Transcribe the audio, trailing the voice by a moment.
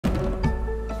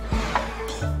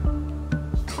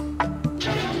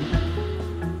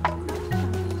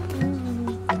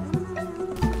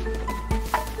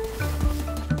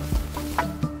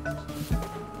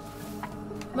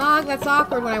dog? That's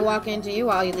awkward when I walk into you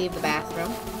while you leave the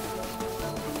bathroom.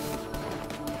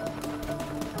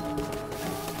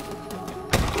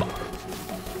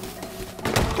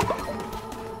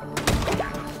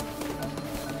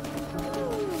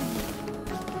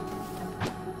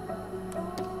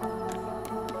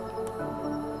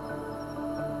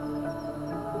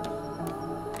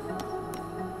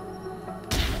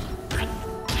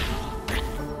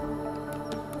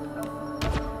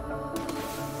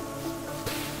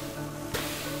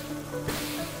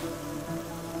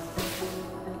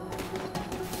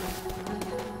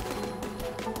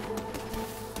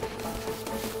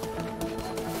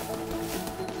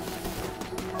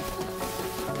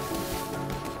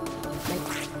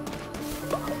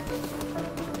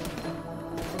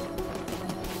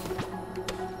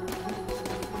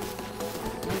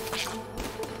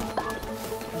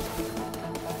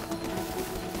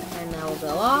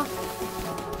 Go off.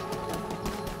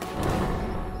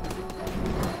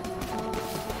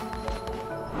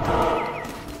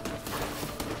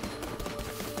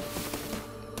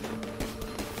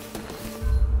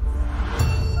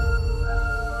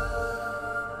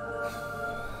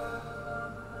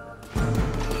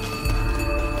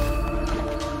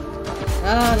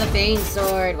 Oh, the Bane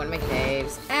Sword, one of my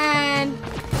faves. And...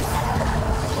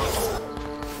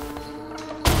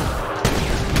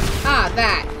 ah,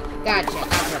 that. Gotcha,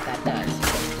 that's what that does.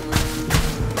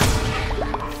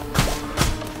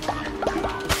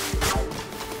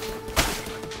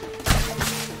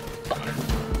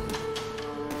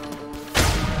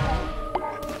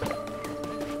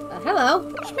 Hello.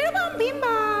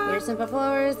 We're simple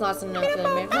flowers, lost in an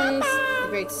unfamiliar place. The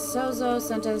great Sozo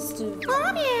sent us to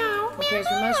prepare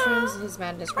for mushrooms. His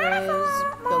madness grows.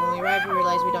 But when we arrive, we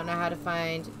realize we don't know how to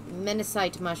find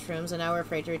Menacite mushrooms, and now we're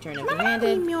afraid to return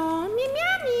empty-handed.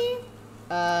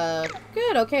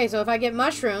 Good, okay, so if I get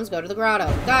mushrooms, go to the grotto.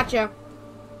 Gotcha.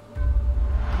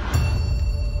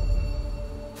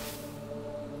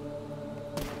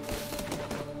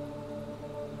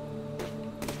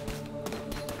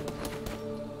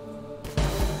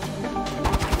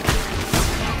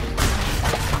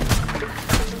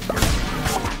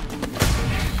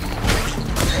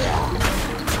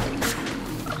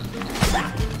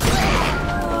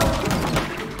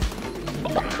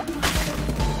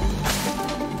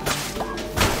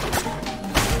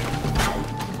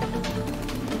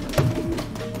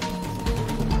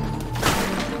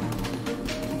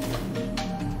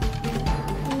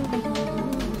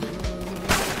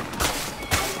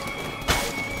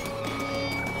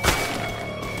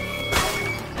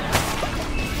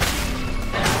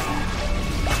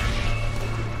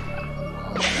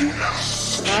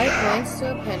 To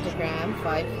a pentagram,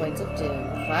 5 points of doom.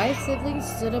 5 siblings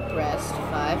stood abreast,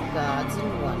 5 gods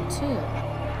in 1 tomb.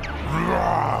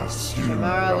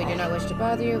 Tomorrow we do not wish to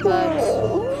bother you, but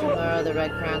tomorrow the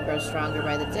red crown grows stronger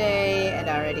by the day, and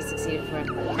already succeeded for a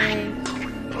day.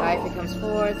 5 becomes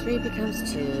 4, 3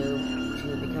 becomes 2,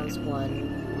 2 becomes 1,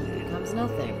 1 becomes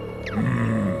nothing.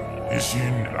 Yes,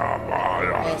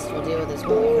 we'll deal with this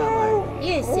when we come on.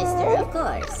 Yes, sister, of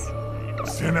course.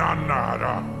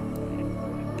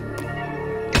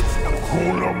 Or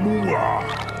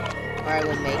I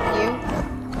will make you.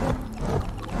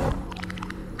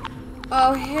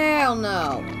 Oh, hell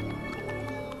no.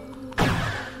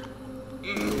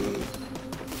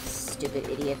 Stupid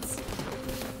idiots.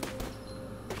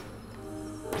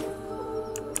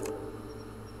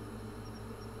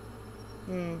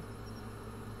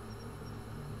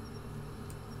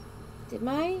 Did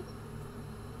my...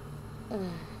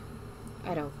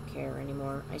 I don't care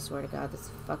anymore. I swear to God, this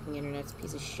fucking internet's a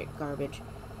piece of shit garbage.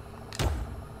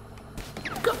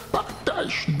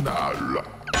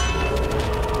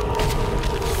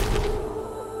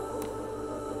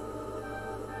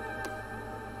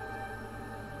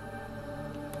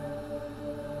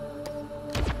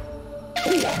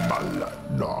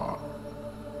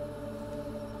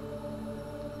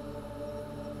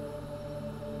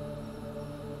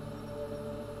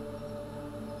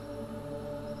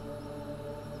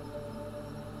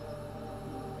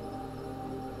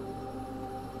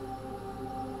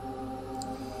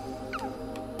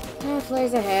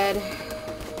 Plays ahead.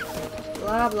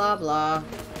 Blah, blah, blah.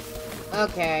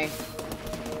 Okay.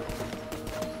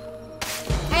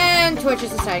 And Twitch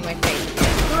is deciding my fate.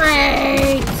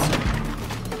 Great!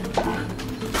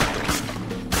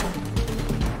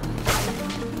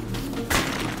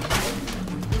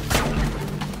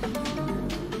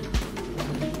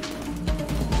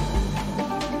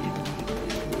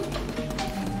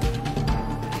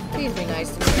 Please be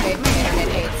nice to me, babe. My internet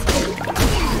hates me.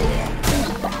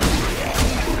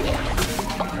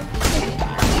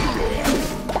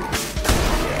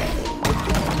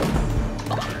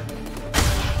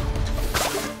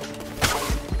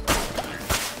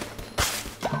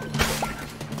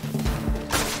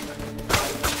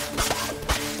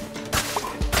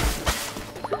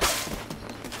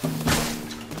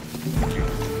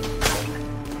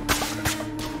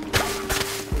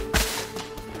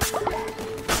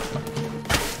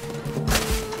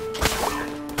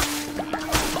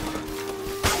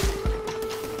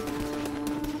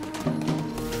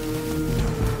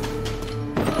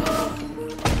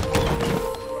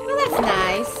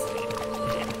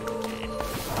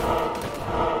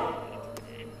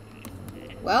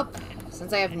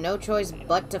 since I have no choice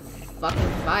but to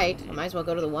fucking fight, I might as well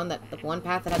go to the one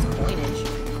path that has coinage.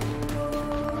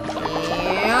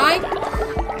 Yeah.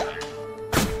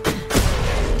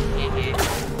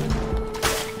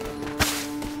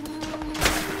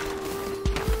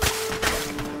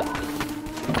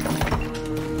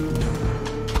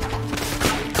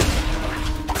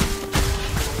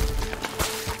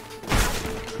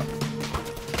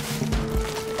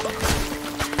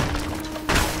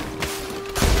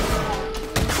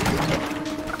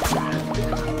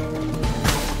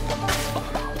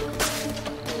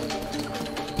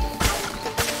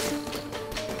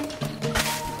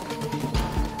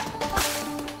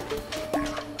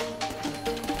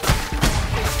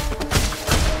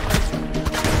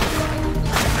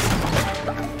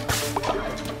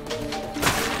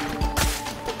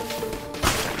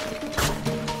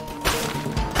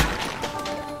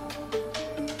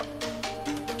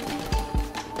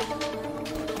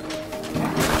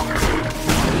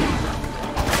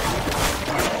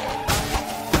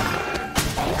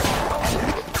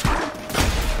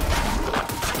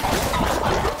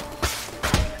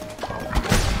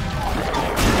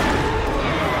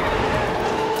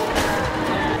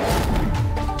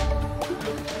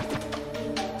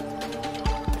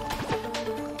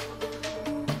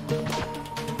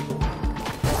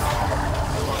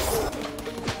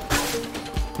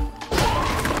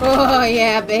 Oh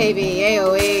yeah, baby.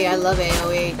 AoE. I love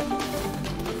AoE.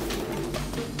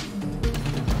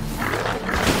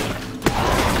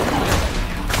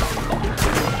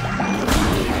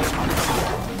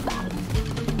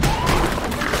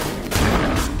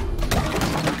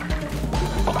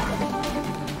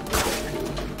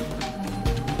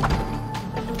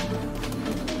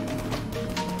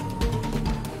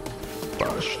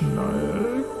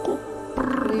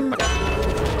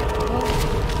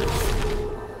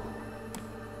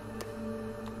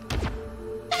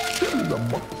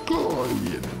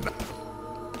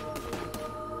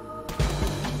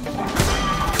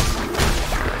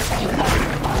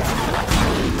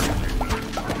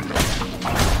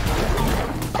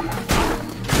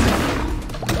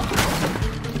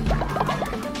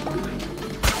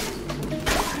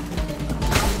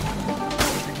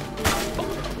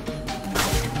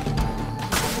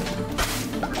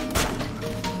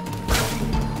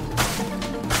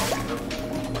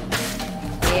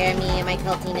 Spare me and my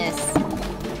cultiness.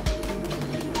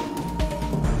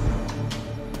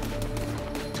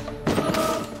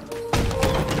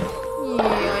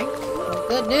 Yoink. Well,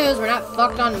 good news, we're not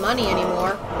fucked on money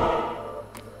anymore.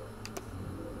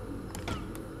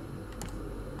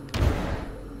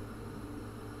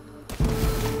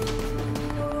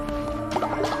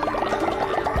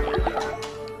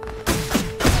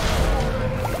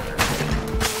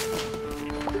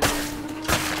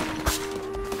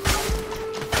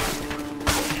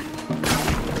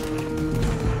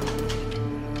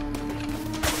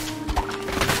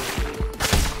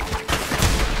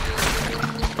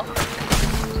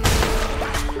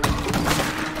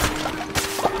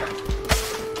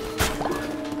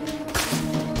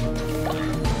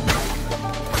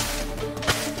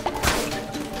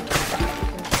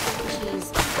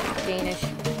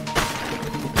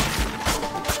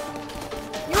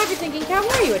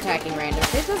 Attacking random.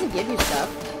 This doesn't give you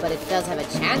stuff, but it does have a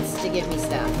chance to give me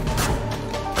stuff.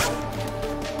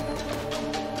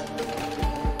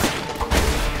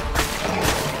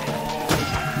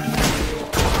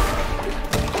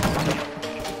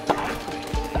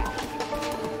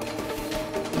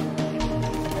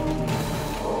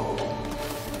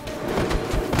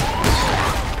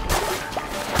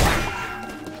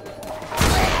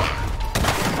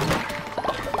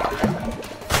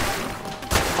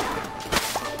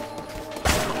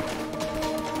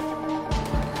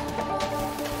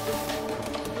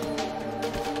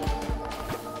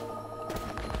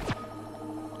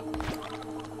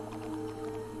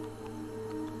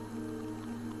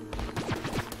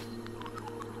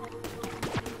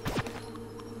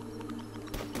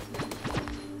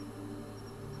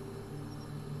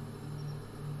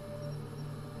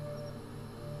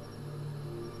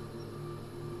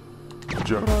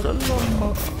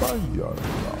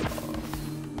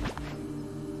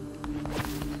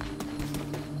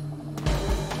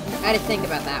 I had to think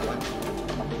about that one.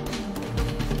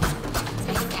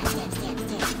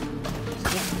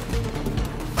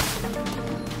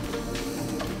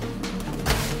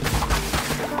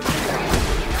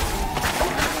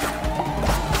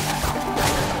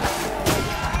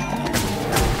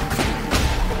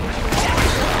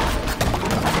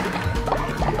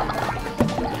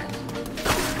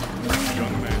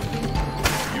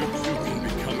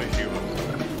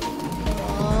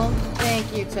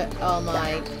 to... Oh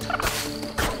my...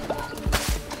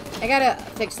 I gotta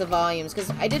fix the volumes,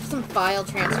 because I did some file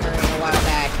transferring a while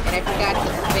back, and I forgot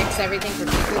to fix everything for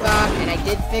Bikubop, and I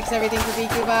did fix everything for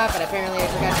Bikubop, but apparently I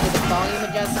forgot to do the volume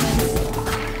adjustments.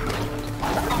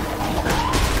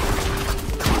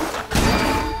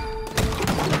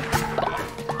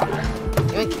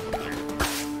 Yoink.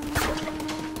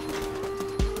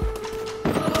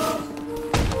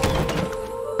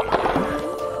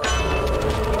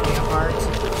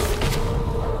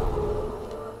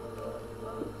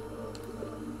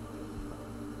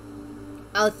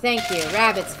 Oh, thank you,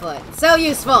 rabbit's foot. So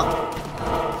useful!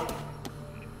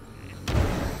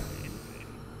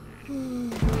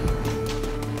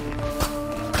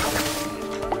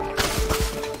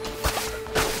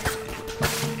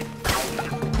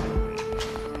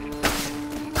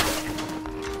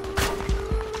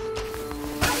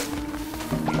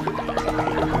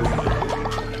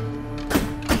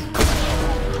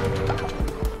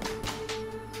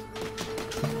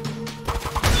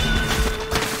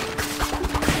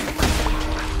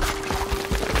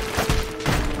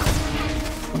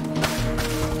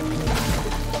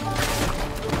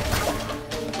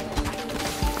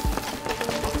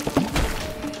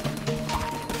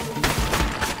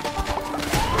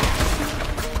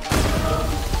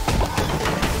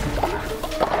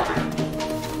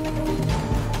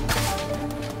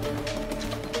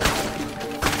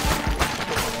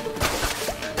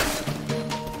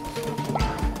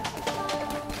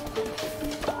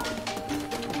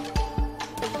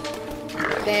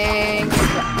 Thanks.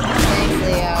 Thanks,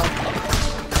 Leo.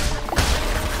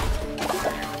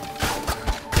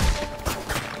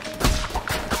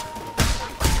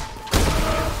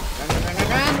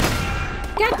 Run.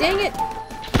 God dang it!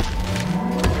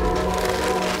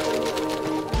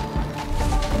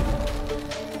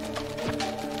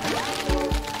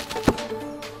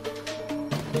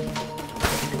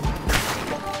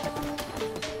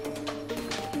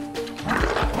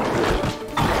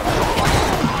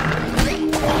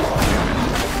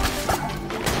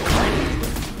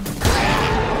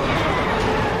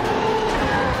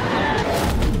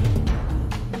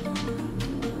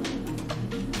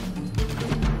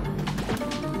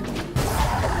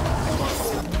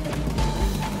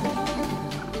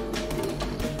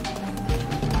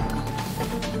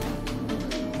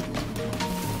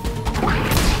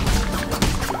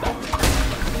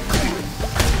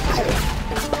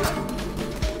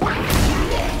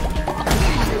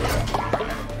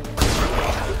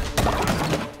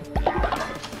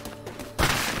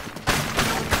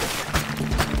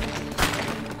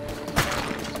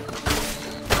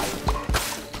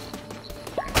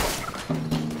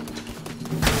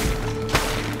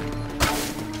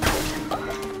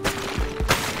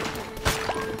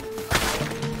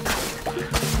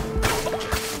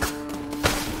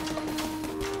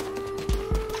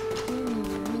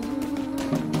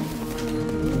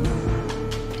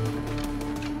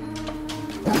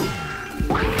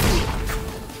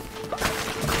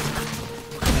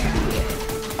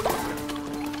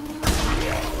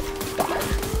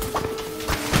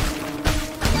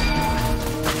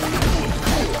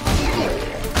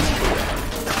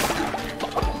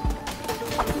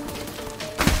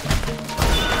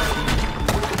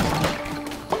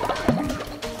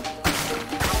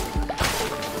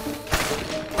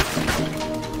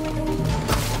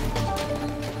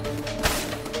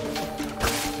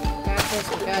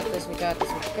 We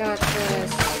got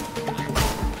this.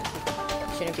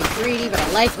 Shouldn't be greedy, but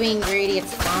I like being greedy,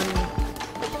 it's fun.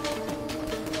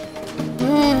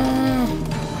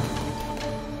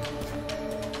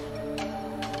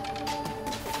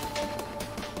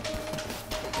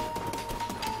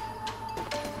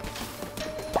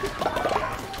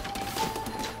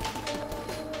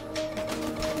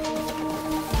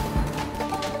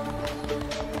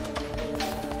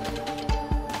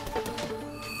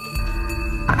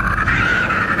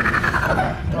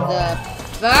 The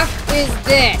fuck is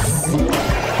this?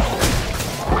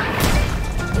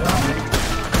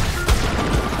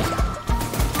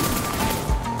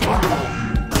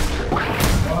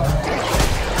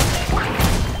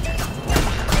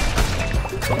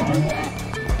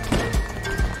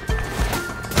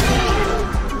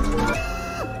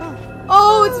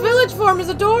 Oh, its village form is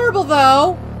adorable,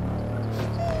 though.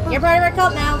 You're part of our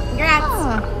cult now. Congrats.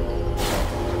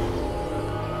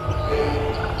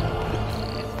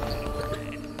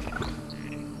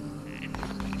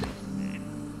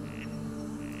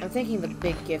 I'm thinking the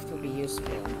big gift would be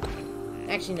useful.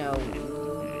 Actually, no.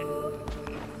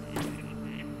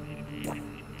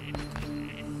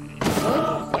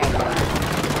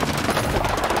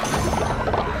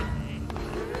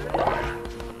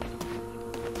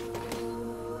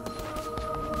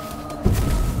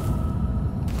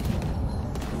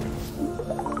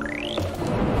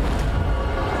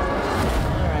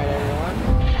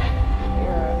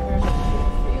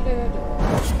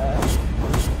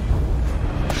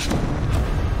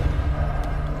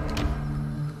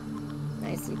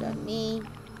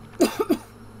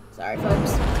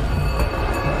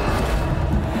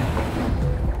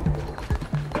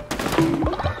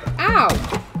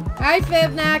 Hi,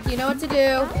 Fibnack. You know what to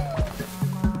do.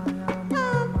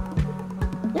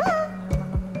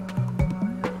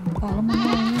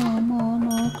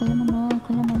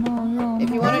 If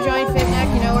you want to join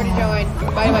Fibnack, you know where to join.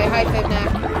 By the way, hi,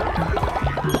 Fibnack.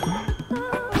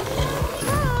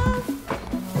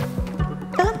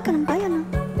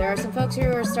 There are some folks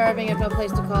here who are starving and have no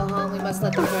place to call home. We must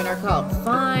let them join our cult.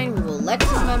 Fine, we will let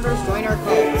these members join our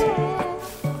cult.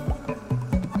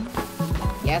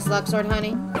 Yes, Luxord,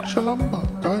 honey? So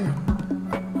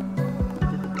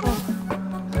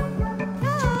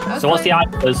what's the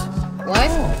answers? What?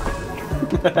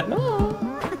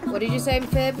 What did you say,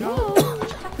 Fib?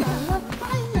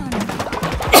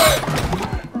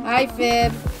 Hi,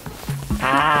 Fib.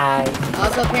 Hi.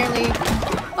 Also, apparently...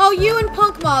 Oh, you and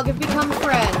Punkmog have become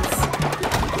friends.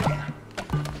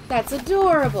 That's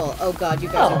adorable. Oh god, you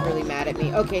guys are really mad at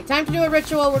me. Okay, time to do a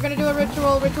ritual. We're gonna do a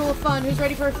ritual. Ritual of fun. Who's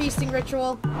ready for a feasting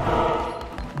ritual?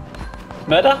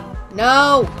 Murder?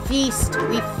 No! Feast.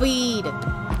 We feed.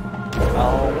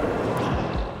 Oh.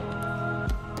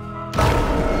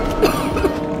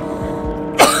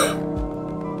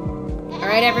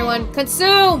 Alright, everyone.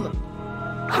 Consume!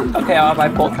 Okay, I'll have my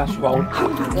pork casserole.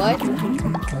 What?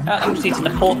 I'm just eating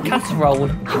the pork casserole.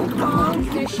 You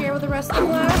gonna share with the rest of the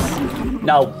class?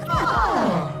 No.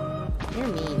 You're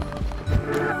mean.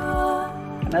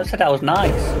 I never said I was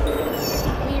nice.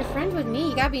 Well, you're friends with me.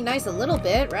 You gotta be nice a little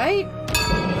bit, right?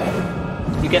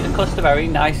 You get the customary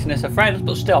niceness of friends,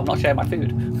 but still, I'm not sharing my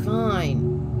food. Fine.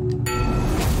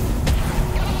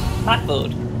 My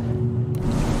food.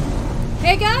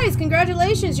 Hey guys,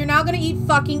 congratulations! You're now gonna eat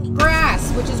fucking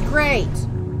grass, which is great.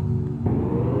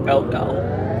 Oh no.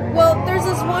 Well, there's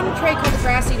this one trait called the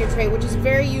grass eater trait, which is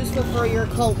very useful for your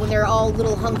cult when they're all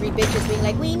little hungry bitches being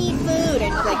like, we need food,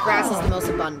 and like grass is the most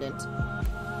abundant.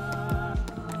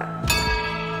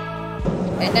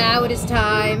 And now it is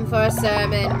time for a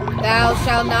sermon. Thou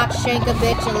shalt not shank a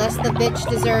bitch unless the bitch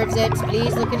deserves it.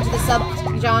 Please look into the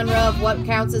subgenre of what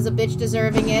counts as a bitch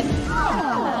deserving it.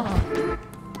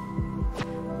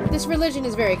 This religion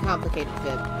is very complicated,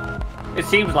 Fib. It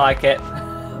seems like it.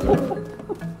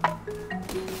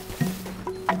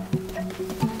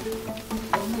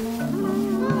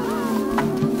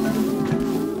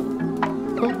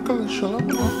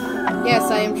 Yes,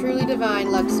 I am truly divine,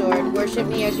 Luxord. Worship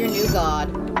me as your new god.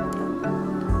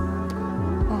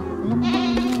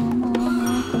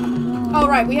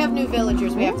 Alright, we have new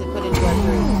villagers we have to put into our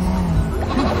group.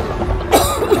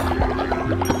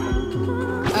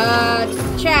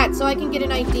 Chat, so I can get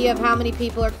an idea of how many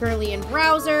people are currently in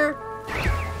browser.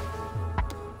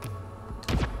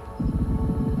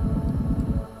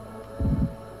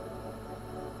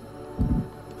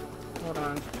 Hold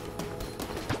on.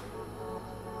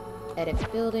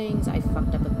 Edit buildings. I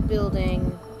fucked up a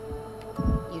building.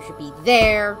 You should be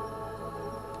there.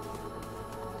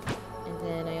 And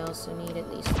then I also need at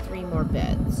least 3 more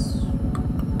beds.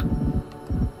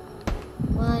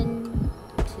 1,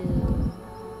 2,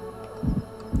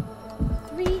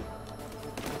 3.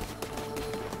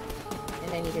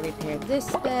 And I need to repair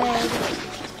this bed.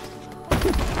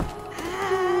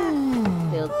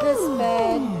 Build this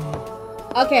bed.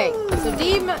 Okay,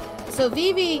 so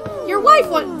Vivi, your wife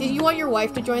do you want your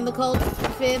wife to join the cult,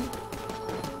 Fib?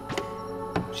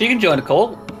 She can join the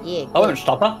cult. Yeah. I won't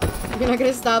stop her. You're not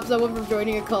gonna stop someone from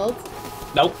joining a cult?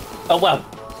 Nope. Oh well.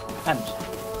 Thanks.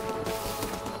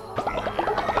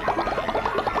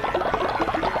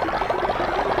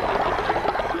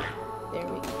 There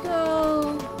we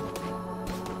go.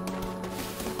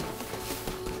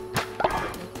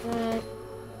 Like that.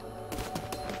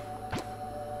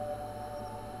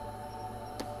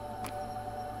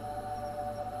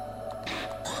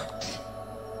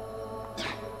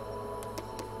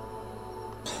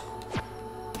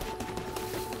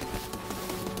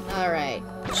 Alright.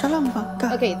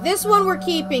 Okay, this one we're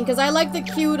keeping because I like the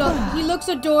cute. He looks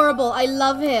adorable. I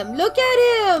love him. Look at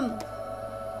him.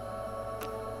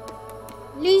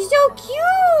 He's so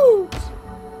cute.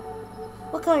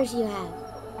 What colors do you have?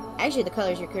 Actually, the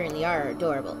colors you currently are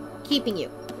adorable. Keeping you.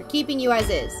 We're keeping you as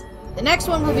is. The next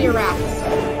one will be a raffle.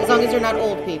 As long as they're not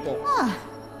old people.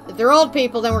 If they're old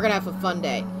people, then we're gonna have a fun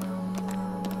day.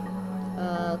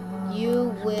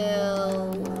 You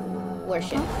will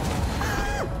worship.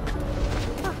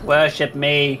 Worship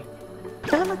me.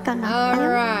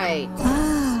 Alright.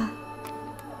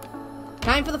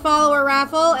 Time for the follower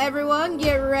raffle. Everyone,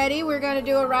 get ready. We're going to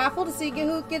do a raffle to see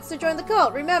who gets to join the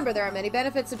cult. Remember, there are many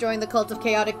benefits to join the cult of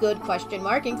chaotic good,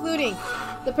 including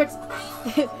the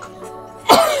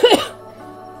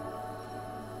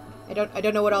I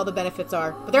don't know what all the benefits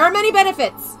are, but there are many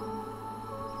benefits.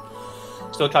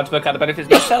 Still trying to work out the benefits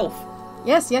myself.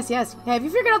 Yes, yes, yes. Hey, have you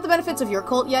figured out the benefits of your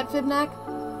cult yet, Fibnack?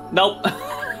 Nope.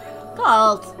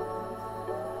 Cult.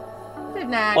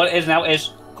 Fibnack. What it is now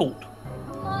is cult.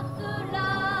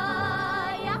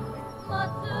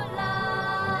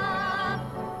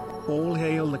 All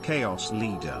hail the Chaos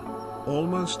Leader.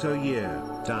 Almost a year,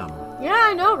 damn. Yeah,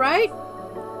 I know, right?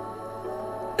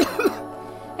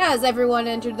 Has everyone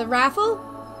entered the raffle?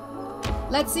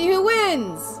 Let's see who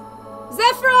wins!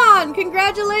 Zephron!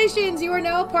 Congratulations! You are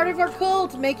now a part of our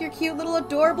cult! Make your cute little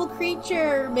adorable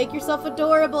creature! Make yourself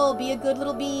adorable! Be a good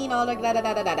little bean! All like da da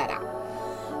da da da da.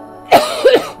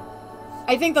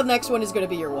 I think the next one is gonna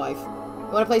be your wife. You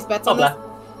wanna place bets on this?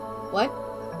 What?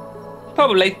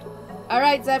 Probably.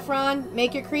 Alright, Zephron,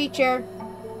 make your creature.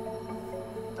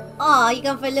 Aw, you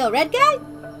going for a little red guy?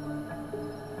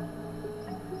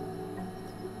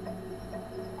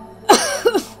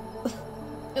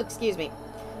 Oh, excuse me.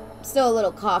 Still a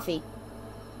little coffee.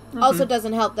 Also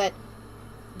doesn't help that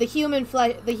the human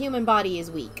body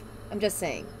is weak. I'm just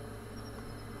saying.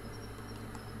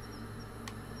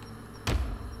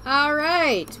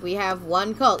 Alright, we have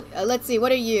one cult. Let's see,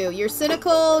 what are you? You're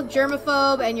cynical,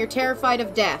 germaphobe, and you're terrified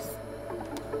of death.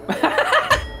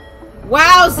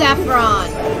 Wow, Zephron!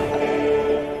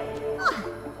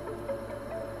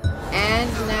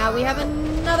 And now we have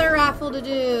another raffle to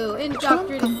do.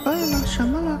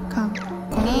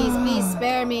 Please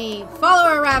spare me. Follow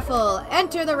our raffle.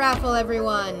 Enter the raffle,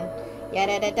 everyone.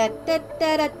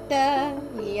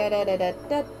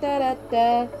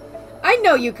 I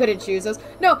know you couldn't choose those.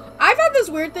 No, I've had this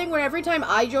weird thing where every time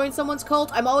I join someone's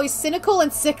cult, I'm always cynical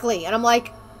and sickly. And I'm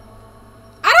like,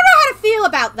 I don't know how to feel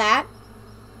about that.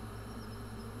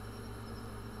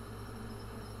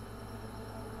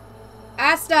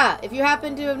 Asta, if you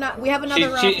happen to have not, we have another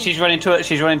raffle. She's running to it.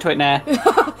 She's running to it now.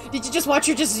 Did you just watch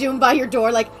her just zoom by your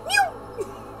door like, mew?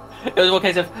 It was one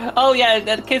case of, oh yeah,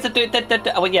 the kids are doing,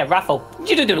 oh yeah, raffle.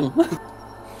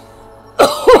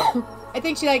 I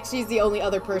think she's the only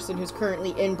other person who's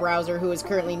currently in browser who is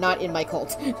currently not in my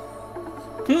cult.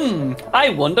 I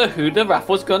wonder who the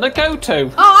raffle's gonna go to.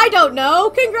 Oh, I don't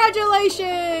know.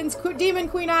 Congratulations, Demon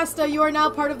Queen Asta. You are now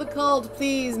part of the cult.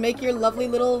 Please make your lovely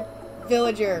little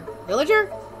villager.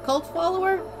 Villager? Cult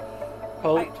follower?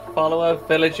 Cult follower,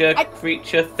 villager,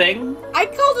 creature thing? I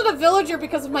called it a villager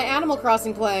because of my Animal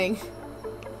Crossing playing.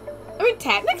 I mean,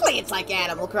 technically it's like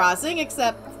Animal Crossing,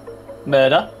 except...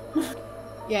 Murder?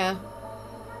 Yeah.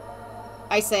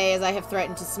 I say as I have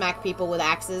threatened to smack people with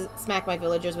axes, smack my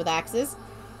villagers with axes.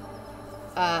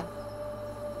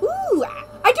 Ooh,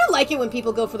 I do like it when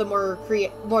people go for the more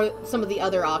some of the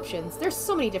other options. There's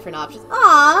so many different options.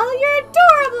 Aw, you're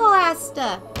adorable,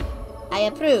 Asta. I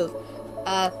approve.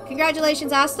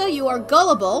 Congratulations, Asta. You are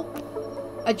gullible,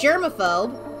 a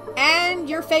germaphobe, and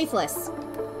you're faithless.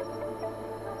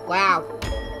 Wow.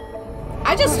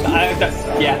 I just...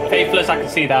 yeah, faithless, I can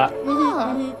see that.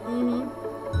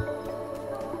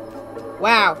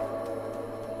 Wow.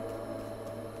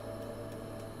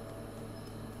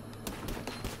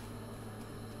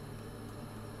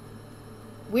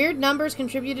 Weird numbers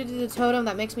contributed to the totem.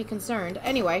 That makes me concerned.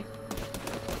 Anyway.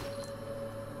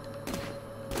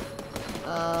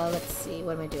 Let's see.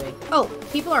 What am I doing? Oh,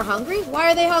 people are hungry? Why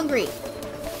are they hungry?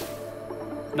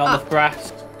 Not enough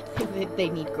grass. They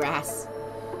need grass.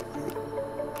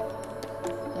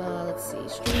 Let's see.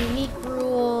 Stream meat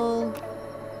gruel.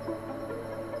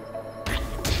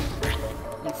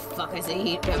 You fuckers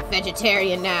eat a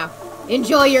vegetarian now.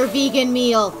 Enjoy your vegan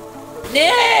meal.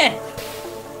 Yeah.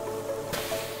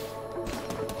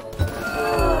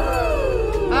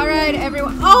 Alright,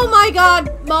 everyone. Oh my god!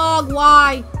 Mog,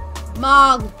 why?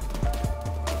 Mog.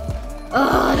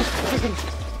 Ugh, freaking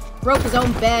broke his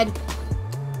own bed.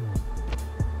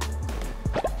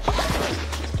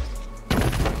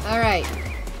 Alright.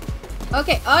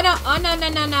 Okay. Oh no. Oh no, no,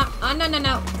 no, no. Oh no, no,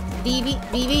 no. Vivi.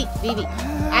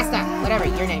 Asta, whatever,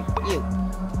 your name. You.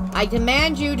 I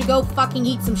demand you to go fucking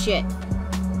eat some shit.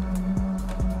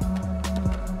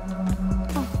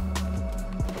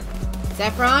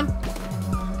 Zephron,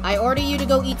 I order you to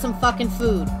go eat some fucking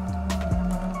food.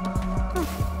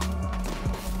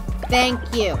 Thank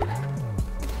you.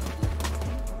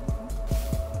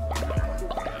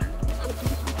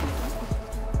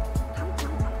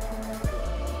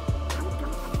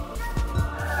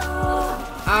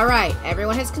 Alright,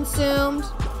 everyone has consumed.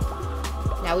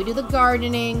 Now we do the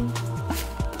gardening.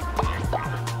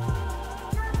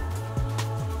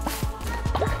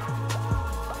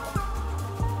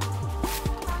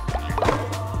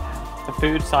 The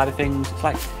food side of things, it's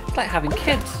like having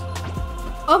kids.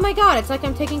 Oh my god, it's like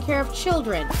I'm taking care of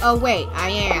children. Oh wait, I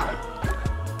am.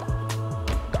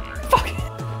 Fuck.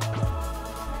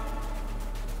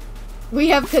 We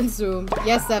have consumed.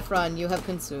 Yes, Saffron, you have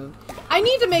consumed. I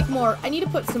need to make more. I need to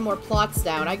put some more plots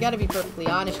down. I gotta be perfectly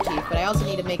honest, Chief, but I also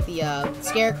need to make the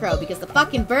scarecrow because the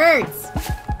fucking birds.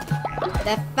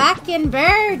 The fucking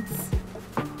birds.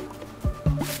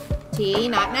 T,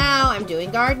 not now. I'm doing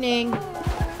gardening.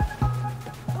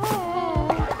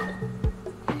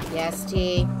 Yes,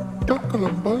 T.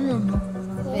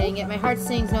 Dang it, my heart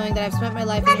sings knowing that I've spent my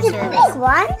life in your service.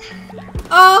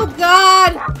 Oh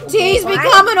God! T's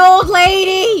become an old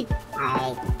lady!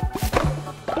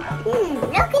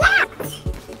 Look at that!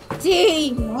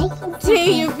 T!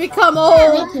 T, you've become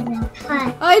old!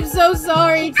 I'm so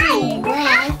sorry, T!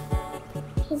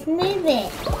 He's moving.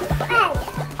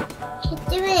 He's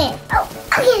doing it. Oh,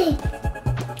 okay.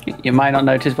 You might not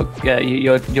notice, but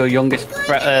your youngest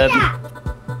fan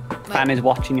is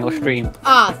watching your stream.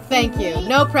 Ah, thank you.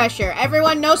 No pressure.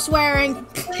 Everyone, no swearing.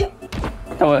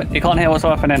 Oh, you can't hear what's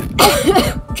happening.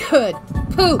 Good.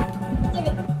 Poop.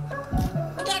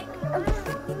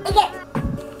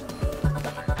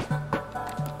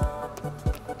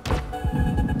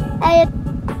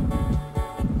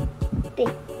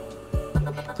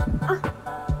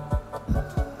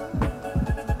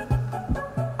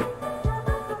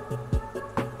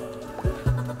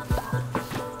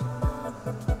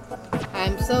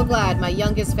 I'm so glad my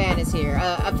youngest fan is here.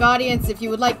 Audience, if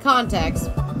you would like context,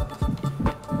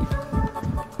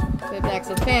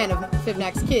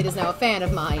 Fibnack's kid is now a fan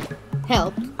of mine.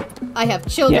 Help. I have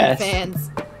children fans.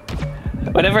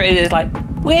 Whatever it is, like,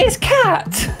 where's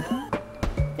Cat?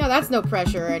 No, that's no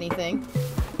pressure or anything.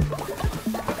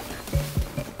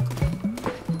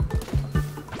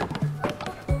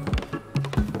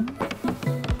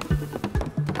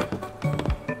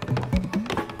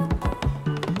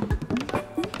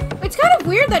 It's kind of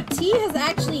weird that T has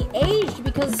actually aged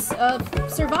because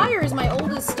Survivor is my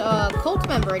oldest cult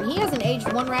member and he hasn't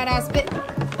aged one rat-ass bit.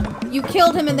 You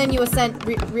killed him and then you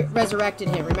resurrected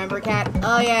him, remember, Cat?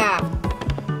 Oh, yeah.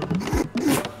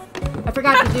 I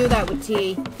forgot to do that with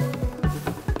T.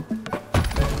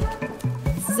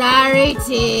 Sorry,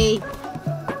 T.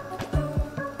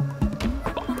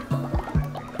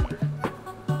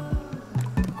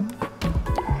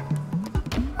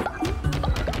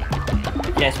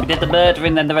 Yes, we did the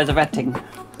murdering and the resurrecting.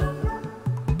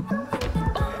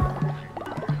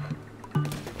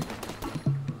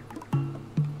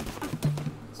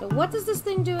 So what does this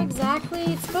thing do exactly?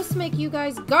 It's supposed to make you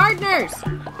guys gardeners!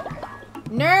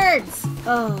 Nerds!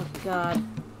 Oh, God.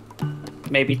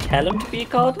 Maybe tell him to be a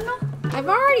gardener? I've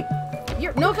already...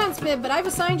 no offense, Fib, but I've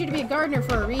assigned you to be a gardener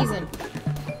for a reason.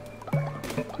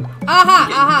 Aha!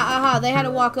 Aha! Aha! They had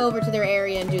to walk over to their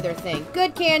area and do their thing.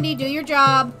 Good, Candy. Do your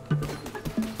job.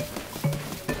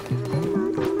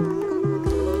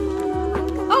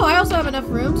 Oh, I also have enough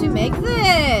room to make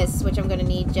this, which I'm gonna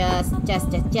need just in case.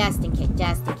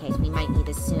 We might need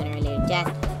this sooner or later.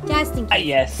 Just in case.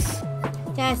 Yes.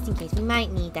 Just in case. We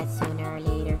might need that sooner or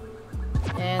later.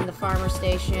 And the farmer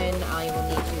station, I will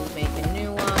need to make a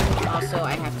new one. Also,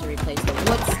 I have to replace the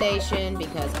wood station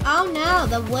because, oh no,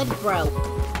 the wood broke.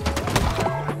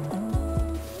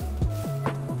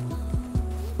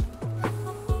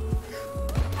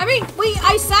 I mean,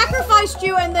 I sacrificed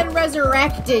you and then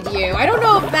resurrected you. I don't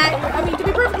know if that, I mean, to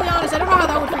be perfectly honest, I don't know how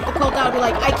that would freak the cult out. I'd be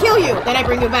like, I kill you, then I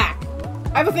bring you back.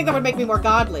 I would think that would make me more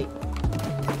godly.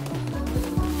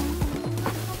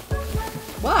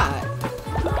 What?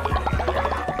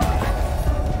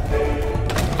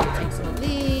 Take some of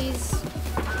these.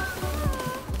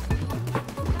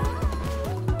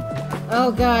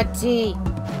 Oh God, T.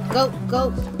 Go.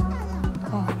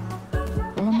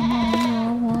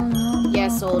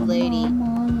 Yes, old lady.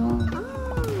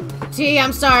 T,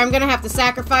 I'm sorry. I'm gonna have to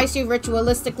sacrifice you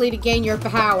ritualistically to gain your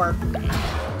power.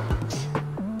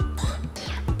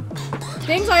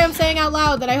 Things I am saying out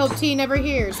loud that I hope T never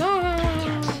hears. Ah.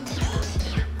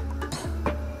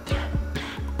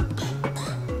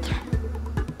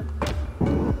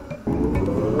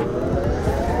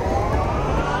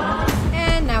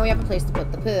 And now we have a place to put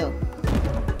the poo.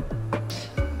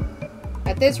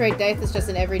 At this rate, death is just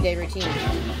an everyday routine.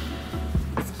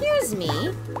 Excuse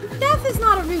me? Death is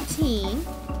not a routine.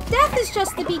 Death is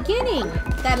just the beginning.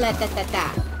 Da. Do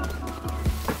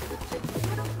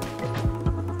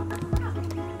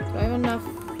I have enough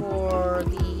for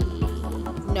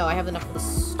the... No, I have enough for the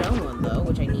stone one, though,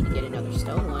 which I need to get another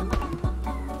stone one.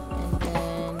 And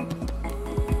then...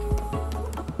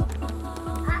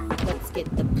 Let's get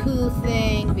the poo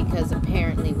thing, because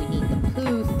apparently we need the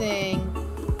poo thing.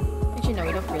 Actually, no,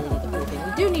 we don't really need the poo thing.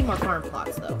 We do need more farm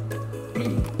plots, though.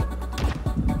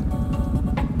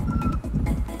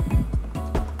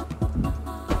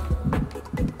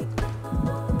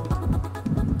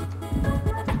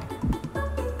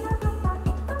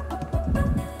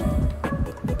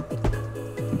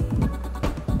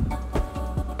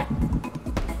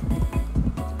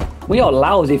 We are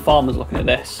lousy farmers looking at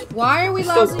this. Why are we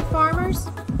lousy farmers?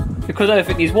 Because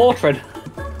everything needs watering.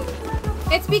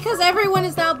 It's because everyone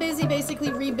is now busy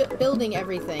basically rebuilding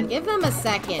everything. Give them a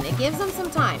second. It gives them some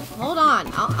time. Hold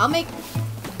on. I'll make...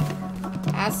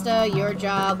 Asta, your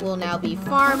job will now be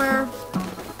farmer.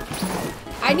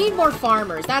 I need more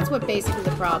farmers. That's what basically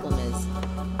the problem is.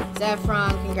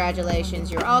 Zephron, congratulations.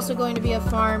 You're also going to be a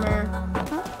farmer.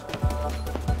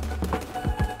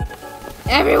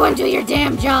 Everyone do your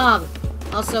damn job!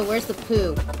 Also, where's the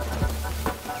poo?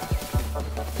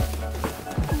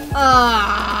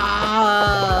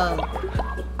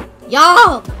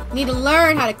 Y'all need to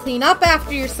learn how to clean up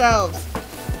after yourselves.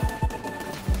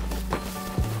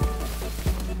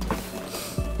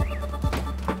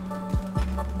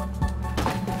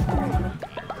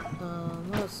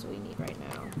 What else do we need right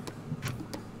now?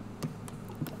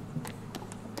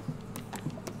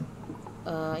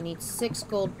 I need 6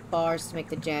 gold bars to make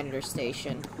the janitor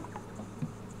station.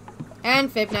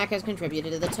 And Fibnac has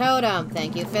contributed to the totem.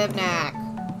 Thank you, Fibnac.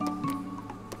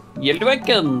 You're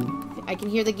welcome. I can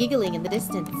hear the giggling in the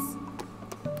distance.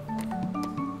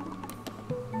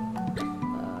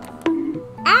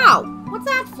 Ow! What's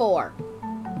that for?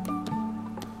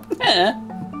 Yeah.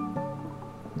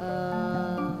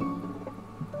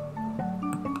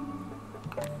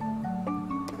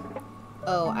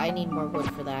 Oh, I need more wood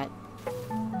for that.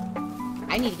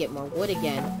 I need to get more wood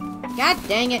again. God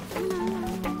dang it!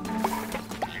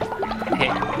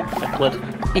 That's wood.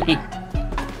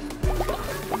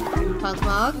 Punk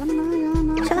Mog?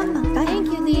 Thank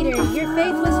you, leader. Your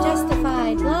faith was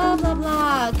justified. Blah, blah,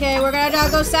 blah. Okay, we're gonna now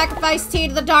go sacrifice tea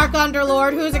to the Dark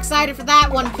Underlord. Who's excited for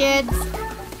that one, kids?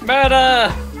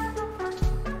 Murder!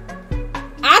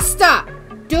 Asta!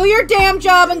 Do your damn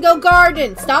job and go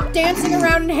garden. Stop dancing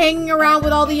around and hanging around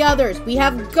with all the others. We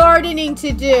have gardening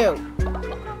to do.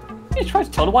 You tried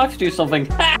to tell the wife to do something.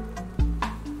 Why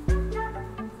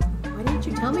didn't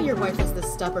you tell me your wife was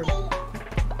this stubborn?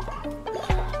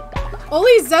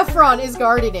 Only Zephron is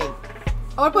gardening.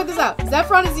 I want to point this out.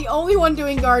 Zephron is the only one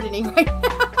doing gardening right now.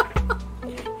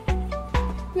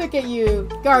 Look at you,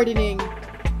 gardening.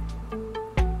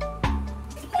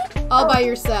 All by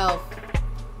yourself.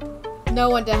 No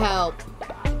one to help.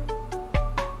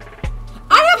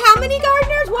 I have how many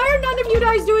gardeners? Why are none of you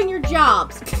guys doing your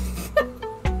jobs?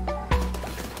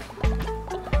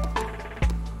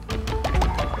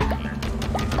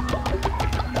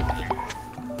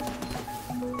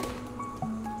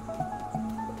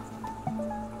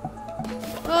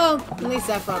 Oh, at least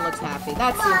Zephron looks happy.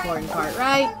 That's the important part,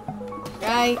 right?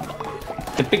 Right?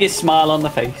 The biggest smile on the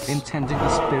face. Intending a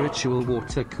spiritual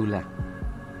water cooler.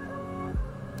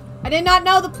 I did not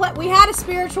know we had a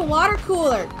spiritual water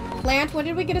cooler. Plant, when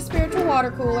did we get a spiritual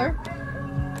water cooler?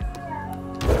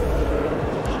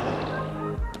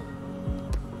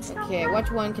 Okay,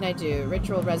 which one can I do?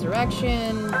 Ritual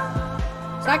resurrection.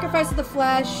 Sacrifice of the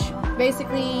flesh.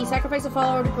 Basically, sacrifice a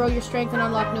follower to grow your strength and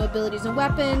unlock new abilities and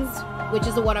weapons. Which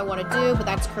is the one I want to do, but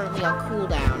that's currently on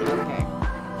cooldown. Okay.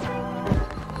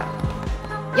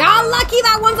 Y'all lucky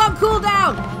that one's on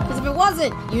cooldown! Because if it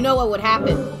wasn't, you know what would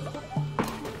happen.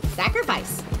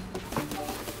 Sacrifice.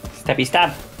 Steppy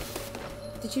stab.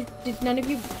 Did none of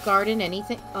you garden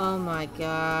anything? Oh my god.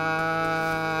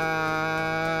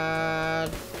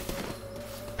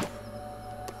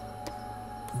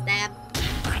 Stab.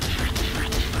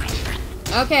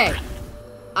 Okay.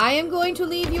 I am going to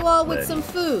leave you all with some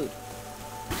food.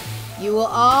 You will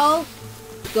all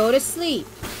go to sleep.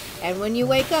 And when you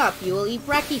wake up, you will eat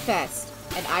Breakfast.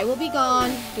 And I will be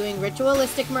gone doing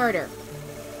ritualistic murder.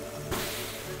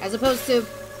 As opposed to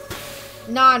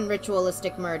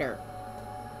non-ritualistic murder.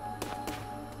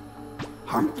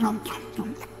 Thank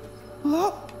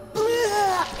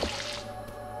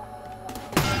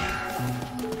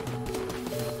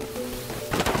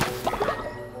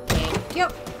you.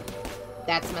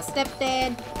 That's my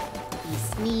stepdad. He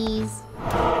sneeze.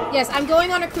 Yes, I'm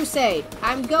going on a crusade.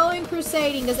 I'm going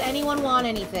crusading. Does anyone want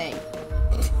anything?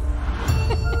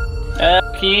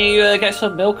 Can you get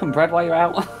some milk and bread while you're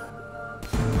out?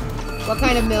 What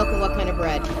kind of milk and what kind of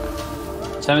bread?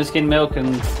 Semi-skim milk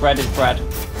and bread is bread.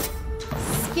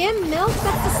 Skim milk?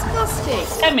 That's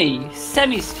disgusting.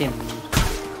 Semi-skim.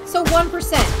 So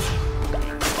 1%.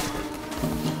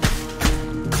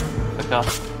 Fuck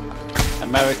off.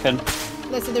 American.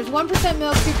 Listen, there's 1%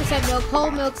 milk, 2% milk,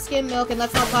 whole milk, skim milk, and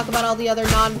let's not talk about all the other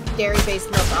non-dairy based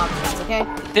milk options, okay?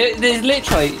 There's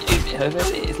literally,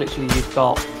 it's literally you've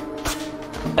got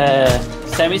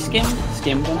semi-skimmed,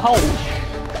 skimmed, and whole.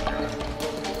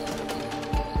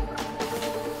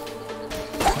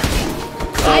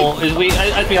 Or as we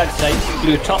like to say,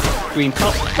 blue top, green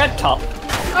top, red top.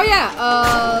 Oh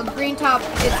yeah, green top.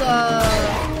 It's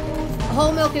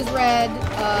whole milk is red.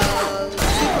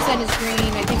 2% is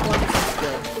green. I think 1% is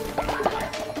blue.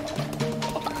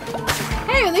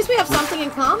 Hey, at least we have something in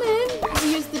common.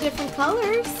 We use the different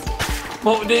colors.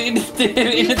 Well, in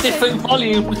the different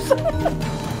volumes.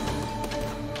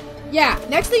 Yeah.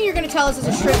 Next thing you're gonna tell us is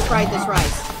a shrimp fried this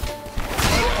rice.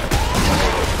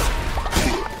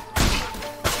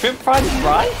 Shrimp fried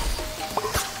rice?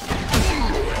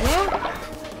 Yeah.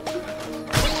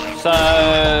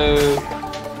 So,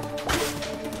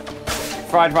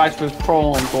 fried rice with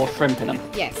prawns or shrimp in them.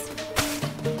 Yes.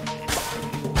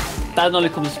 That only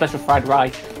comes with special fried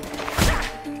rice.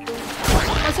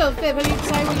 Also, Fib, have you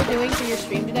decided what you're doing for your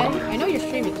stream today? I know you're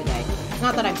streaming today. It's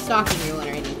not that I'm stalking you or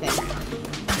anything.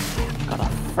 God, I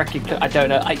freaking I don't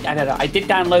know. I don't know. I did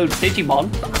download Digimon,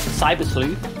 Cyber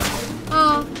Sleuth.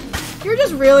 Oh, you're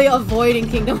just really avoiding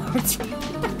Kingdom Hearts.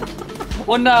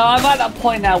 Well, no, I'm at that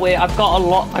point now where I've got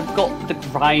the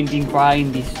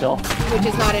grindy stuff. Which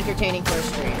is not entertaining for a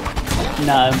stream.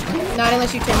 No. Not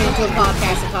unless you turn it into a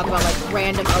podcast and talk about, like,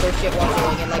 random other shit while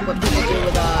doing it. Like what people do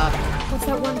with, what's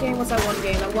that one game?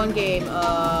 That one game,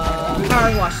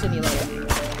 Power Wash Simulator.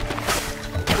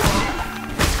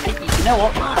 You know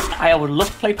what? I would love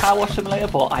to play Power Wash Simulator,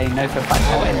 but I know for a fact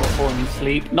I'll end up falling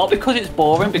asleep. Not because it's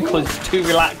boring, because it's too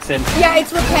relaxing. Yeah,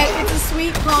 it's a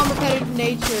sweet, calm, repetitive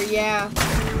nature, yeah.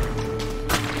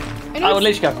 I would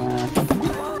literally go...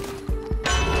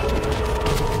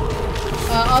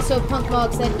 Also, Punk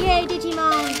Mog said, "Yay,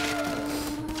 Digimon!"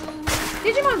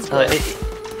 Digimon's good.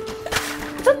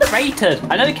 It's underrated.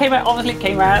 I know it came out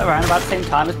around about the same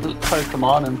time as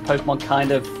Pokemon, and Pokemon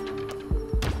kind of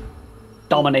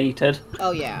dominated.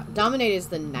 Oh yeah, dominated is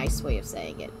the nice way of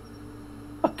saying it.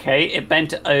 Okay, it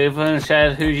bent it over and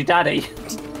said, "Who's your daddy?"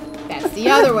 That's the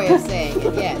other way of saying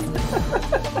it. Yes.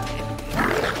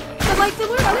 But like the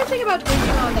other thing about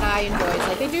Digimon that I enjoy is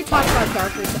like they do talk about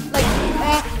darker stuff. Like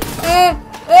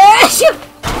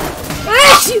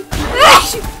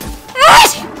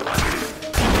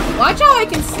watch how I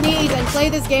can sneeze and play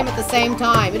this game at the same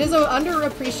time. It is an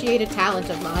underappreciated talent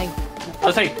of mine. I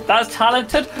was saying, that's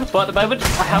talented, but at the moment,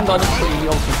 I haven't got enough for the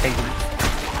ultimate thing.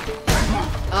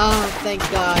 Oh, thank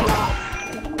God.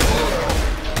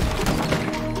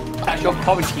 That's your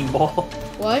quarantine ball.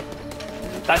 What?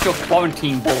 That's your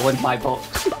quarantine ball in my book.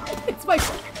 It's my...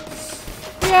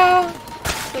 Yeah.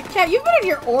 Like, Kat, you've been in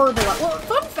your orb a lot. Well,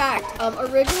 fun fact,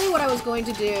 originally what I was going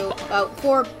to do,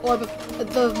 for Orb,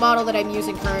 the model that I'm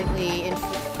using currently in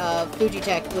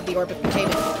Fujitech with the Orb of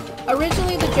Containment,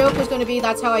 originally the joke was going to be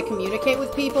that's how I communicate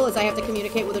with people, is I have to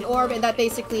communicate with an orb, and that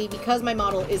basically, because my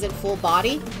model isn't full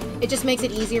body, it just makes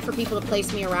it easier for people to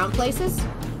place me around places.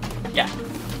 Yeah.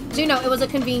 So, you know, it was a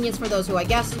convenience for those who I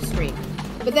guest stream.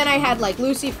 But then I had, like,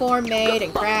 Lucy form made,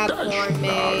 and Crab form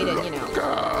made, and, you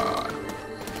know...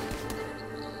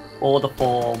 All the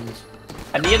forms.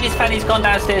 And the youngest fan, he's gone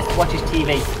downstairs to watch his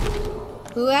TV.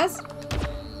 Who has?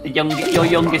 Your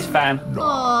youngest fan.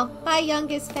 Aw, my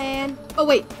youngest fan. Oh,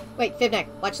 wait, Fibneck,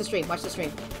 watch the stream.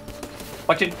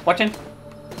 Watching.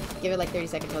 Give it like 30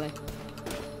 seconds, hold on.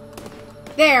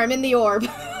 There, I'm in the orb.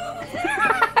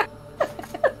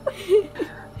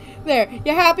 There,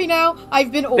 you happy now?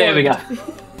 I've been orbed. There we go.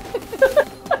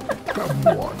 Come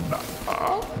on.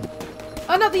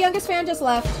 Oh no, the youngest fan just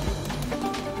left.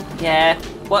 Yeah.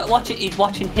 He's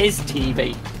watching his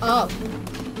TV. Oh.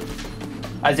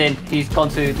 As in, he's gone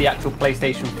to the actual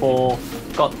PlayStation 4,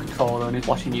 got the controller, and is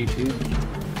watching YouTube.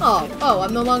 Oh,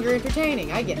 I'm no longer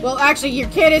entertaining. I get it. Well, actually, your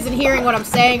kid isn't hearing what I'm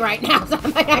saying right now, so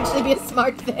that might actually be a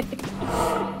smart thing.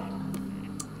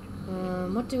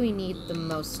 What do we need the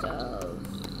most of?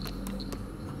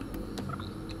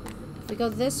 If we go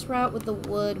this route with the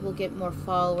wood, we'll get more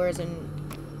followers, and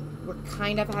we're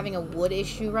kind of having a wood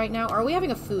issue right now. Or are we having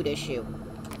a food issue?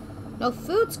 No,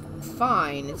 food's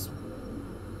fine. It's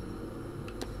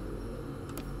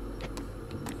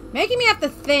making me have to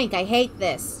think. I hate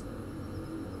this.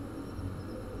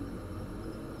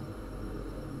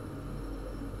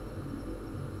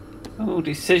 Oh,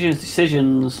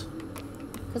 decisions.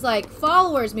 Because, like,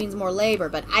 followers means more labor,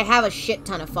 but I have a shit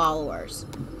ton of followers.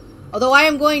 Although I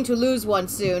am going to lose one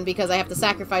soon because I have to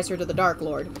sacrifice her to the Dark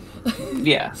Lord.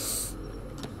 Yeah.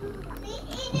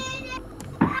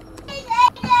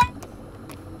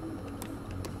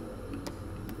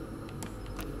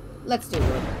 Let's do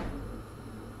wood.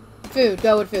 Food.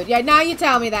 Go with food. Yeah, now you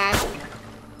tell me that.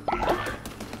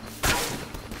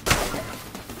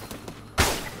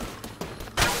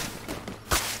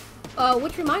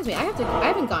 Which reminds me, I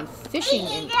haven't gone fishing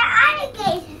in...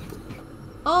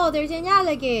 Oh, there's an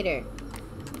alligator.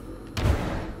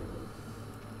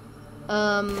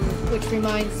 Which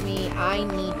reminds me, I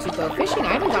need to go fishing.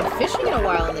 I haven't gone fishing in a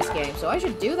while in this game, so I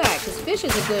should do that, because fish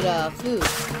is a good, food.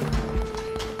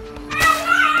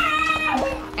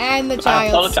 And the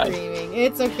child screaming.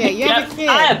 It's okay, you have a kid.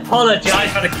 I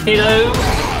apologize for the kiddo.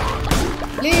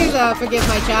 Please, forgive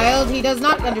my child. He does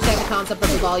not understand the concept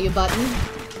of the volume button.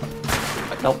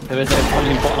 Nope, there is no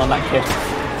volume button on that kid.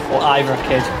 Or either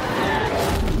kid.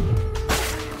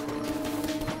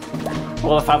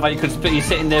 Or the fact that you're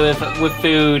sitting there with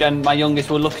food and my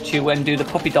youngest will look at you and do the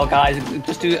puppy dog eyes and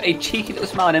just do a cheeky little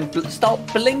smile and then start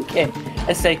blinking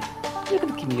and say, you're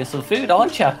going to give me some food,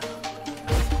 aren't you?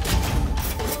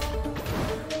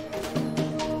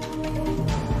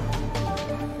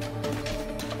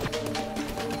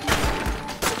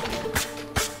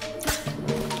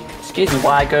 Excuse me,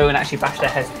 why I go and actually bash their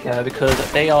heads together, because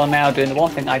they are now doing the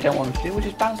one thing I don't want them to do, which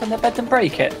is bounce on their beds and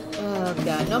break it. Oh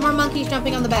god, no more monkeys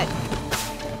jumping on the bed.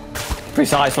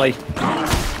 Precisely.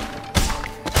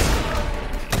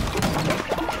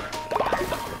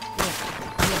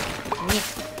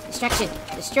 Destruction.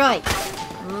 Destroy.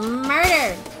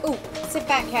 Murder. Ooh, sit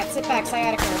back, cat. Sit back.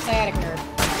 Sciatic nerve. Sciatic nerve.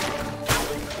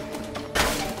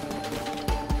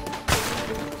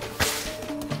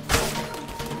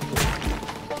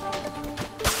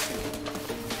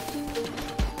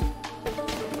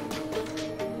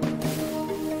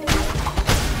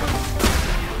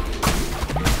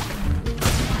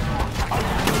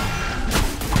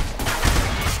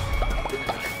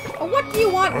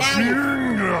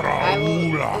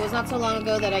 It was not so long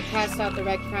ago that I cast out the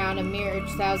red crown a mere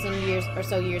 1,000 years or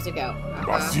so years ago.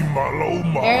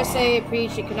 Heresy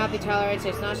preached it could not be tolerated,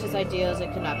 its nauseous ideals,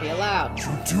 it could not be allowed.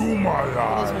 For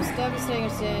those most devastating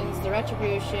of sins, the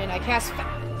retribution, I cast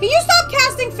Can you stop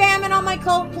casting famine on my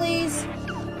cult, please?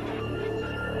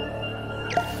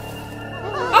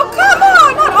 Oh, come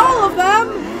on! Not all of them!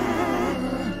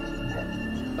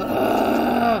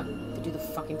 Ugh. To do the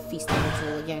fucking feasting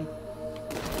ritual again.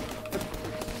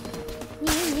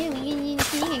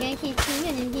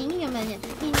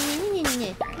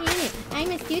 I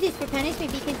must do this for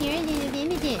punishment because you're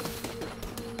limited.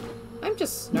 I'm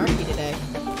just snarky today.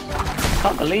 I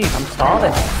can't believe I'm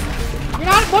starving. You're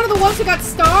not one of the ones who got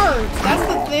starved. That's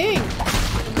the thing.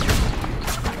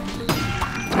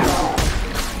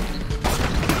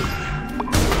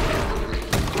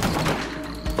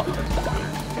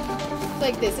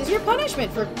 Like, this is your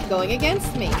punishment for going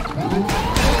against me.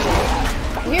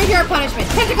 Here's your punishment.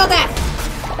 Tentacle death!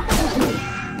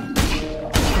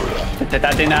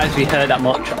 That didn't actually hurt that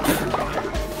much.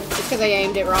 Just because I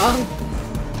aimed it wrong.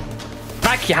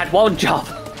 Mac, you had one job.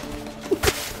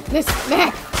 This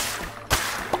Mac.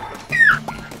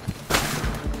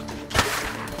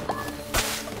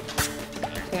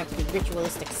 Gonna have to do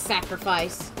ritualistic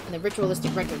sacrifice, and then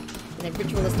ritualistic and then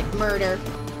ritualistic murder,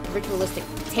 ritualistic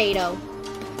potato.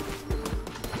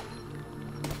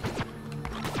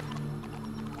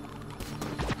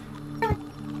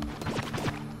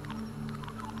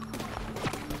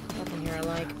 Nothing here I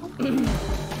like.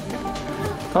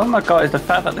 Oh my god, is the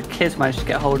fact that the kids managed to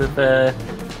get hold of the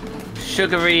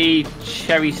sugary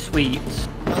cherry sweets.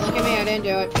 Don't look at me, I didn't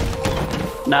do it.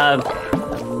 No,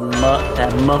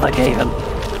 their mother gave them.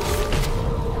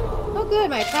 Oh good,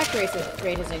 my attack rate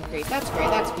has increased. That's great,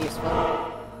 that's useful.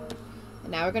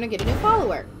 And now we're gonna get a new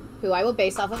follower, who I will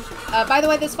base off of. By the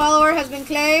way, this follower has been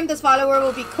claimed. This follower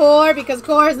will be Core, because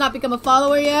Core has not become a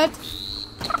follower yet.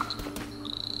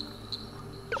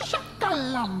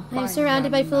 I'm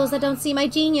surrounded by fools that don't see my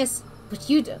genius. But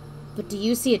you do. But do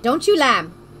you see it? Don't you,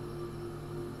 lamb?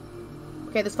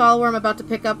 Okay, this follower I'm about to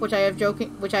pick up, which I have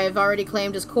already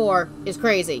claimed as Core, is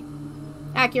crazy.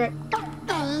 Accurate.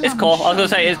 It's cool. I was gonna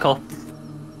say it's cool.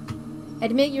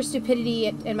 Admit your stupidity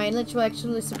and my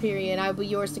intellectual is superior, and I will be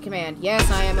yours to command. Yes,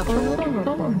 I am a fool. There we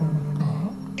go.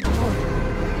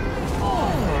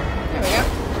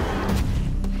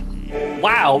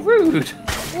 Wow, rude.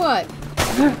 What?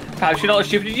 Perhaps you're not as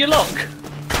stupid as you look.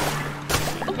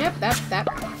 Yep, that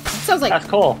sounds like... That's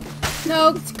cool.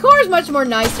 No, Core's much more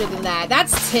nicer than that.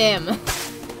 That's Tim.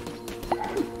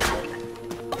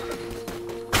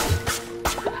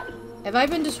 Have I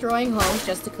been destroying homes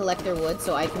just to collect their wood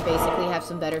so I can basically have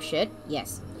some better shit?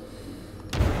 Yes.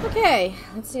 Okay,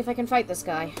 let's see if I can fight this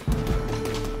guy.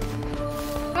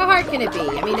 How hard can it be?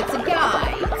 I mean, it's a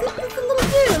guy. It's a little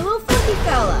dude, a little funky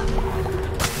fella.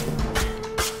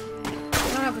 I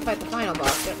don't have to fight the final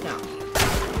boss, but no.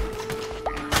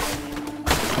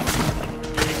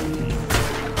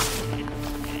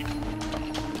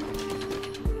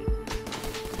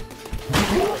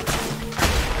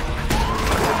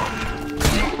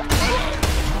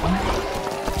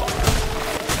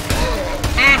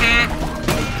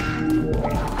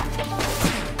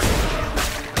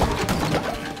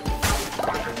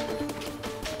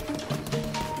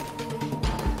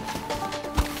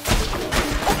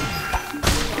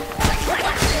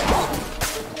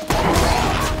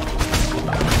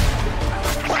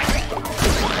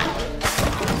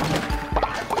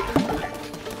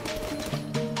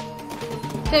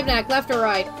 Snipnack, left or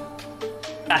right?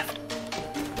 Left.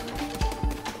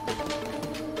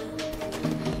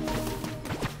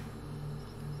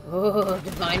 Oh,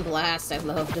 Divine Blast. I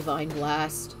love Divine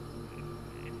Blast.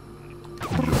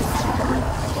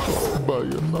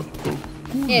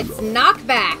 It's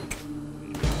knockback,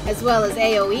 as well as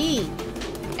AoE,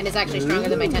 and it's actually stronger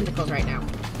than my tentacles right now.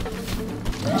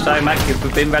 So, Mac, you've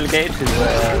been relegated to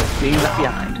being left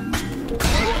behind.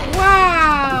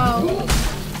 Wow!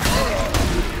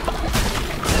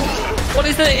 What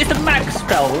is the Mac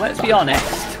spell? Let's be honest.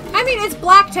 I mean, it's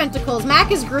black tentacles.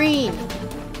 Mac is green.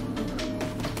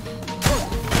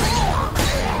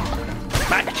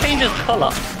 Mac changes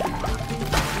colour.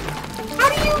 How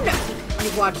do you know?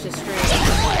 You've watched this stream.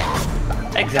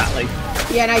 Exactly.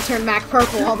 Yeah, and I turn Mac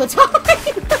purple all the time.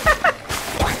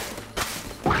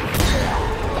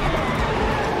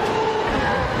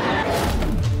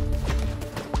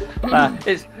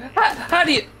 It's how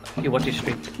do you watch your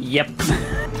stream? Yep.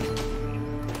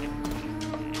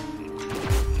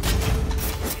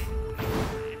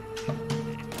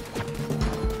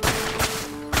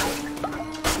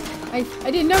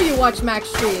 I didn't know you watched Mac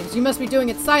streams. You must be doing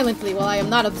it silently while I am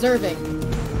not observing.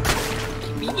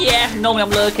 Yeah, normally I'm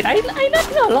lurking. I lurk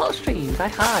in a lot of streams. I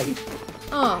hide.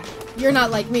 Oh, you're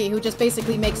not like me, who just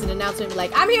basically makes an announcement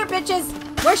like, I'm here, bitches!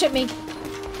 Worship me!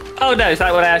 Oh no, it's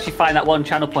like when I actually find that one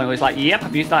channel point where it's like, yep,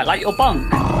 I'm using that like your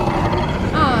bunk.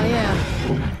 Oh, yeah.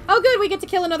 Oh good, we get to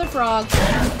kill another frog.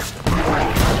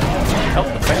 Oh,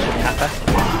 the French will be happy.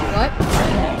 What?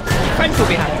 The French will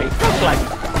be happy. Frog leg.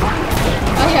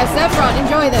 Oh yeah, Zephron,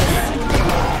 enjoy this.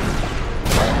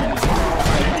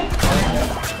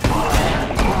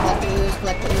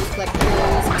 Collect the ooze, collect the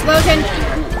ooze. Explosion!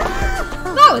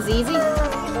 That was easy.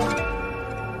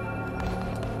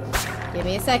 Give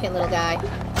me a second, little guy.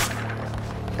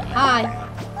 Hi.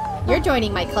 You're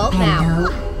joining my cult now.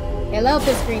 Hello,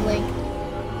 Piscreen Link.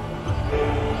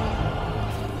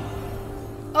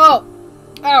 Oh!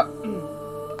 Oh!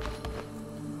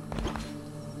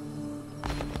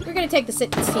 We're gonna take the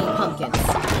Sit-Steam pumpkins.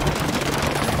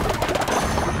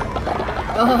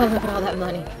 Oh, look at all that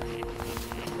money.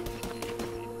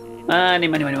 Money,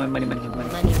 money, money, money, money, money, money.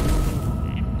 Money.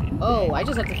 Oh, I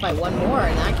just have to fight one more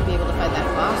and I can be able to fight that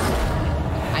boss.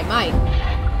 I might.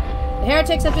 The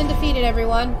heretics have been defeated,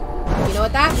 everyone. You know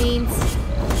what that means.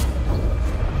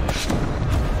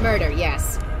 Murder,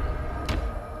 yes.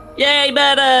 Yay,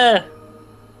 murder!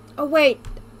 Oh, wait.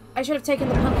 I should have taken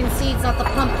the pumpkin seeds, not the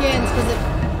pumpkins, because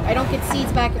I don't get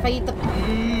seeds back if I eat the...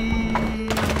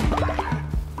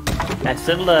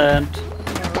 Lesson learned. No,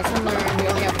 lesson learned. We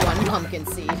only have one pumpkin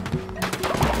seed.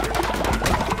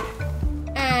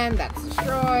 And that's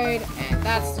destroyed. And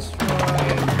that's destroyed.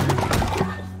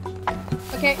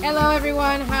 Okay, hello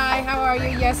everyone. Hi, how are you?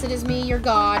 Yes, it is me, your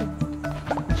god.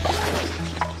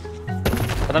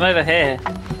 But I'm over here.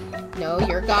 No,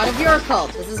 you're god of your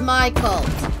cult. This is my cult.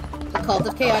 The cult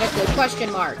of chaotic good,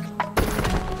 question mark.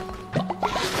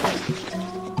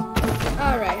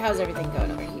 Alright, how's everything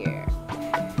going over here?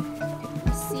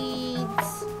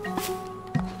 Seeds.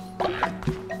 Get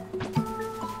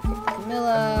the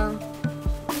Camilla.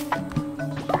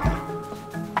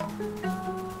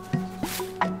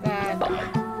 That.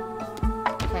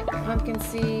 Plant the pumpkin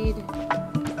seed.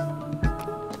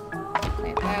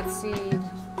 Plant that seed.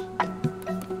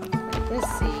 Plant this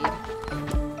seed.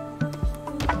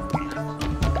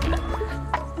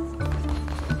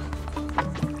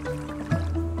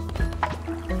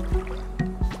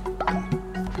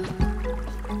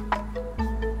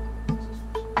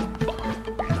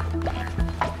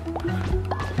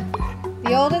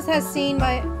 The oldest has seen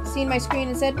my screen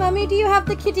and said, "Mommy, do you have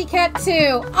the kitty cat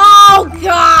too?" Oh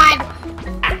God!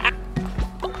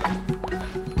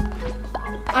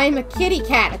 I'm a kitty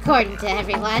cat, according to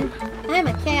everyone. I'm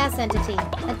a chaos entity,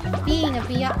 a being of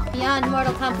beyond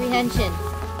mortal comprehension.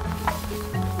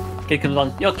 Kid comes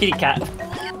on. You're a kitty cat.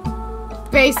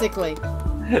 Basically.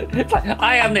 It's like,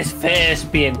 I am this fierce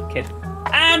being, kid,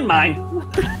 and mine.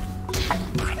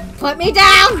 Put me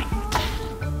down!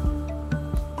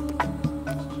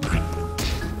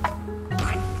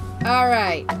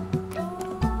 Alright.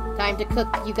 Time to cook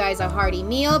you guys a hearty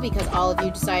meal because all of you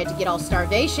decided to get all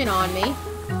starvation on me.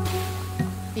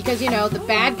 Because, you know, the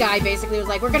bad guy basically was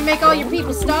like, we're gonna make all your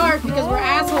people starve because we're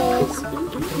assholes.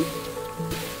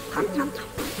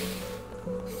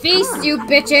 Feast, you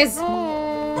bitches!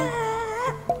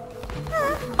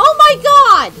 Oh my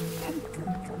god!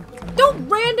 Don't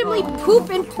randomly poop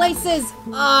in places!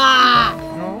 Ah!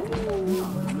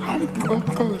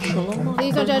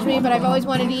 Please don't judge me, but I've always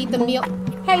wanted to eat the meal.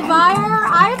 Hey, Vire,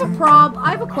 I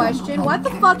have a question. What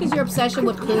the fuck is your obsession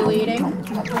with poo eating?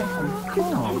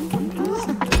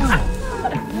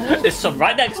 There's some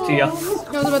right next to you. I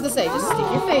was about to say, just stick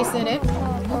your face in it.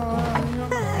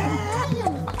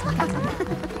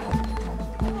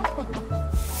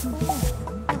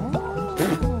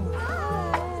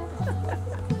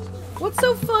 What's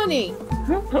so funny?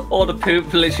 All the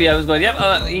poop literally I was going, yep,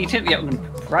 eat it, yep,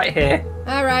 right here.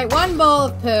 Alright, one bowl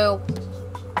of poo.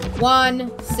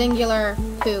 One singular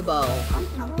poo bowl.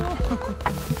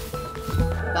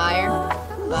 Fire.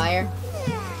 Fire.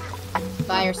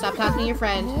 Fire, stop talking to your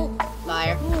friend.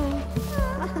 Fire.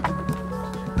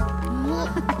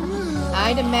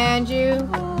 I demand you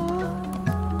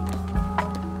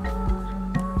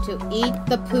to eat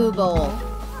the poo bowl.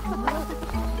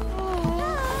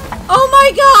 Oh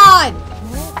my god!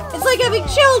 It's like having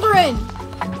children!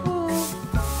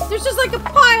 There's just like a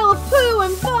pile of poo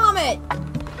and vomit!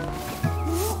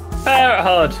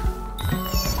 Parenthood.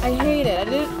 I hate it.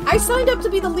 I signed up to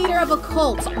be the leader of a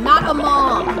cult, not a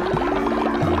mom.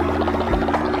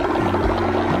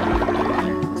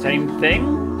 Same thing.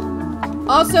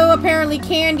 Also, apparently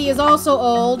Candy is also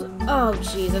old. Oh,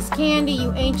 Jesus. Candy,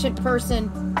 you ancient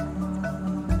person.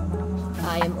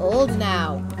 I am old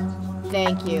now.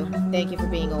 Thank you. Thank you for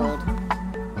being old.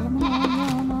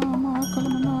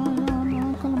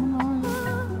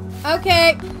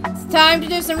 Okay, it's time to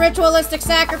do some ritualistic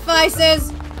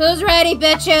sacrifices. Who's ready,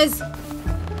 bitches?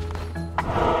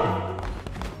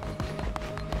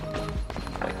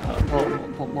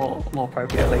 More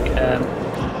appropriately,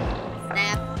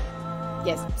 Snap.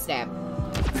 Yes, stab.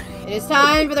 It is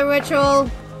time for the ritual.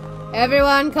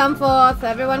 Everyone come forth.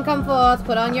 Everyone come forth.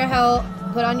 Put on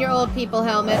your old people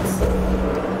helmets.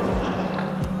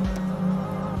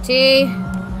 T,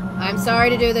 I'm sorry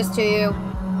to do this to you.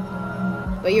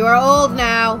 But you are old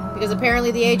now, because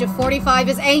apparently the age of 45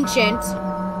 is ancient.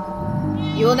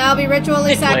 You will now be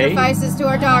ritually sacrifices to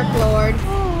our Dark Lord.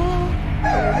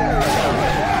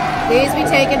 Please be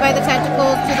taken by the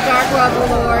tentacles to the Dark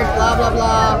Lord, blah blah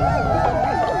blah.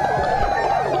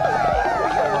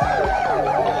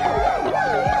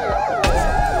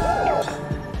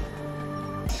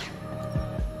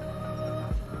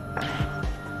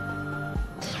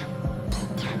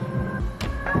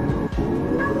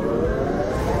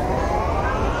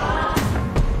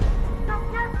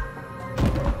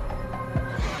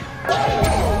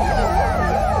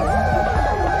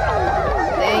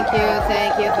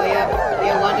 Thank you for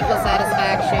your wonderful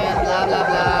satisfaction, blah, blah,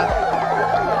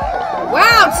 blah.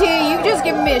 Wow, T, you've just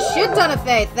given me a shit ton of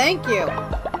faith. Thank you.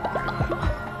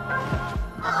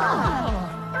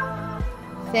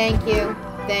 Thank you.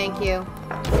 Thank you.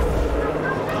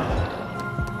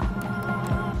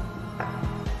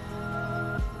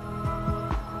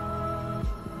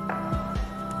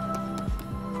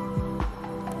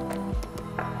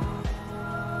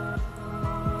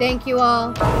 Thank you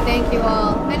all. Thank you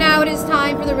all. And now it is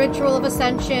time for the ritual of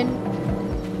ascension.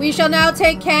 We shall now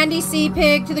take Candy Sea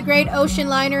Pig to the great ocean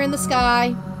liner in the sky.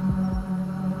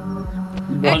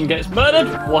 One gets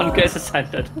murdered, one gets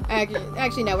ascended.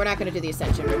 Actually, no, we're not going to do the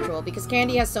ascension ritual because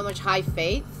Candy has so much high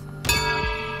faith.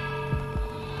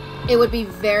 It would be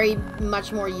very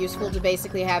much more useful to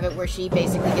basically have it where she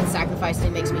basically gets sacrificed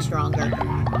and makes me stronger.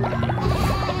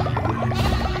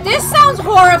 This sounds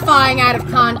horrifying out of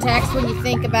context when you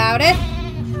think about it.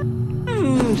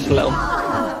 Just a little.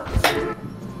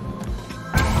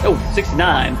 Oh,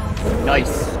 69.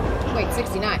 Nice. Wait,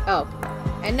 69. Oh.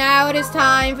 And now it is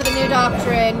time for the new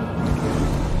doctrine.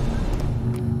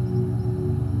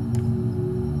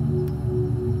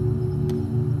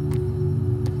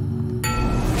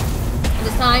 It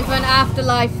is time for an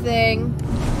afterlife thing.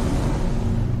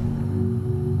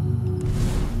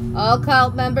 All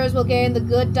cult members will gain the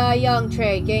good die young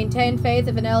trait. Gain 10 faith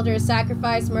if an elder is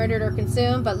sacrificed, murdered, or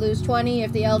consumed, but lose 20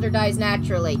 if the elder dies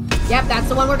naturally. Yep, that's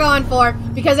the one we're going for.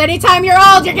 Because anytime you're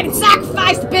old, you're getting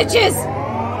sacrificed, bitches!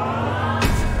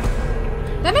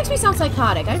 That makes me sound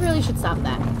psychotic. I really should stop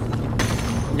that.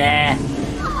 Nah.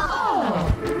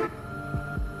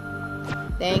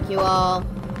 Thank you all.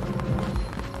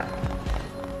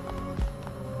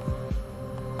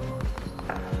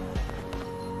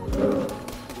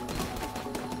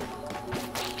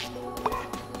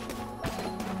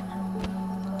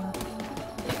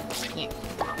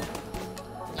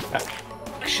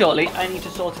 Shortly, I need to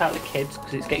sort out the kids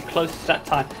because it's getting close to that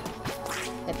time.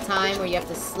 The time where you have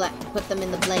to put them in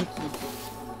the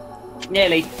blankie.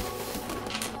 Nearly.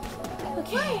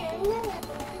 Okay.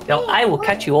 So I will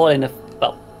catch you all in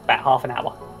about half an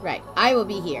hour. Right, I will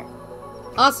be here.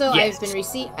 Also, Yes.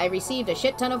 I received a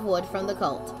shit ton of wood from the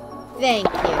cult. Thank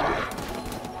you.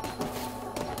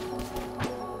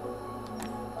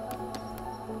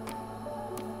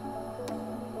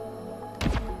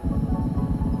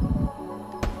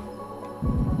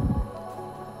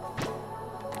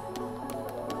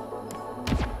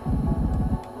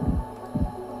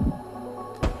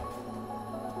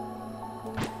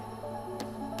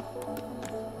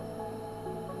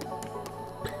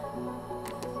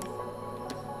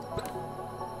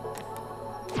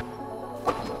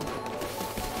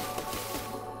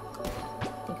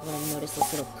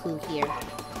 poo here.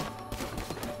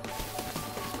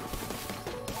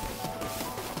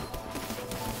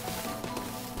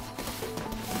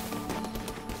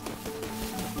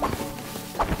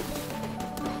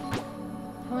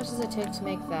 How much does it take to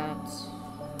make that?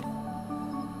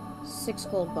 6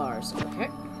 gold bars. Okay.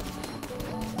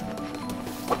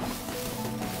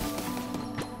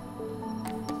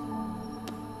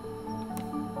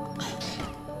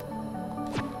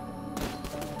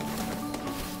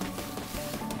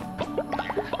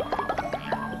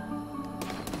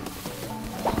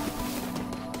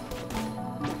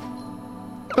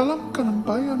 Dalam ka ng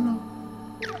bayan na.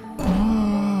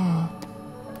 Ah.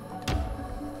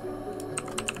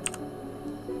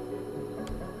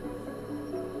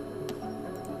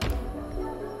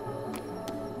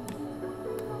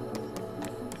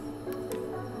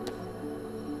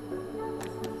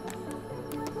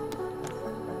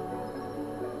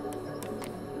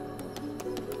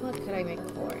 What could I make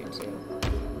core into?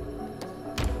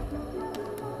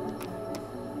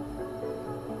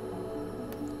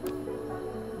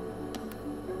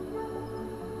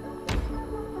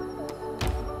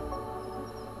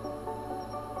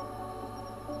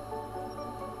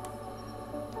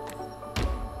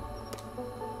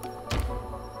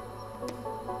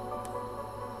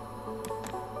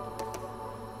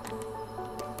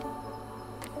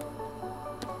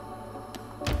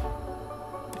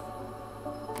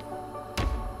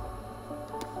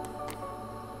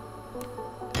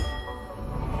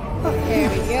 There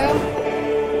we go.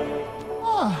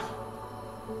 Ah.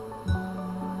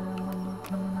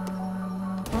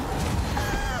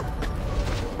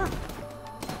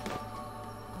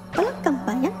 Talagang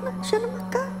bayan na siya na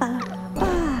makapal.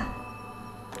 Ah.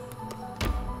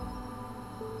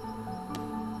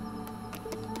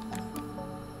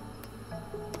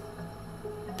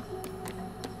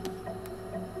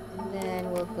 Then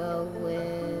we'll go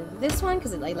with this one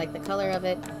because I like the color of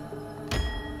it.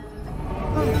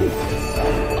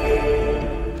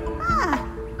 Ah.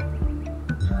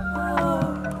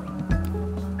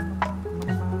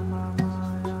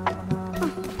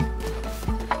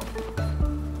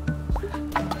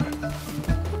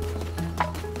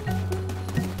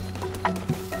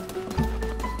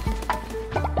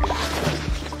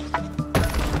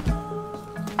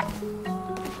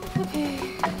 Okay.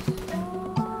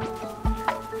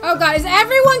 Oh god, is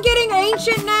everyone getting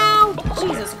ancient now?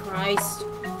 Jesus Christ.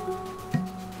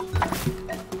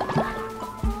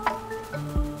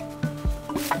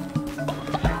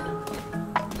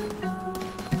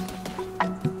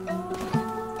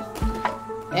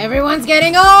 Everyone's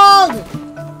getting old!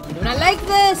 I do not like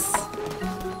this!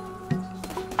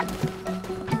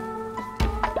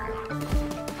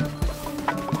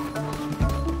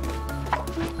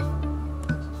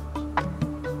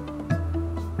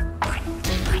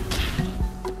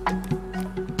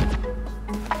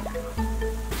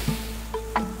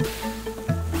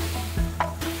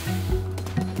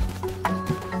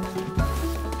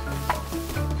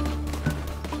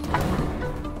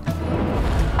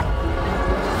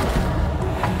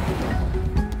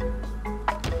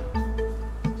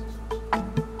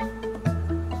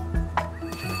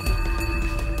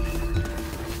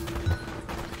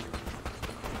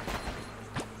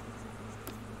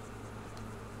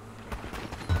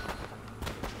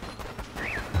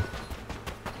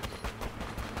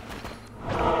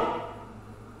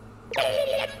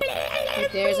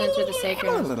 Dares enter the sacred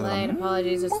light.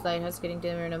 Apologies, this lighthouse getting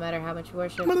dimmer no matter how much you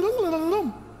worship.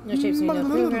 No shapes need no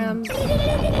programs. Know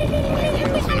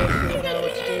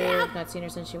what to do. Not seen her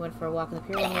since she went for a walk in the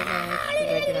pier one night. We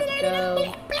begged her not to go.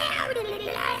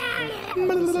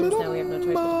 Since now we have no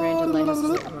choice but to pray until the lighthouse is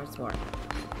lit once more.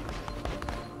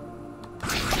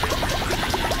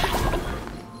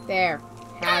 There.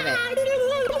 Have it.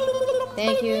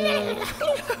 Thank you.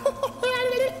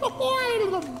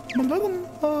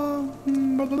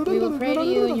 We will pray to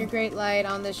you in your great light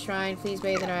on this shrine. Please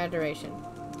bathe in our adoration.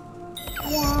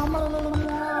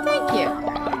 Thank you.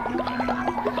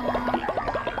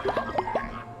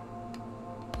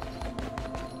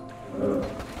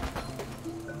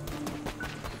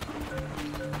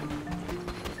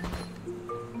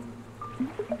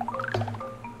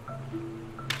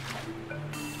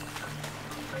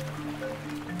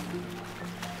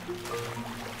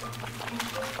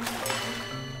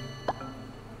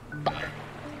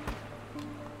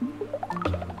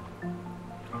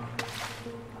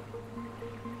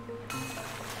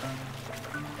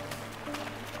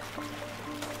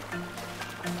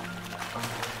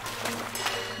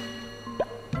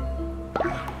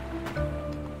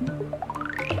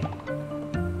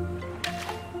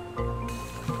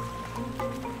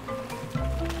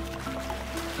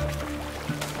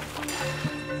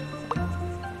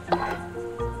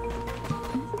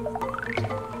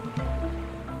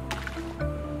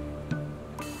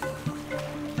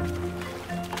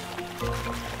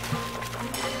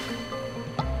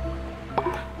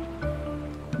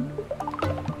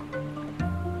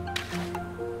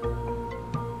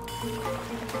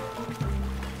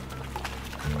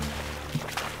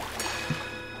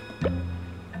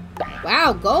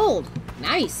 Wow, gold!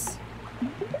 Nice!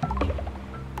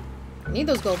 I need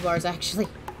those gold bars, actually.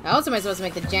 How else am I supposed to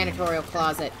make the janitorial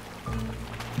closet?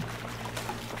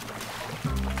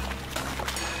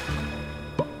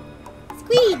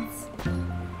 Squeeds!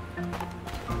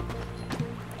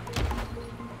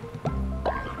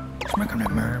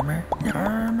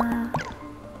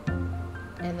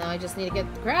 And now I just need to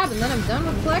get the crab, and then I'm done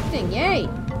with collecting. Yay!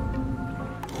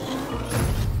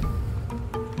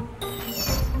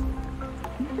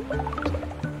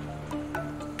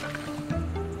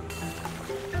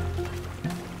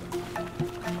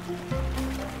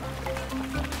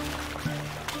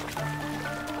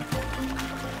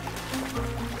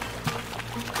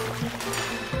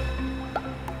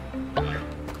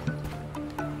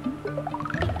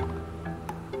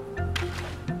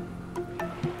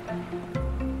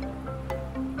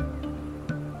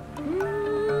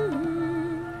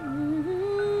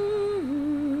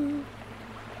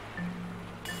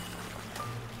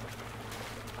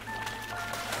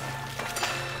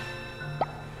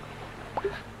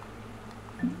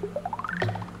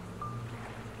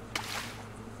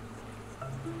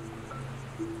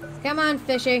 Come on,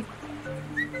 fishy.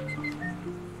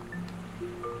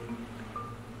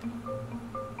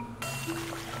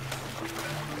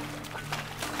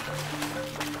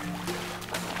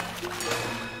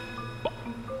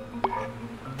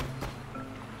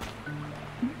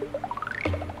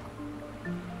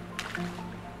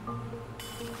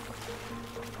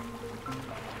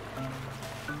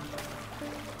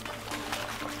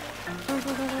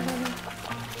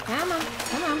 Come on,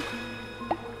 come on.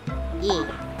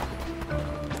 Yeah.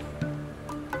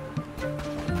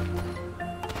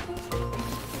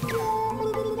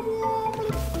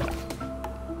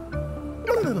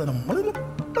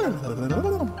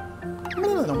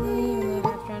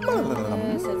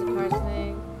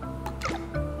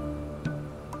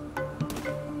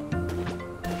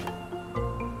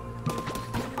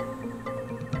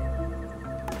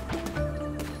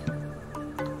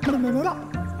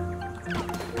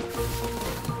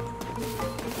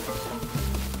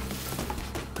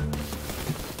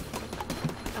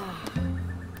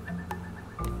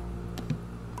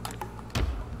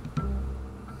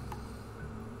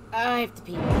 I have to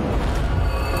pee.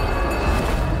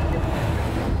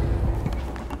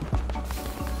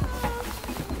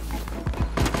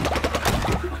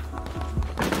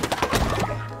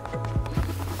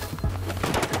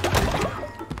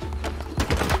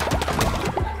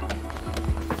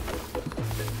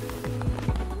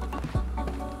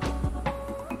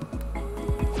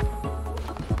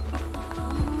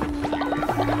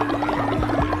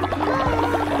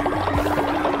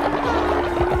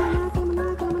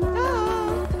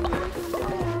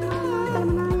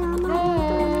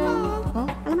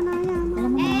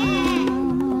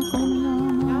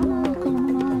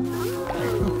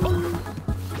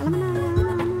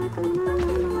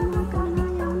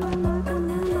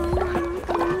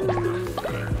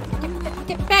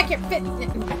 Get back here!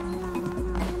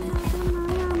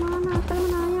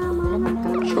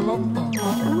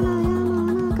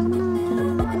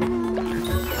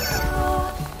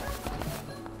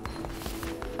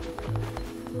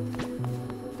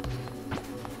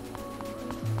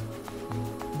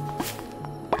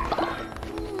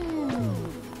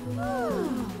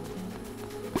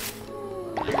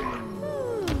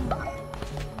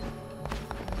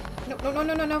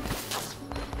 No.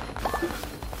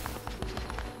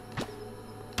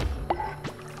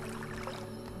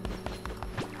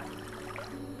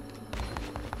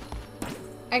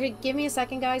 Actually, give me a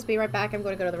second, guys. Be right back. I'm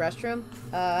going to go to the restroom.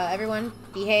 Everyone,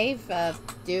 behave.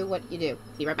 Do what you do.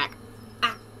 Be right back.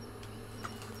 Ah.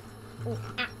 Ooh,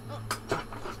 ah.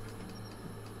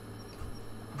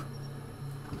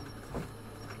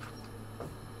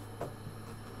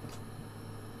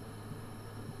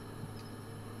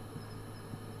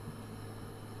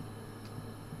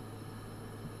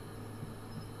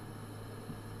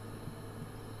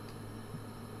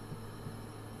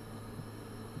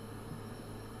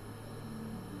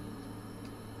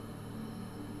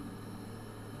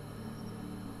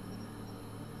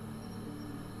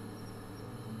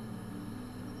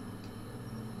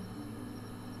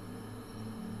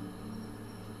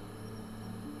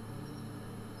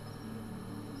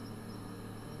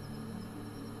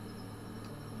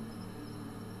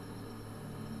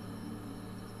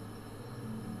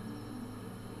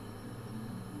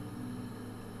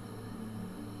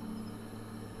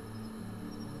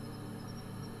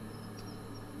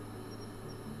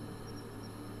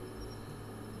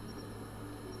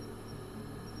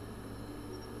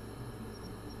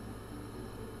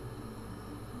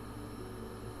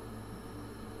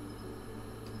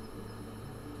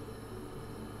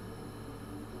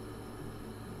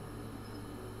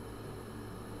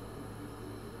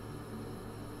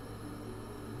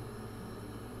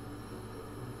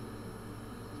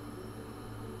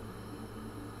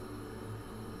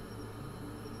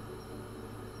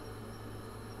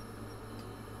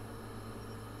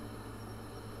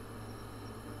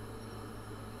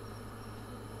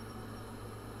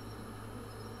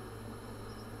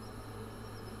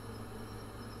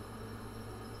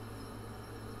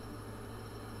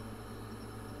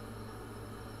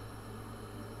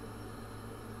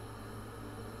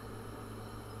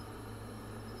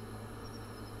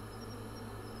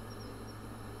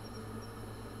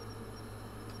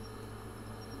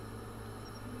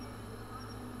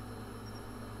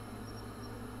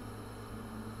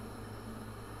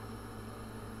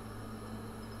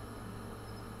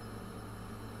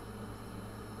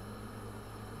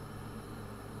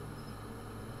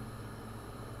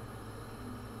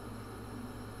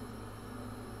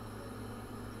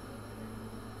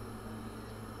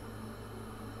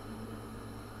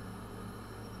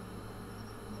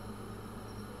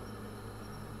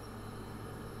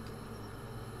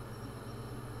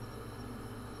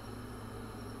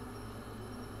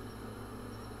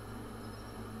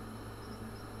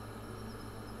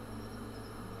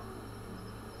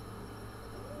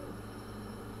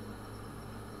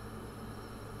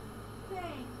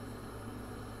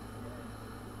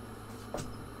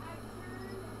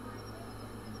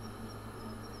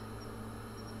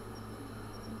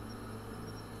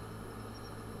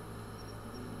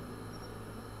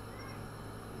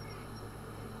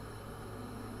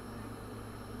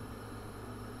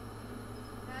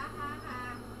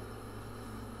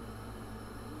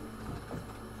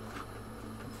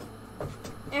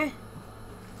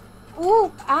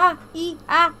 Ooh, ah, ee,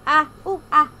 ah, ah, ooh,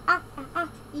 ah, ah, ah, ah,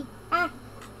 ee, ah.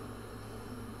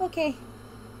 Okay.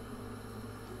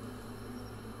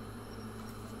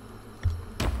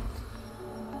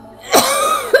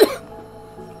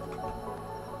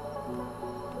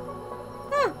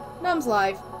 Num's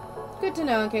live. Good to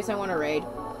know in case I want to raid.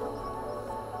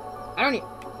 I don't need...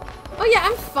 Oh yeah,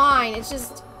 I'm fine. It's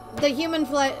just the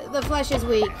the flesh is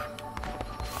weak.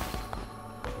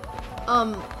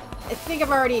 I think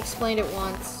I've already explained it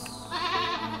once.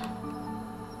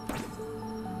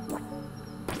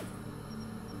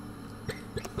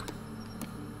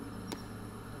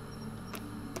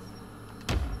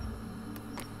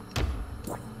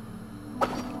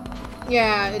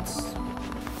 Yeah,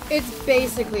 it's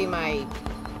basically my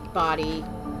body.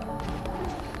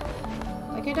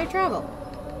 Why can't I travel?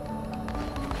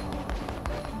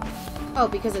 Oh,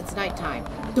 because it's nighttime.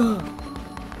 Duh.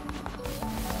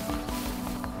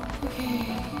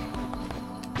 Okay.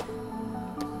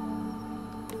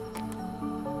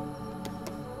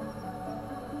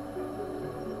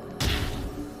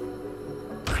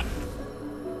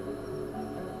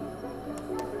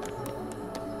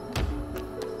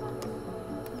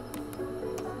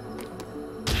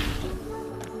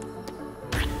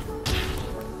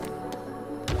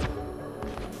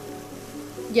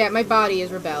 Yeah, my body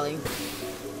is rebelling.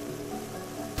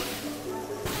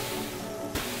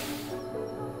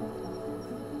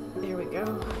 There we go.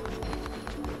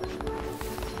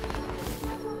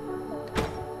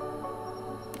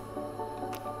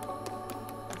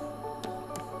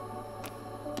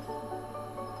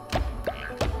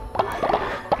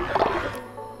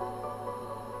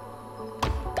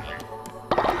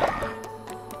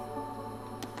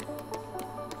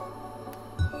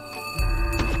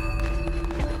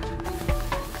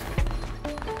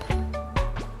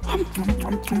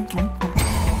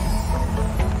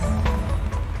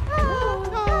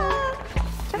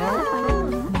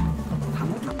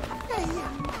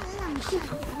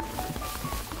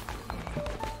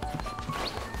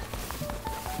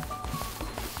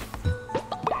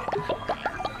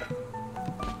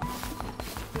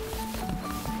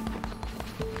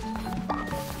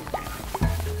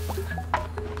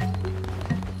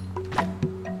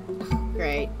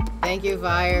 Great. Thank you,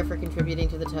 Vire, for contributing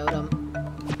to the totem.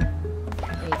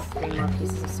 I need 3 more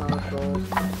pieces of solid gold.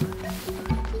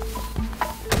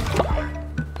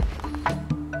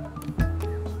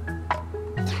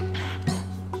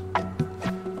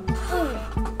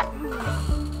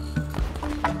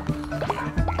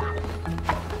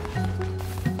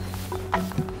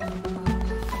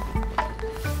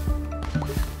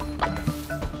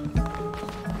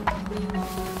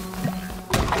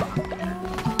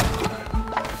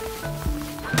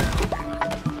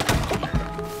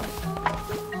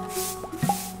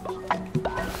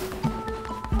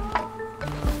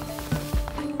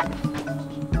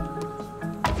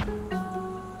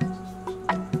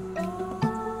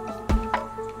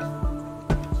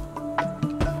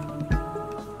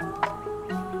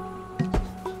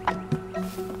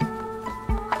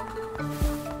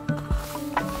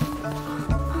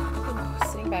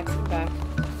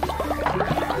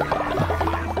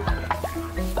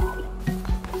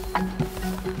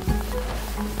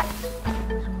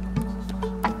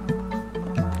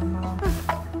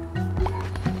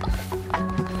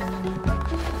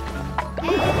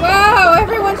 Wow,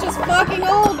 everyone's just fucking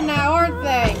old now, aren't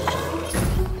they?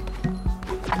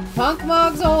 Punk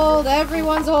Mog's old,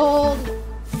 everyone's old.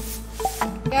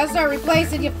 Gotta start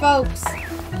replacing you folks.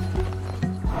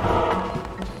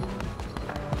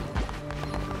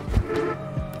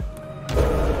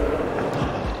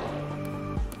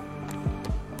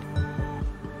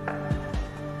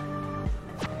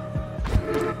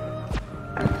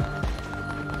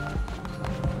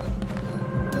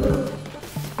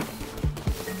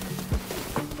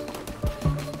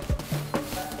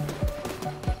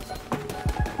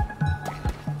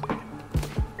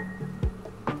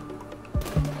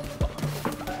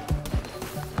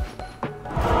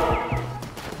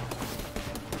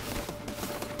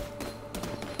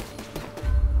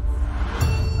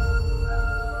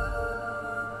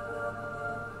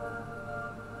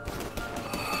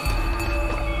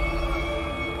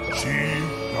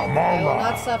 I will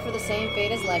not suffer the same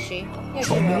fate as Leshy. Yes,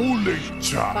 you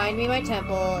will. Find me my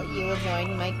temple. You will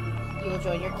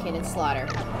join your kin in slaughter.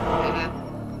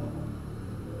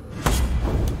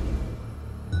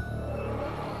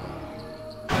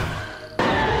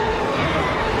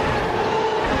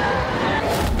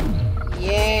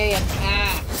 Yay, an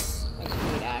axe. I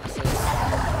hate axes.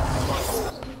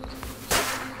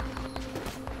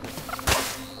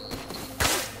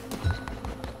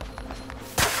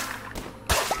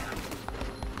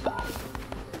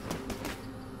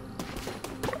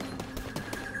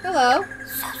 Hello.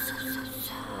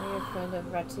 Are you a friend of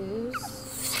Ratu's?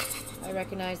 I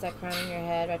recognize that crown on your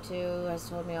head. Ratu has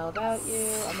told me all about you.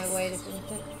 On my way to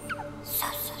finish.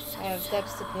 I have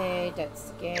debts to pay, debts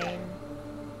to gain.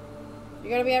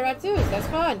 You're gonna be at Ratu's. That's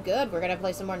fun. Good. We're gonna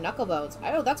play some more Knucklebones.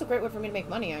 Oh, that's a great way for me to make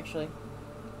money, actually.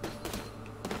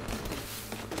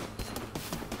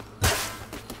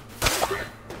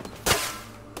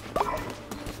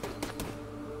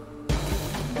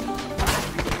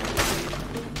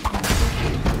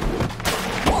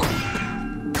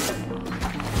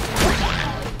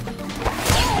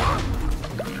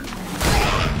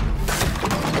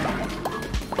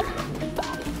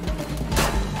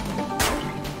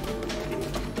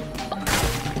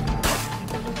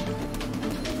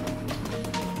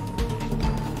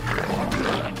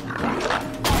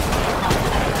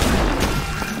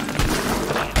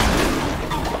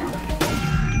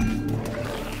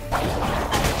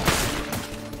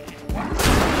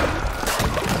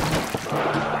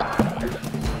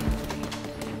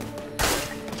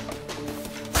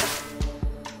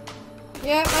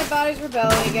 Yeah, my body's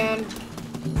rebelling again.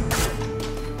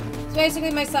 So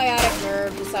basically my sciatic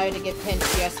nerve decided to get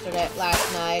pinched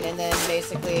last night, and then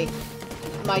basically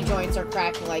my joints are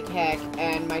cracking like heck,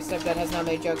 and my stepdad has now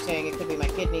made jokes saying it could be my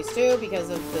kidneys too because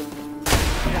of the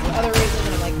other reasons,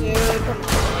 and I'm like, dude, come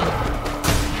on.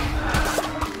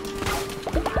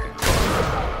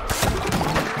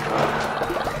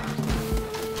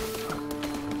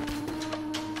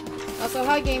 Also,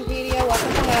 hi Gamepedia,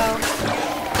 welcome to hell.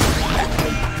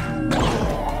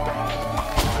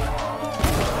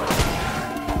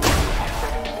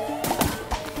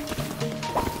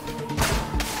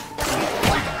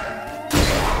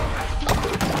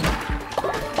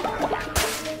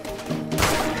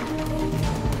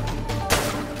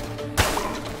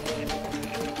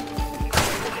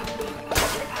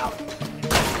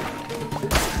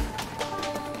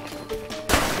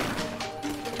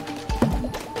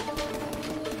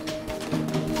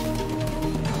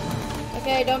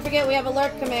 Okay, don't forget we have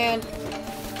alert command.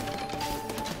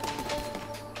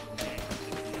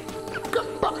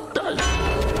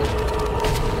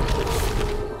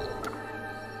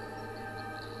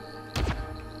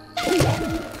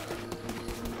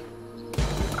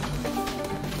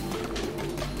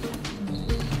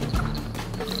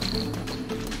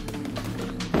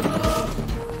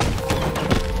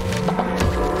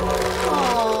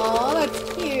 Aww, that's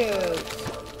cute.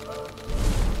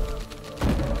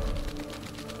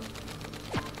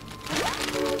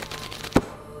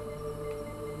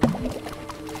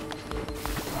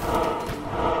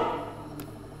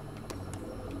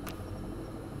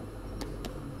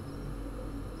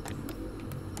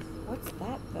 What's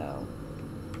that, though?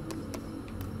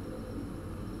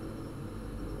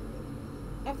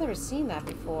 I've never seen that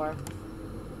before.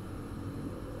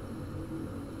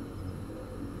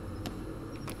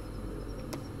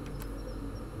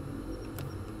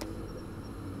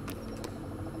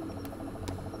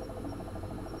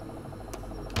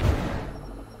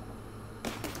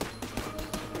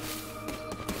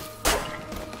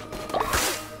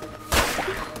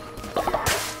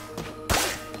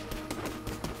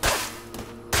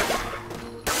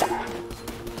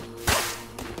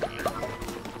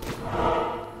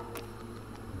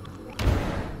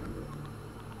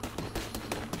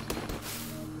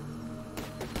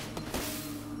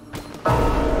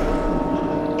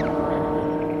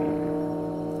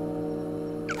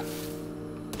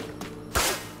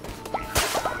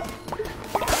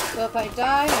 So if I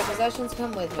die, my possessions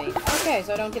come with me. Okay,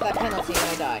 so I don't get that penalty when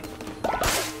I die.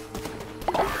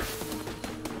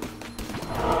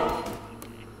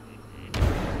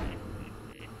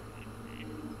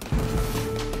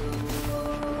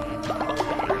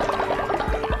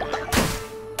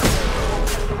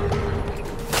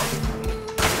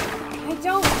 I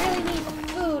don't really need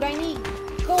food, I need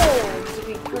gold, to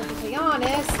be perfectly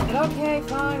honest. But okay,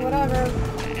 fine, whatever.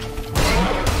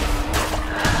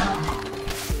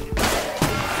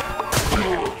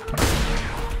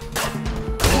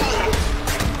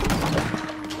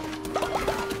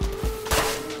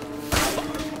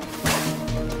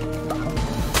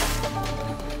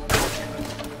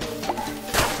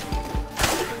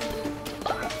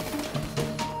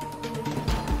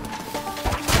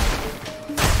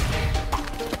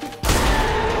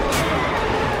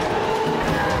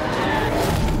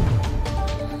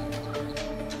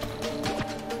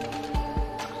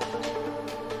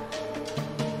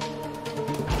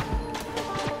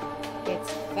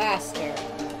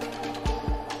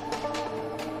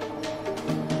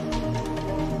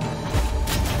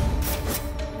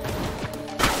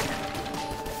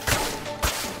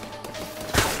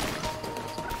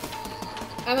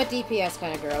 I'm a DPS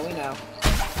kind of girl, we know.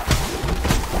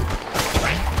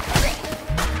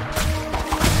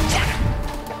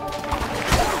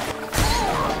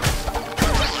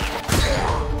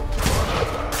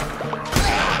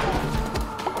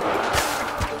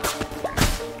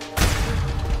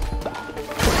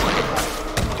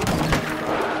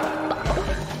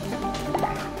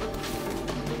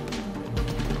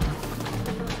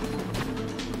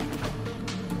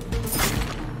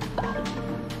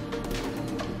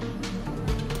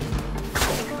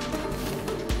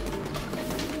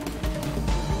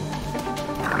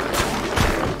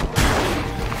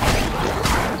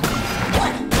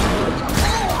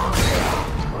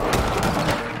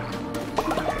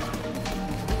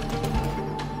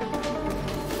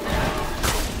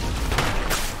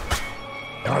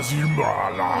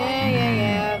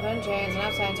 Yeah, been chains and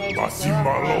outside so you still have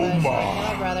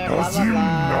my brother, blah blah blah. You're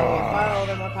far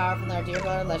older, more powerful than our dear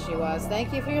daughter Leslie was.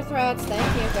 Thank you for your threats,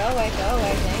 thank you. Go away,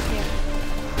 thank you.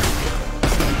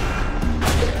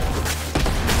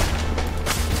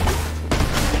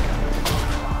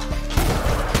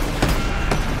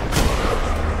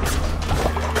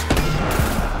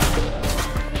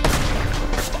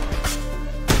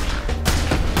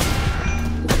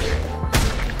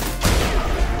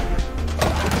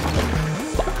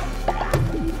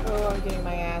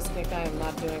 I am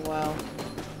not doing well.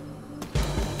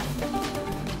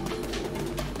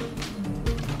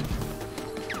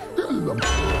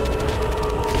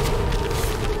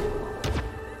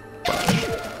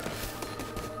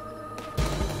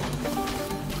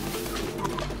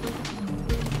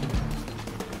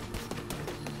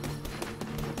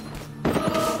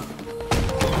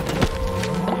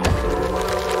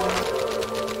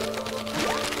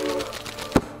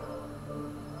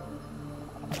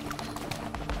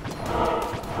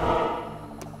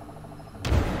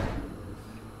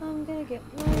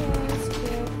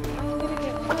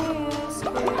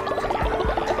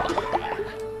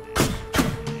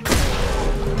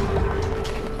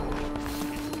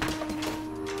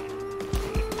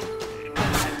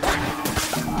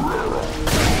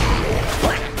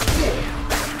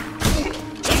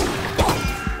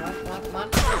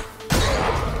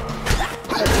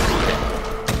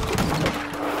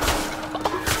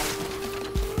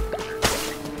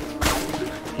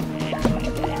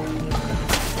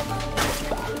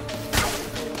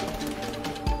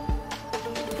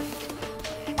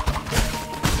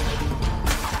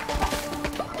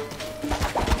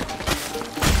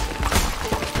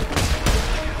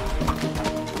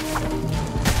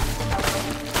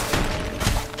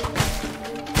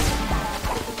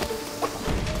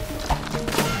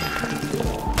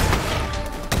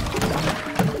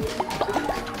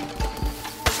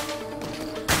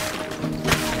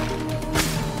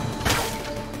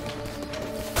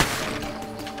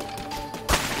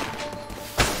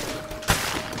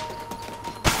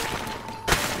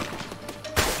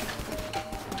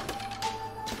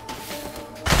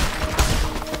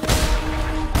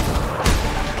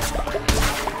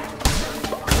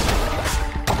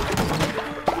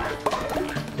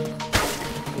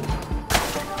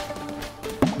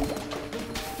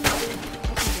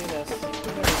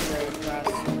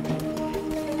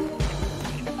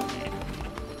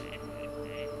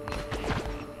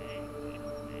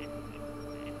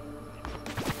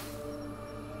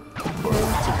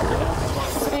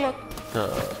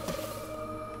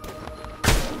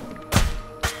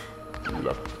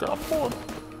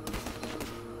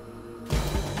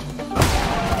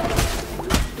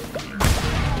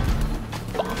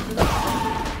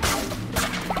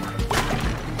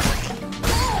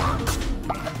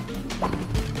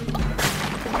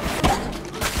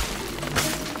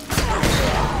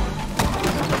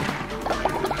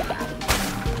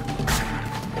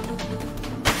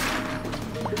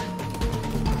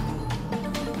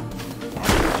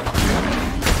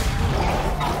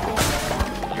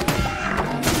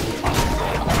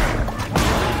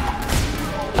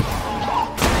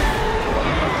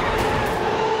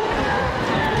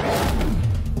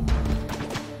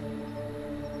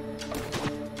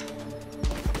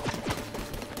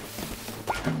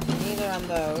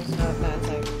 Those. No offense,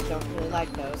 I don't really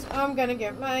like those. I'm gonna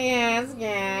get my ass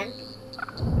kicked.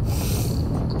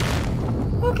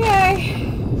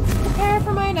 Okay. Prepare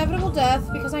for my inevitable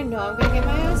death because I know I'm gonna get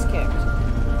my ass kicked.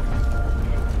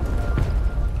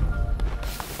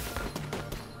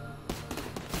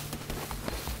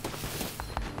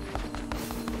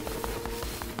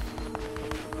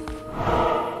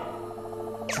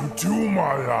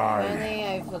 Finally,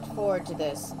 I've looked forward to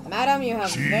this. Madam, you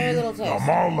have very little taste.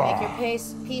 Make your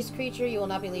peace, creature. You will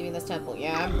not be leaving this temple.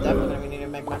 Yeah, I'm definitely going to need to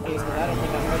make my peace because I don't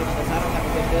think I'm ready for this. I don't have a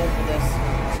good build for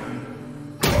this.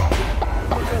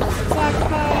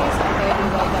 sacrifice. Okay, do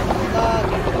well done, good luck.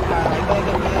 Give me the power I beg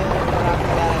of you. Rock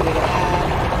for that, I beg of that.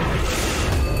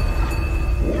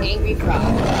 Angry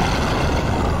frog.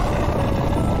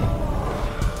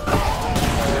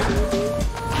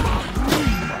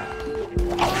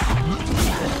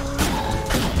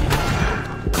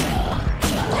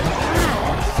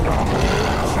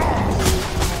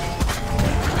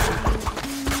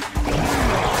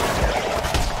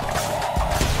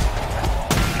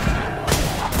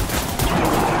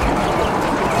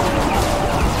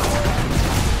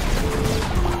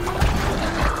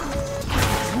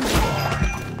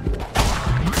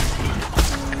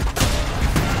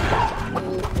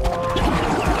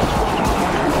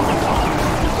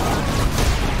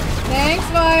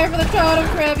 For the totem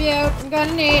tribute. I'm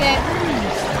gonna need it.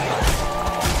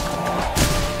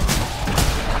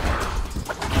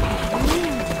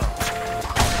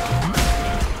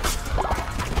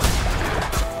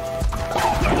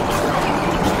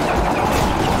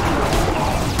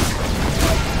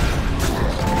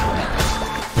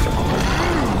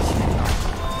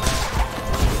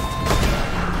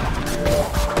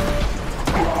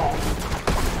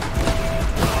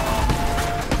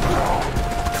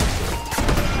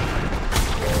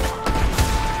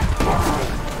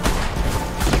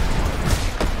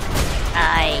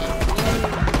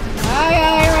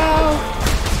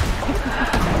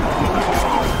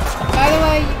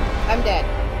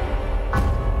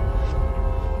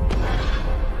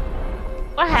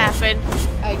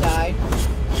 I died.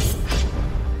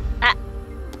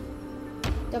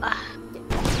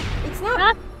 It's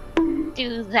not.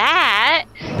 Do that.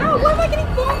 No, why am I getting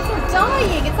boned for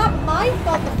dying? It's not my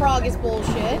fault the frog is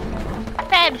bullshit.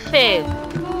 Bad food.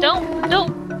 Don't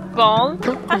bone.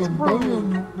 That's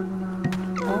rude.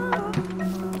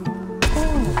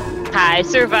 Hi,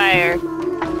 Survivor.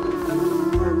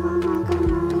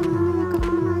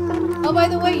 Oh, by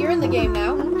the way, you're in the game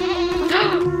now.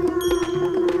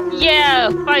 Yeah,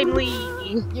 finally.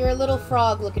 You're a little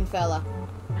frog-looking fella.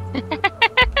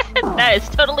 That is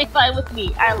totally fine with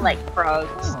me. I like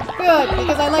frogs. Good,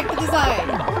 because I like the design.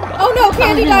 Oh no,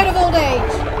 Candy died of old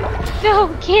age! No,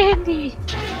 Candy!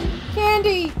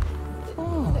 Candy!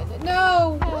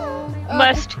 No!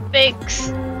 Must fix.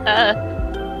 A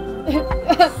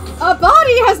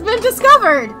body has been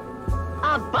discovered!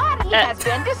 A body has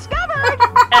been discovered!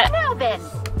 Now then,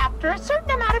 after a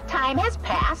certain amount of time has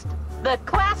passed, the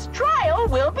class trial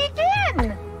will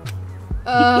begin!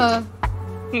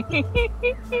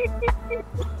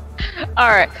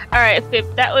 Alright, Pip,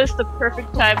 that was the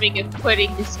perfect timing of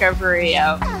putting Discovery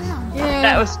out. Yeah.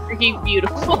 That was freaking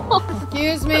beautiful.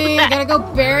 Excuse me, I gotta go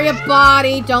bury a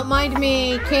body, don't mind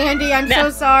me. Candy, I'm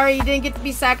so sorry you didn't get to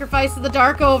be sacrificed to the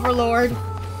Dark Overlord.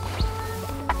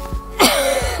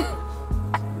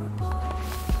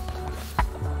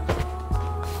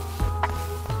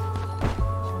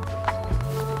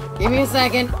 Give me a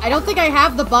second. I don't think I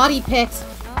have the body picked.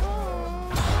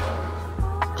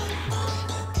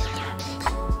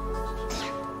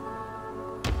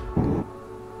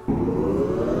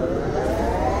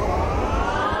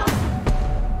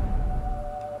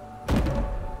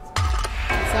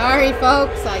 Sorry,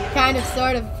 folks. I kind of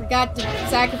sort of forgot to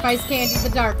sacrifice Candy to the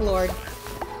Dark Lord.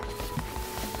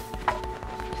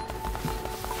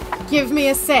 Give me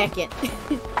a second.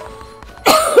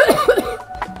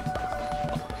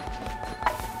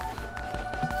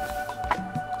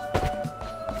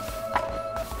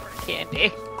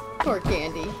 Candy. Poor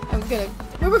Candy.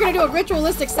 We were gonna do a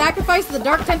ritualistic sacrifice to the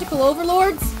Dark Tentacle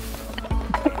Overlords.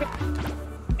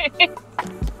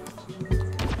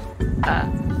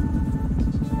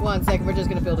 One second, we're just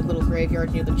gonna build a little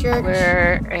graveyard near the church.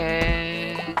 We're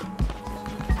in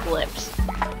flips.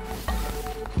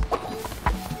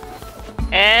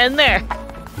 And there.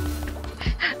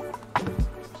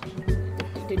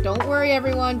 Don't worry,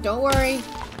 everyone. Don't worry.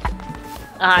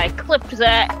 I clipped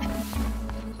that.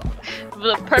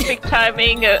 The perfect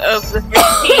timing of the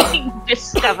freaking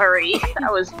Discovery.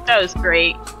 That was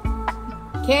great.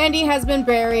 Candy has been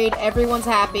buried. Everyone's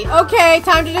happy. Okay,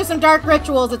 time to do some dark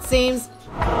rituals, it seems.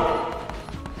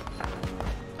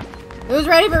 Who's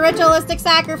ready for ritualistic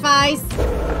sacrifice?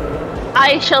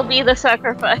 I shall be the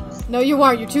sacrifice. No, you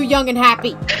aren't. You're too young and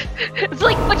happy. It's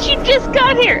like, but you just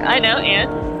got here. I know,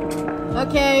 and?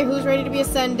 Okay, who's ready to be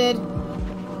ascended?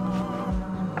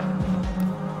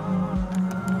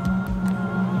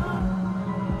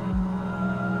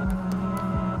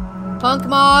 Punk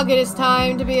Mog, it is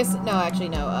time to be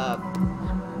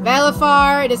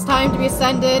Valifar, it is time to be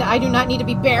ascended. I do not need to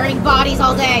be burying bodies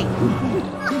all day.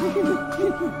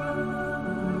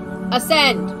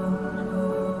 Ascend.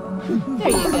 There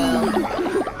you go.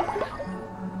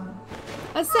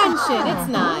 Ascension, it's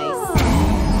nice.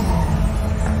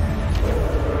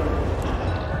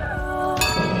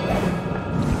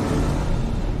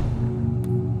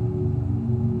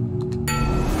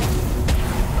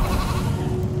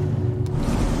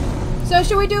 So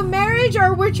should we do marriage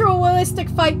or ritualistic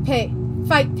fight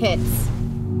pits?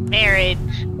 Marriage.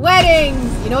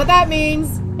 Weddings! You know what that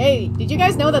means? Hey, did you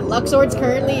guys know that Luxord's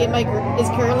currently in my cult?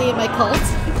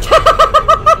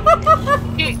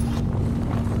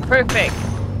 Perfect.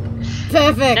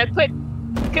 Perfect.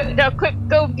 Now quick,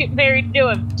 go get married to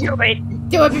him. Do it.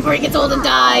 Do it before he gets old and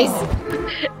dies.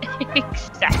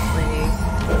 Exactly.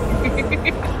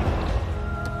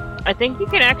 I think you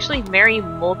can actually marry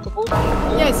multiple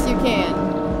people. Yes, you can.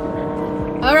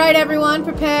 Alright, everyone,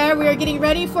 prepare. We are getting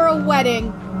ready for a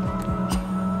wedding.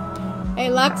 Hey,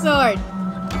 Luxord.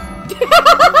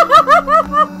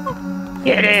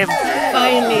 Get him.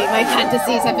 Finally, my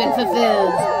fantasies have been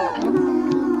fulfilled.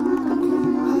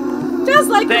 Just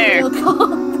like There. a real cult.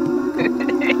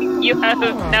 You have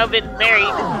now been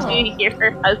married to your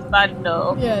husband,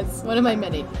 no. Yes, one of my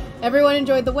many. Everyone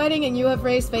enjoyed the wedding and you have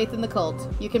raised faith in the cult.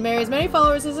 You can marry as many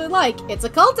followers as you like. It's a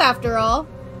cult after all.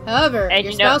 However, And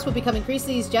your you know- spouse will become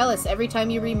increasingly jealous every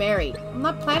time you remarry. I'm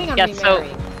not planning on Yeah,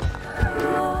 remarrying.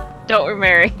 Don't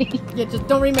remarry. Yeah, just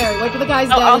don't remarry. Wait for the guys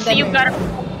down. Oh, also, and you've then got a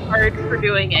card for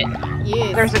doing it.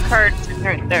 Yes. There's a card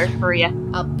right there for you.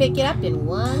 I'll pick it up in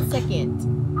 1 second.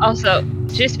 Also,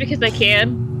 just because I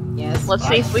can, Yes. let's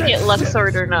see if we get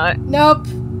Luxord or not. Nope.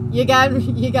 You got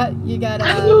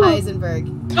Heisenberg.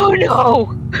 Oh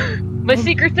no! My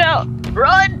secret's out!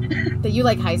 Run! That you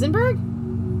like Heisenberg?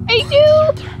 I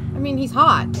do! I mean, he's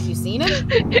hot. Have you seen him?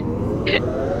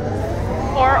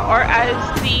 Or as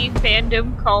the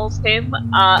fandom calls him,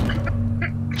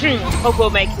 Hobo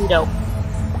Magneto.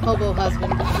 Hobo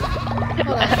husband.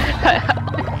 Hold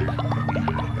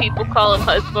on. People call him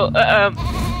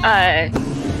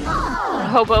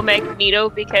Hobo Magneto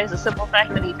because the simple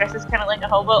fact that he dresses kind of like a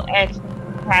hobo and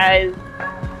has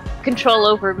control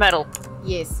over metal.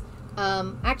 Yes.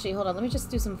 Actually, hold on. Let me just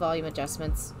do some volume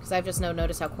adjustments because I've just now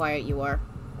noticed how quiet you are.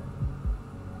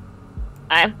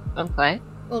 I'm quiet.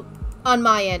 Well, on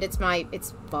my end, it's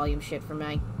volume shit for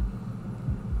me.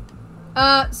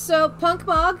 So Punk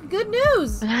Mog, good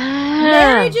news.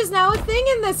 Marriage is now a thing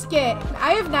in this game.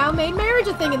 I have now made marriage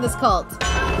a thing in this cult.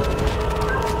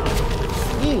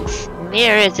 Yeesh.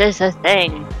 Marriage is a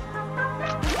thing.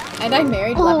 And I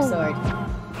married Luxord.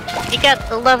 You got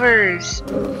the lovers.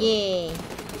 Yeah.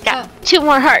 Got 2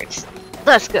 more hearts.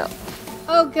 Let's go.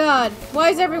 Oh god, why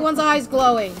is everyone's eyes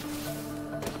glowing?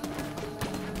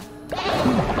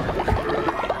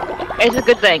 It's a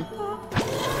good thing.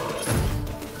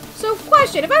 So,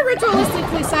 question: if I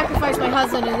ritualistically sacrifice my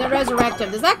husband and then resurrect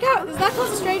him, does that count? Does that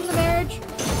constrain the marriage?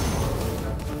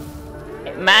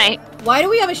 It might. Why do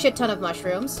we have a shit ton of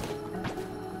mushrooms?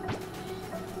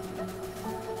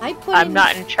 I'm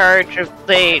not in charge of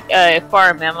the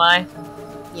farm, am I?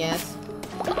 Yes.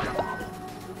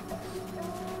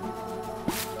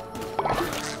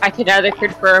 I can neither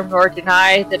confirm nor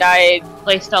deny that I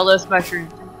placed all those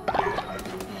mushrooms.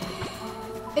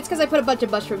 It's because I put a bunch of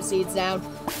mushroom seeds down.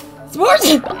 Sports!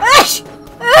 Ash!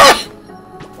 Ah!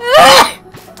 Ah!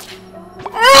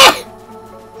 Ah!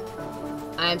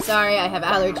 I'm sorry, I have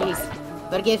allergies.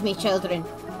 Forgive me, children.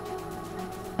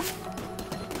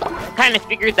 Kind of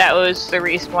figured that was the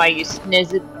reason why you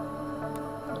snizzed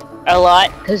a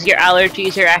lot, because your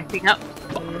allergies are acting up.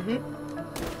 Mm-hmm.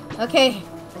 Okay.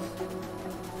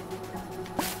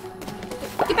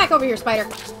 Get back over here, spider.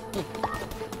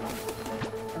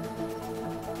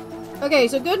 Okay,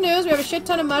 so good news, we have a shit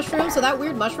ton of mushrooms, so that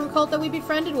weird mushroom cult that we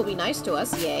befriended will be nice to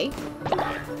us, yay.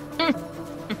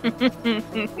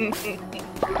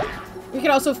 We can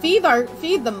also feed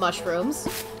them mushrooms.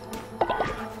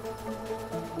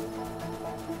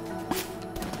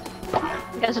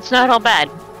 Guess it's not all bad.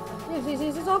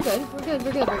 Yes, it's all good. We're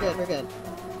good.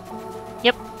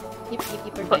 Yep. Yep,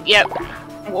 we're But, good. yep.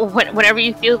 Whenever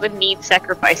you feel the need,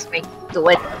 sacrifice me. Do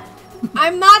it.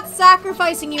 I'm not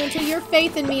sacrificing you until your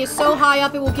faith in me is so high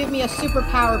up it will give me a super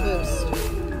power boost.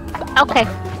 Okay.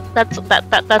 That's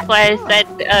why I said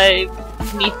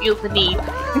me feel the need.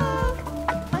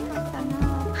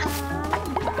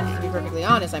 To be perfectly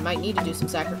honest, I might need to do some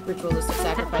ritualistic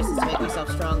sacrifices to make myself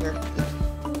stronger.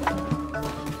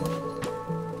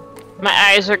 My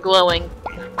eyes are glowing.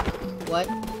 What?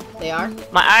 They are?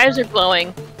 My eyes are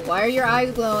glowing. Why are your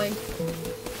eyes glowing?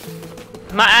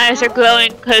 My eyes are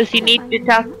glowing because you need to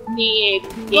talk to me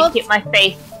and get my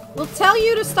faith. We'll tell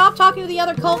you to stop talking to the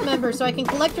other cult members so I can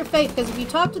collect your faith, because if you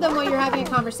talk to them while you're having a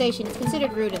conversation, it's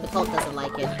considered rude and the cult doesn't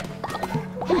like it.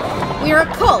 We're a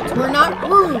cult, we're not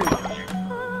rude.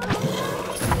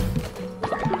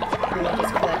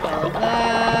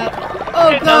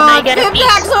 Oh god,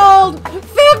 Fibnack's old!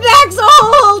 Fibnack's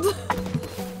old!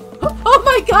 Oh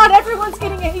my god, everyone's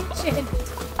getting ancient!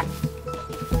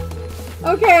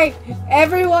 Okay,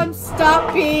 everyone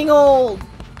stop being old!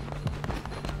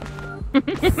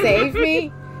 Save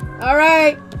me?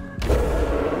 Alright.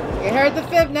 You heard the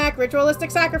Fibnack,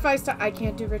 ritualistic sacrifice time. I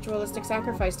can't do ritualistic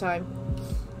sacrifice time.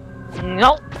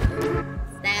 Nope.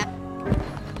 Snap.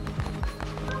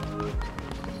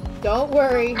 Don't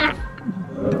worry.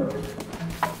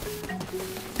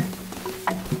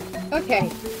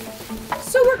 Okay.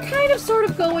 So we're kind of sort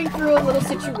of going through a little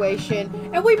situation,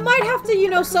 and we might have to, you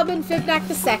know, summon Fibnack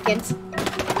the Second.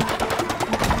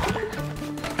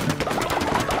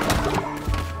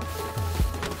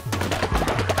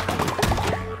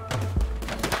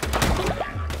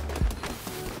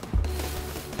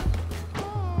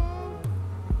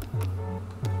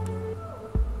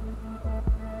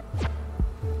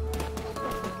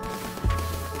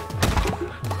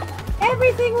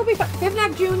 Everything will be fine.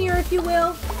 Fibnack Jr., if you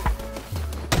will.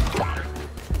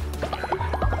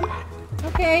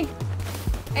 Okay.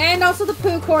 And also the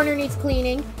poo corner needs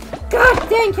cleaning. God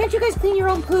dang, can't you guys clean your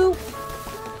own poo?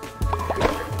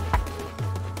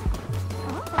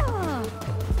 Ah.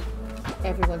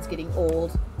 Everyone's getting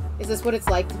old. Is this what it's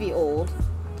like to be old?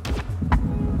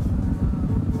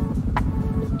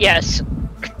 Yes.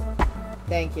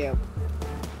 Thank you.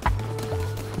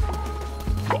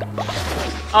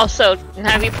 Also,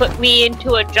 have you put me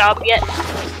into a job yet?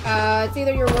 It's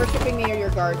either you're worshipping me or you're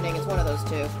gardening. It's one of those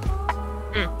two.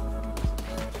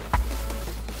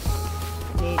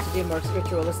 Need to do more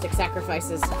ritualistic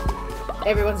sacrifices.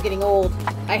 Everyone's getting old.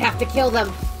 I have to kill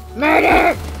them.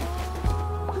 Murder!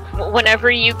 Whenever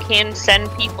you can send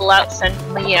people out, send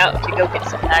me out to go get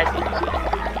some items.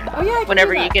 Oh yeah, I can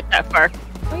whenever do that. you get that far.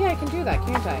 Oh yeah, I can do that,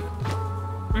 can't I?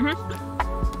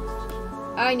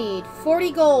 Mm-hmm. I need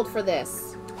 40 gold for this.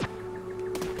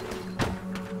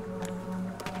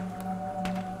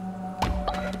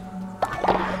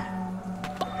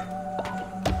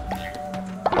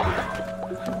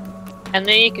 And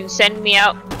then you can send me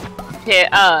out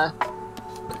to,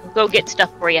 go get stuff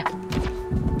for you.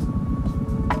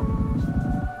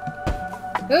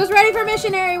 Who's ready for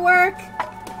missionary work?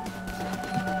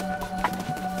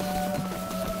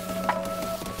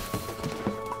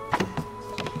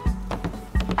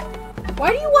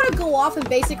 Why do you want to go off and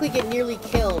basically get nearly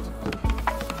killed?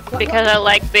 Because I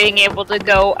like being able to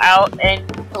go out and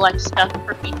collect stuff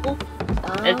for people.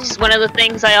 It's one of the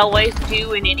things I always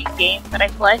do in any game that I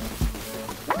play.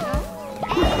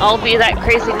 I'll be that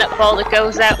crazy nutball that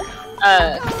goes out,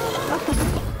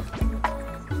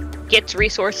 gets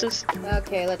resources.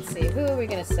 Okay, let's see. Who are we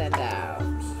gonna send out?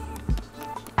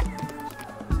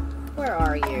 Where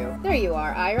are you? There you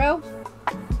are, Iroh.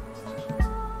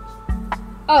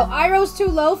 Oh, Iroh's too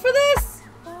low for this?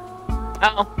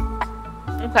 Oh.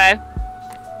 Okay.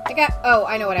 Oh,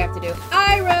 I know what I have to do.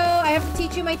 Iroh, I have to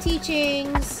teach you my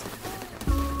teachings.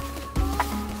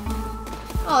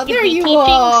 Oh, there you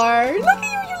are. Look at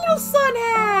you with your little sun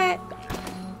hat.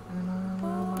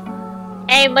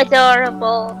 I'm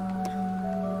adorable.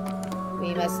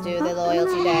 We must do the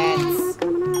loyalty dance.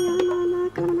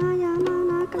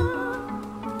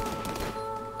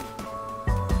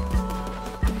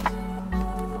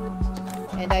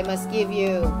 And I must give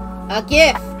you a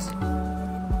gift.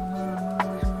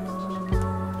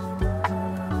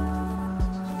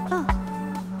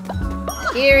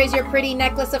 Here is your pretty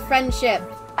necklace of friendship.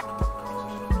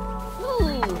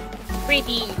 Ooh,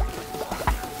 pretty.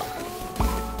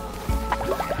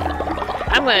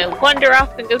 I'm gonna wander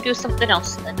off and go do something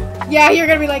else then. Yeah, you're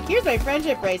gonna be like, here's my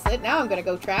friendship bracelet. Now I'm gonna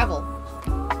go travel.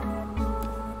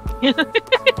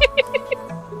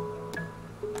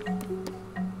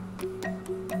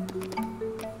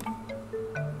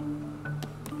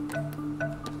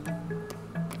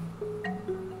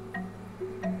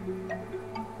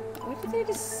 What did they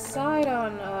decide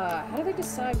on, how do they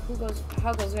decide who goes,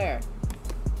 how goes there?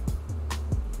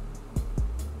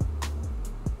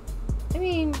 I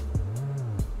mean,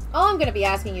 all I'm gonna be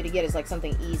asking you to get is like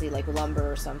something easy, like lumber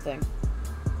or something.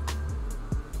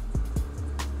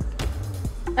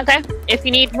 Okay, if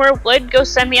you need more wood, go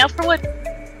send me out for wood.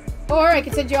 Or I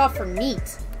could send you off for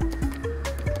meat.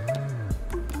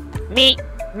 Meat.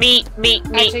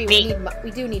 Actually, meat.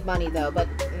 we do need money though, but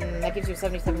that gives you a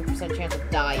 77% chance of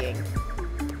dying.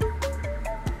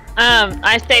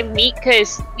 I say meat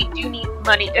because we do need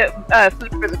money,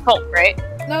 food for the cult, right?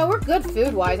 No, we're good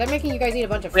food-wise. I'm making you guys eat a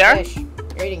bunch of We are? fish.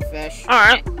 You're eating fish.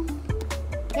 Alright.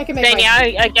 I can make Then my...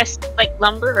 yeah, I guess like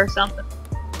lumber or something.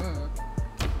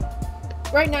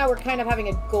 Right now, we're kind of having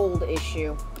a gold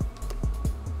issue.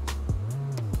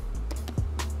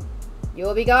 You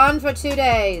will be gone for 2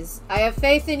 days. I have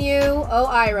faith in you, O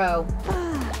Iroh.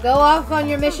 Go off on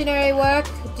your missionary work,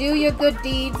 do your good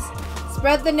deeds,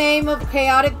 spread the name of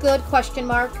chaotic good, question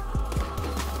mark.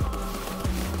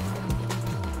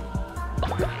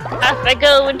 Off I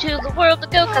go into the world to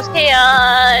go cause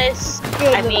chaos.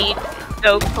 I mean,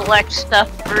 go collect stuff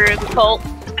for the cult.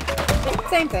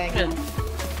 Same thing.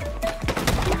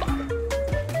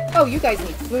 Oh, you guys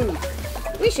need food.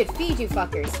 We should feed you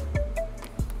fuckers.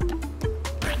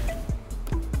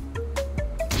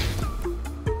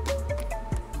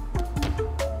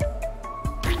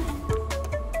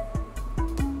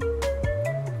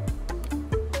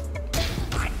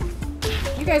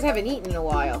 You guys haven't eaten in a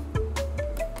while.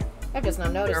 I've just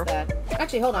not noticed that.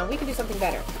 Actually, hold on. We can do something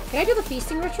better. Can I do the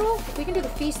feasting ritual? If we can do the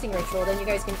feasting ritual, then you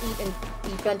guys can eat and be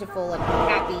plentiful and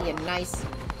happy and nice.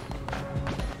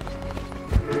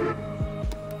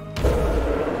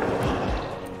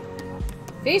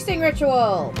 Feasting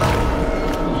ritual!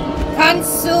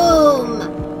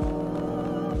 Consume!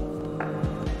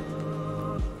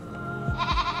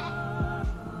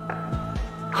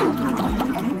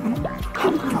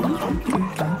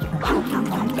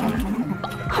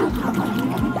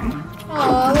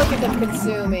 Oh, look at them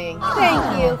consuming.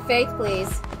 Thank you. Faith,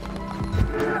 please.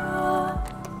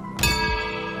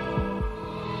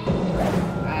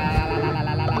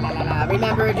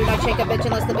 Remember, do not shake a bitch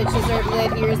unless the bitch deserves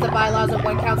it. Here's the bylaws of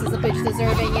what counts as a bitch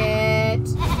deserving it.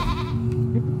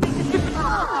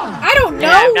 I don't know!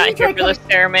 Yeah, I'm not here for the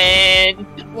sermon.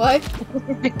 What?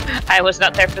 I was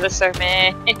not there for the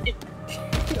sermon.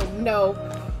 Oh, no.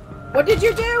 What did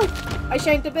you do? I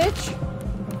shanked a bitch?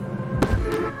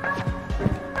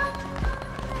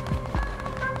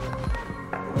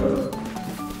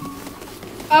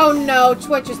 Oh no,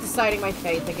 Twitch is deciding my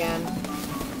fate again.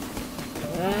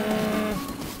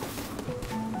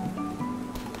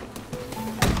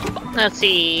 Let's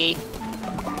see.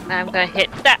 I'm gonna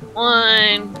hit that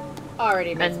one.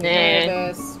 Already makes and me then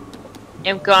nervous.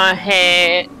 I'm gonna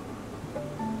hit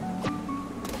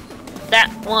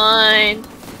that one.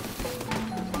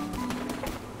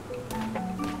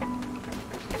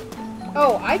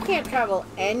 Oh, I can't travel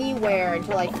anywhere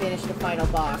until I finish the final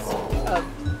boss. Oh,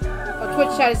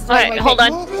 Twitch chat is deciding my fate. Hold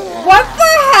on. What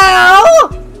the hell?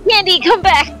 Candy, come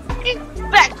back!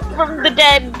 Back from the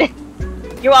dead!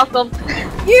 You're welcome.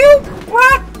 You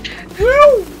brought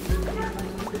you!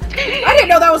 I didn't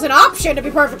know that was an option, to be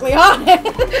perfectly honest.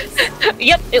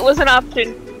 Yep, it was an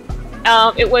option.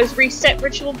 It was reset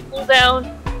ritual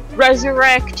cooldown,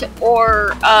 resurrect,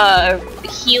 or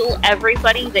heal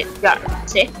everybody that got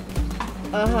sick.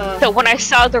 So when I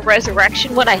saw the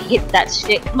resurrection, when I hit that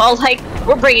shit, I'm all like,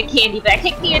 we're bringing Candy back.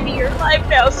 Hey Candy, you're alive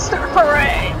now, sir.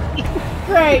 Hooray!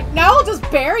 Great, now we'll just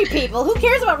bury people. Who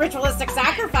cares about ritualistic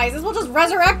sacrifices? We'll just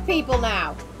resurrect people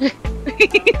now.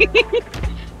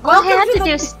 Well, I had to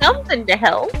do something to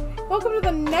help. Welcome to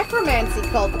the necromancy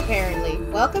cult, apparently.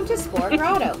 Welcome to Spore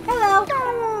Grotto. Hello.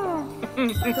 Who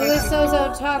is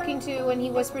Sozo talking to when he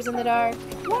whispers in the dark?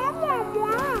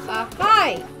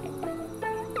 Hi.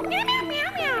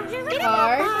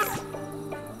 Cards.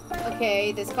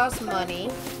 Okay, this costs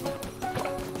money.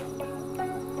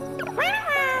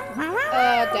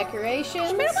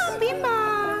 Decorations.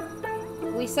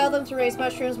 We sell them to raise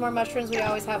mushrooms. More mushrooms, we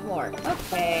always have more.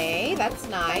 Okay, that's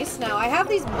nice. Now, I have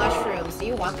these mushrooms. Do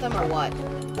you want them or what?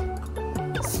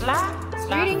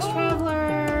 Greetings,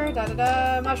 traveler.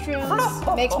 Da-da-da. Mushrooms.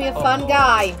 Makes me a fun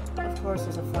guy. Of course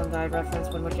there's a fun guy reference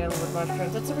when we're dealing with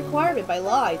mushrooms. That's a requirement by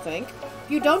law, I think.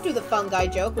 If you don't do the fun guy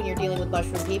joke when you're dealing with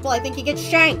mushroom people, I think you get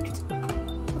shanked.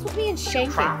 What's with me and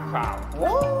shanking?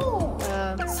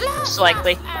 Most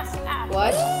likely.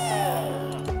 What?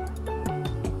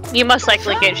 You must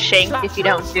likely get shanked if you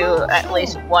don't do at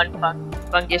least one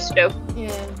fungus stove.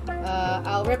 Yeah.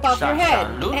 I'll rip off your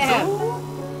head.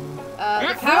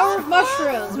 The power of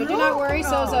mushrooms. But do not worry,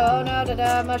 Sozo. Oh no,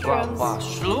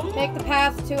 mushrooms. Take the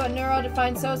path to a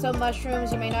neuro-defined Sozo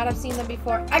mushrooms. You may not have seen them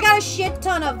before. I got a shit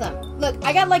ton of them. Look,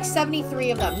 I got like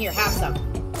 73 of them. Here, have some.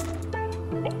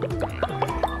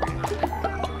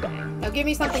 Now give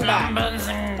me something back.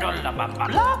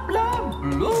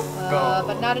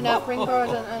 But not enough. Bring forward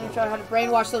and show how to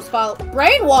brainwash those follow.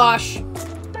 Brainwash!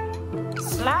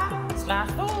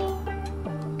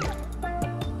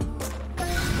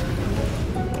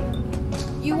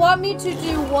 You want me to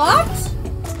do what?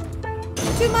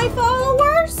 To my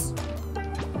followers?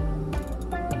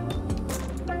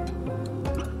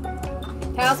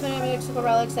 Talisman and mystical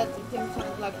relics that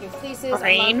like your fleeces.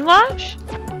 Brainwash?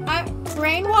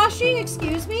 Brainwashing?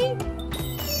 Excuse me?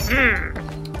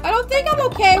 I don't think I'm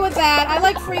okay with that. I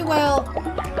like free will.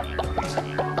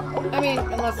 I mean,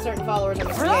 unless certain followers are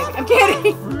misbehaving. I'm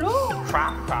kidding!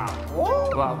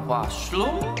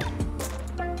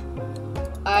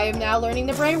 I am now learning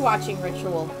the brainwashing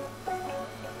ritual.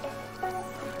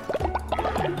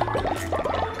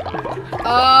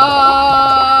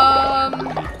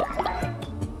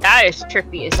 That is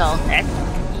trippy as all heck.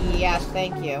 Yes,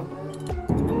 thank you.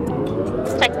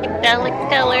 Psychedelic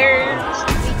colors.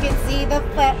 We can see the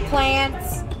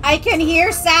plants. I can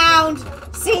hear sound.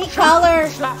 See color.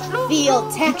 Feel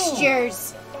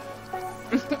textures.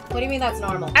 What do you mean that's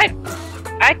normal? I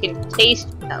can taste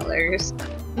colors.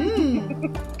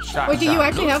 Wait, do you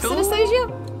actually have synesthesia?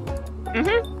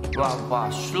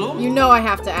 You know I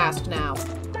have to ask now.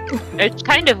 It's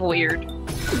kind of weird.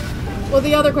 Well,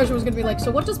 the other question was going to be like,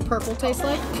 so what does purple taste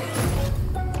like?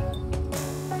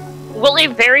 Well,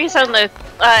 it varies on the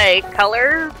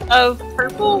color of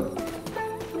purple.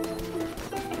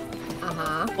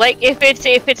 Like if it's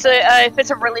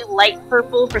a really light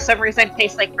purple, for some reason it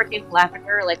tastes like freaking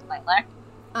lavender, like lilac.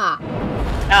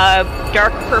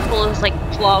 Dark purple is like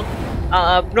plum.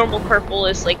 Normal purple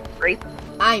is like grape.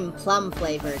 I'm plum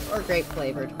flavored or grape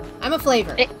flavored. I'm a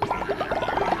flavor.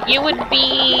 You would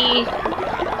be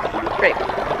grape.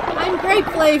 I'm grape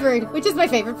flavored, which is my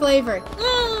favorite flavor.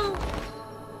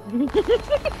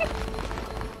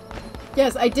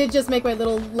 Yes, I did just make my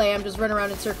little lamb just run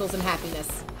around in circles in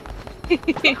happiness. Okay,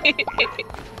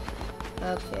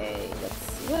 let's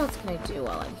see. What else can I do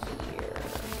while I'm here?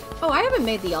 Oh, I haven't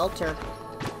made the altar.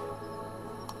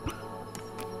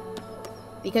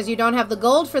 Because you don't have the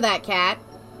gold for that, cat.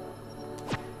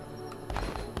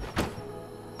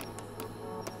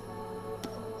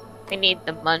 I need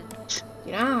the money. Do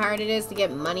you know how hard it is to get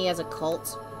money as a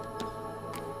cult?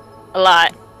 A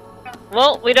lot.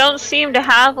 Well, we don't seem to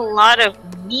have a lot of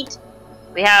meat.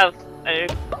 We have a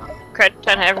credit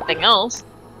ton of everything else.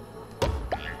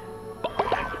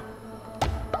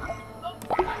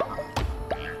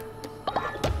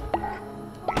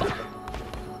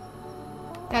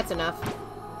 That's enough.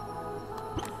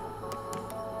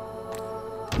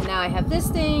 Now I have this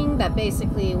thing that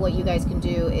basically what you guys can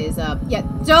do is, yeah,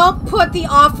 don't put the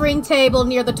offering table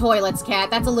near the toilets, cat.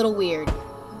 That's a little weird.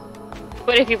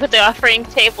 But if you put the offering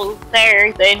table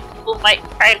there, then people might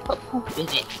try to put poop in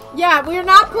it. Yeah, we're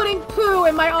not putting poo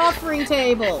in my offering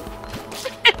table.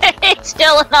 It's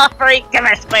still an offering. Come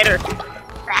here, spider.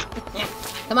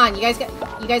 Come on, you guys are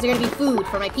gonna be food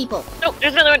for my people. Oh,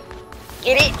 there's another one.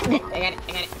 Get it. I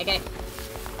got it.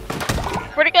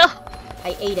 Where'd it go?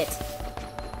 I ate it.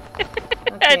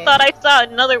 Okay. I thought I saw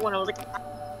another one. I was like,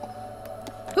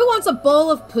 who wants a bowl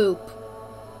of poop?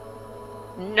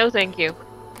 No, thank you.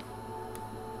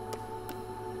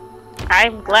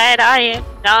 I'm glad I am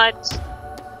not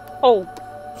home.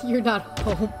 You're not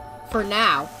home for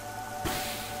now.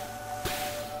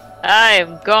 I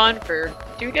am gone for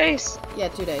 2 days. Yeah,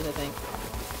 2 days, I think.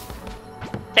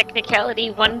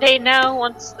 Technicality 1 day now,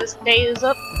 once this day is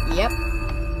up. Yep.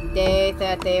 Day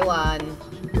 31.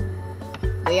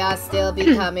 We are still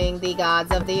becoming the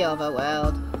gods of the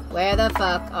overworld. Where the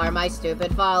fuck are my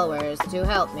stupid followers to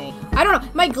help me? I don't know.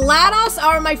 My GLaDOS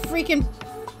are my freaking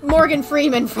Morgan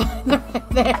Freeman right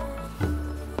there.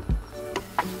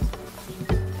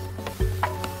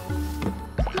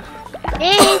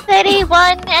 Day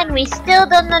 31, and we still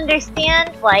don't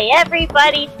understand why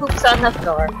everybody poops on the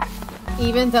floor.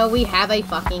 Even though we have a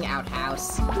fucking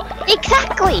outhouse.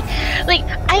 Exactly! Like,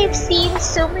 I've seen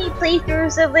so many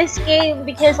playthroughs of this game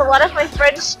because a lot of my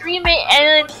friends stream it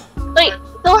and, like,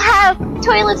 they'll have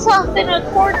toilets off in a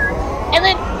corner and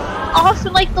then off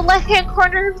in, like, the left-hand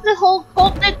corner of the whole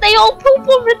cult that they all poop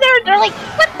over there. They're like,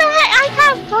 what the heck? I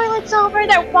have toilets over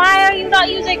there. Why are you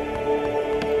not using...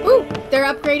 Ooh, they're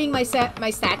upgrading my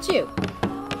statue. Too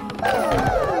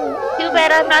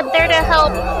bad I'm not there to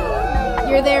help.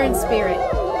 You're there in spirit.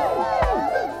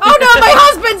 Oh no, my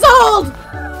husband's old!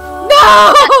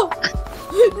 No!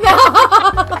 No!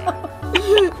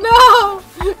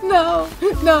 No!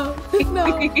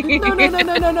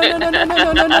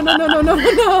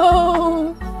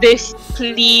 No! This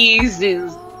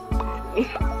pleases.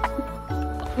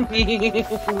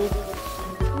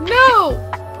 No!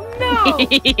 No! No,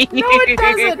 it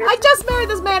doesn't! I just married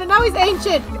this man and now he's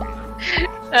ancient!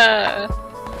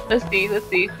 Let's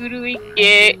see. Who do we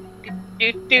get?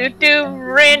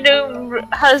 Random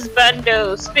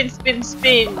husbando.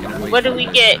 Spin. What do we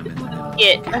get?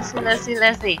 Let's see.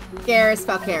 Garrus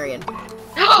Valkyrian.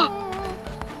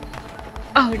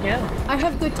 Oh no. I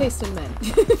have good taste in men.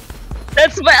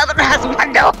 That's my other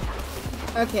husbando!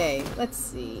 Okay, let's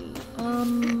see.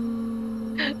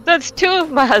 That's 2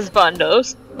 of my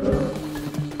husbandos.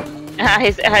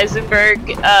 Heisenberg,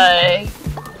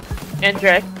 and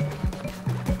Drek.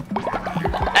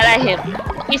 Try him.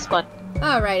 He's fun.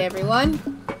 Alright, everyone.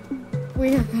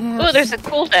 We are gonna have... Oh, there's a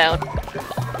cooldown.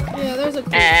 Yeah, there's a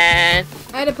cooldown. And...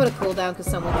 I had to put a cooldown because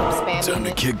someone kept spamming Time to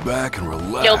it. kick back and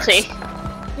relax. Guilty.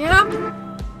 Yeah.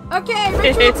 Okay,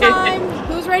 ritual time.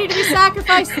 Who's ready to be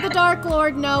sacrificed to the Dark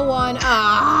Lord? No one.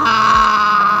 Ah.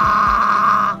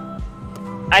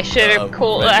 I should have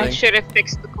I should have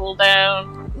fixed the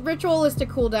cooldown. Ritualistic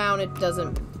cooldown. It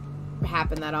doesn't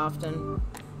happen that often.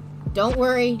 Don't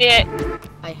worry. Yeah.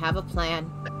 I have a plan.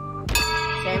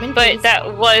 Chairman, But please.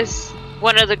 that was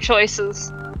one of the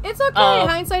choices. It's okay.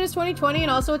 Hindsight is 20/20,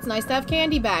 and also it's nice to have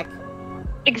candy back.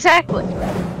 Exactly.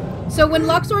 So when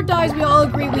Luxor dies, we all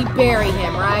agree we bury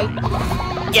him, right?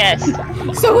 Yes.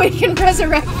 So we can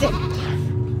resurrect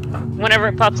him. Whenever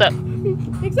it pops up.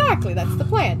 Exactly. That's the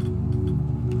plan.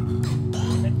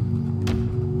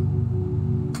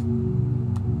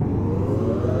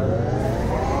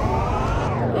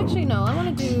 Actually, no. I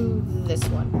want to do this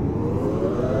one.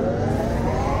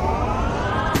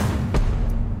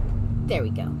 There we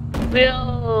go.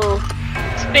 We'll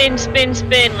spin, spin,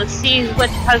 spin. Let's see what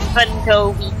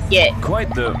husbando we get.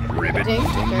 Quite the riveting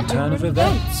turn of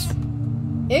events.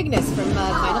 Ignis from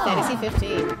Final Fantasy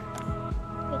 15.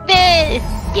 This!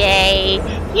 Yay!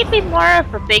 He'd be more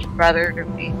of a big brother to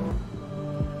me.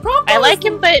 I like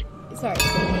him, but... Sorry.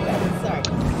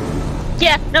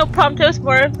 Yeah, no, Prompto's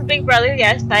more of a big brother,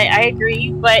 yes, I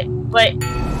agree, but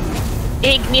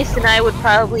Ignis and I would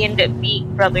probably end up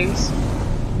being brothers.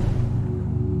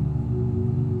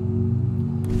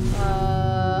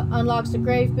 Unlocks the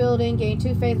grave building. Gain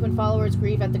 2 faith when followers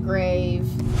grieve at the grave.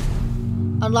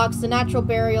 Unlocks the natural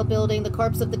burial building. The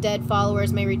corpse of the dead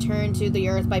followers may return to the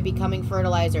earth by becoming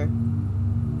fertilizer.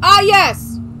 Ah,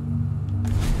 yes!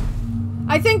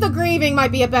 I think the grieving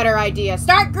might be a better idea.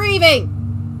 Start grieving!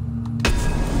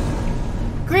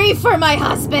 Grieve for my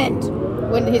husband!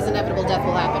 When his inevitable death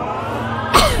will happen.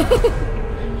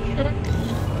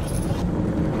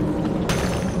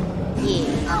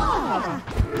 Yeah.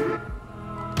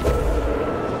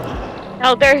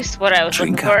 Oh, there's what I was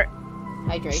looking for.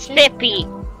 Hydration? Sippy!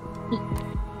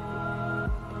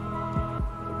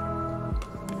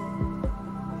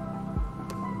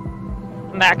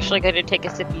 I'm actually going to take a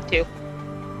sippy too.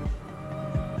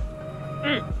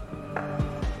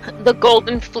 The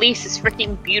golden fleece is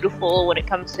freaking beautiful when it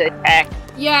comes to attack.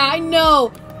 Yeah, I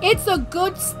know. It's a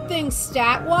good thing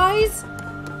stat-wise,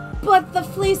 but the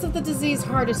fleece of the disease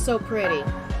heart is so pretty.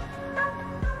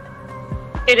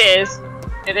 It is.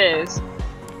 It is.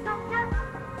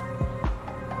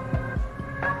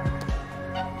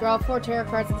 Draw 4 tarot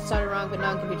cards at the start of the round, but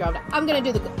none can be drawn. I'm gonna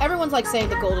do the... Everyone's like saying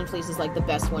the golden fleece is like the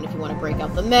best one if you want to break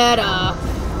out the meta.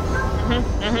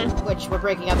 Which we're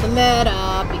breaking up the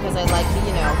meta because I like to,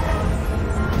 you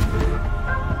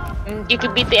know... You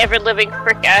can beat the ever-living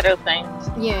frick out of things.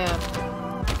 Yeah.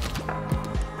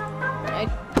 Right?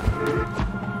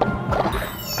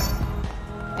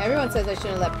 Everyone says I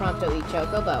shouldn't let Prompto eat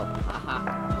Chocobo.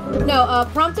 Haha. No,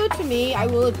 Prompto to me, I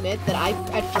will admit that I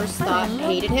at first thought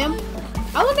hated him.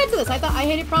 I'll admit to this, I thought I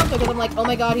hated Prompto because I'm like, oh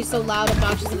my god, he's so loud,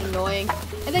 obnoxious, and annoying.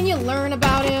 And then you learn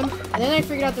about him, and then I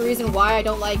figured out the reason why I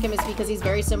don't like him is because he's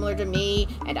very similar to me,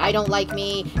 and I don't like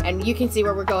me, and you can see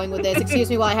where we're going with this. Excuse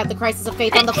me while I have the crisis of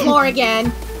faith on the floor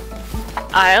again.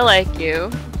 I like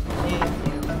you. Yeah.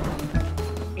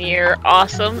 You're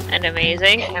awesome and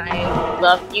amazing, and I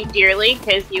love you dearly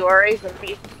because you are a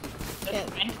very good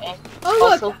friend, and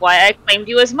also why I claimed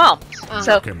you as mom.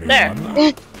 So, there.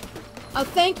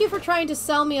 Thank you for trying to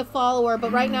sell me a follower,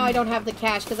 but right now I don't have the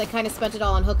cash because I kind of spent it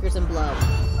all on hookers and blow.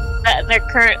 They're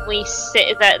currently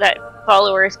that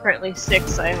follower is currently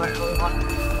 6. So I might really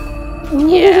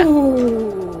want. Yeah.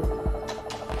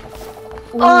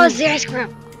 Oh, there's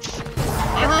group.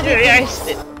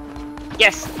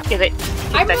 Yes, give it.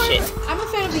 Keep that shit. I'm a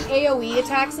fan of the AoE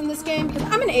attacks in this game because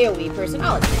I'm an AoE person.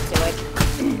 I'll admit to it.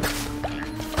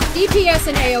 DPS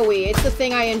and AoE, it's the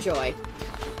thing I enjoy.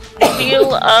 The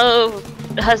feel of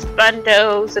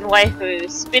husbandos and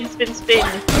waifus. Spin, spin, spin.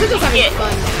 We're just having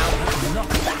fun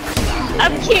now.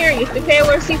 I'm curious. Okay, I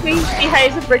want to see if he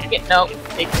has a brisket. No.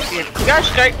 Gosh,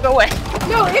 start go away.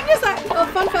 No, Ignis,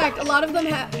 fun fact, a lot of them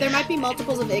have, there might be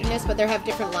multiples of Ignis, but they have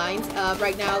different lines.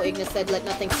 Right now, Ignis said, let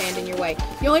nothing stand in your way.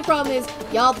 The only problem is,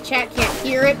 y'all, the chat can't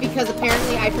hear it because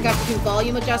apparently I forgot to do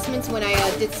volume adjustments when I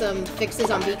did some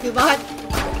fixes on BikuBot.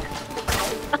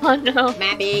 Oh no.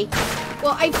 Mappy.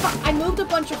 Well, I moved a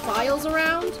bunch of files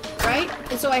around, right?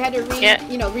 And so I had to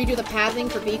redo the pathing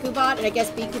for BikuBot, and I guess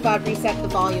BikuBot reset the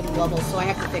volume level, so I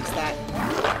have to fix that.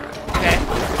 Okay.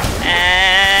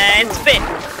 And spin.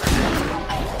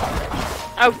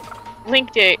 Oh,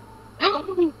 linked it.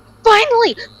 Finally!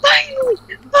 Finally!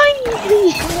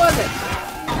 Finally! Who was it?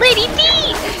 Lady D!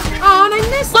 Oh, and I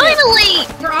missed Finally!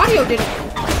 it! Her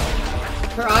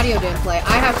audio didn't play.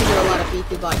 I have to do a lot of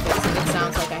BQ-bot fixing. It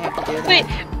sounds like I have to do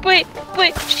that.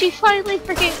 But she finally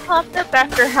freaking popped up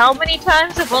after how many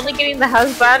times of only getting the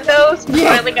husbandos? She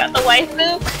Yeah. finally got the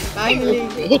waifu?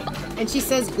 Finally. And she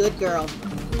says, good girl.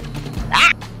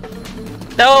 Ah!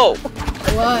 No!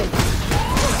 What?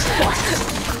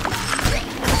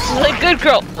 She's like, good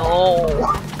girl. No.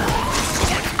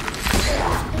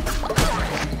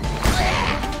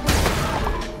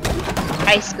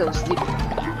 Ice goes sleep.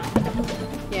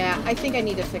 Yeah, I think I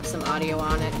need to fix some audio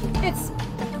on it.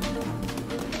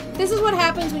 This is what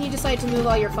happens when you decide to move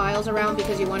all your files around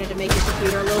because you wanted to make your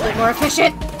computer a little bit more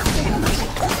efficient.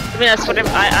 I mean, that's what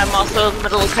I'm also in the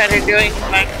middle of kind of doing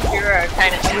with my computer. I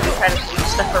kind of need to try to move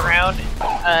stuff around,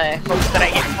 hopes that I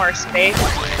get more space.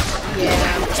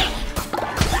 Yeah.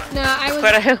 No, I was...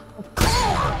 But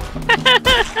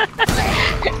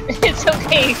it's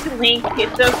okay, Link.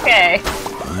 It's okay.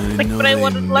 Like, but I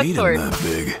wanted Luxord.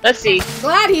 Let's see.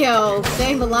 Gladio!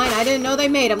 Saying the line, I didn't know they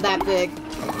made them that big.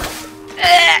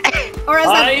 Or as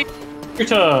that...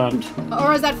 returned.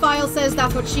 Or as that file says,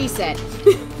 that's what she said.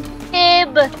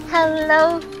 Fib!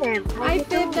 Hello, Fib. Hi,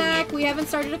 Fibnak. We haven't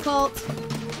started a cult.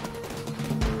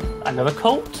 Another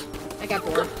cult? I got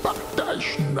bored.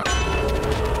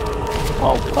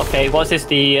 Oh, okay. What's this?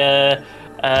 The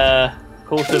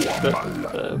cult of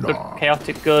good,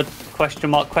 chaotic good? Question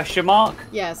mark? Question mark?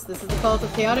 Yes, this is the cult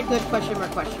of chaotic good, question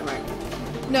mark, question mark.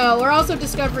 No, we're also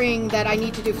discovering that I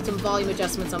need to do some volume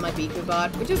adjustments on my BQ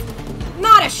bot, which is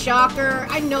not a shocker.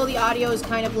 I know the audio is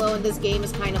kind of low and this game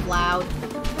is kind of loud.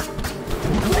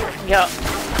 Yeah.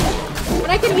 But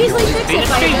I can easily fix it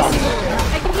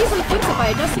by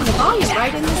adjusting the volume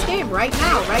right in this game, right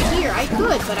now, right here. I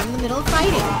could, but I'm in the middle of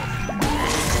fighting.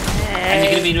 And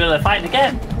you're gonna be in the middle of fighting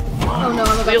again. Oh no,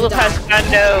 I'm about Wheel to of die.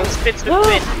 Husbando, spits with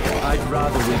spit. I'd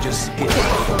rather we just skip.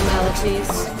 Formalities.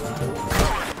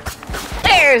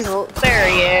 There he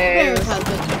There's is.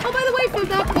 husband. Oh, by the way,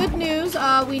 Fibnak, good news.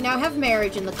 We now have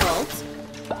marriage in the cult.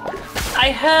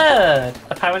 I heard.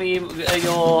 Apparently,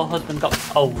 your husband got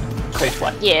old straight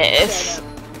away. Yes.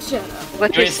 Shut up.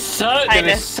 Which There is is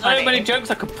so many jokes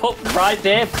I could put right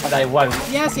there, but I won't.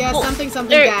 Yes, Well, something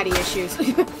there- daddy issues.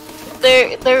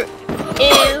 There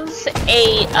is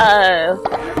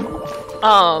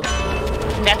a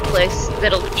necklace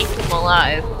that'll keep him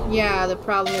alive. Yeah, the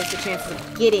problem is the chances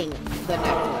of getting the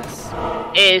necklace.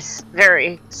 Is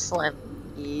very slim.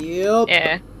 Yup.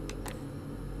 Yeah.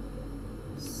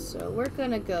 So we're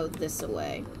gonna go this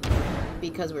way.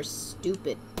 Because we're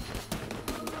stupid.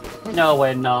 No,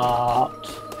 we're not.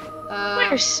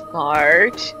 We're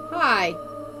smart. Hi.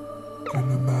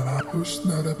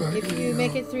 If you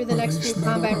make it through the next few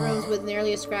combat rooms with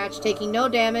nearly a scratch, taking no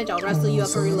damage, I'll wrestle you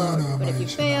up and reload. But if you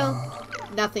fail,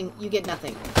 nothing. You get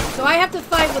nothing. So I have to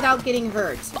fight without getting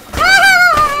hurt.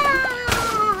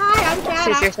 Hi, I'm Cat.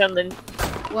 Is there something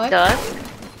What? done?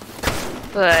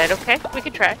 But okay, we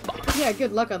can try. Yeah,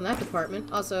 good luck on that department.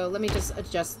 Also, let me just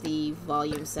adjust the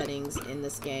volume settings in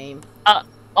this game. I'll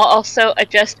also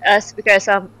adjust us because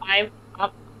I'm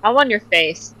on your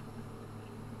face.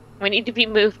 We need to be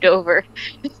moved over.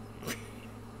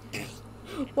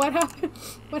 What happened?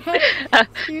 What happened?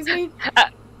 Excuse me?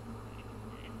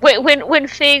 When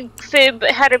Fib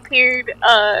had appeared,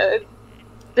 the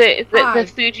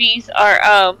Fujis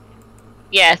are,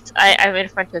 yes, I'm in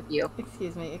front of you.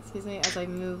 Excuse me, as I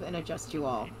move and adjust you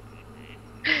all.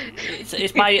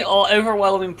 It's my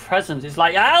overwhelming presence. It's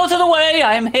like, out of the way,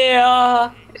 I'm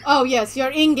here! Oh yes,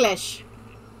 you're English.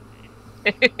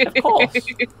 Of course.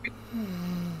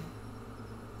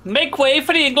 Make way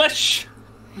for the English!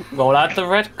 Roll out the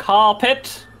red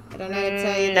carpet! I don't know how to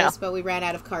tell you this, but we ran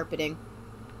out of carpeting.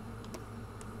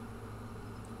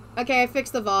 Okay, I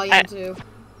fixed the volume too.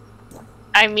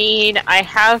 I mean, I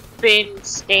have been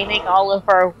staining all of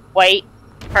our white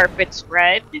carpets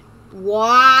red.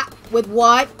 What? With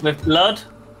what? With blood?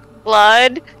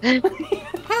 Blood.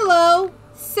 Hello!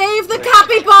 Save the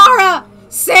capybara!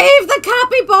 Save the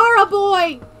capybara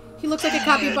boy! He looks like a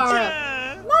capybara.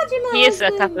 He is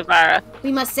a capybara.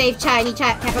 We must save Shiny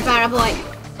Capybara boy.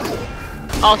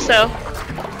 Also,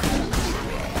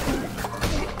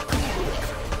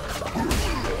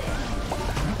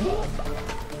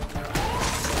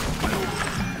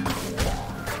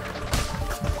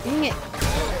 Dang it.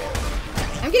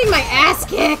 I'm getting my ass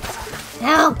kicked!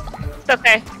 Help! it's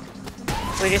okay.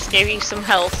 We just gave you some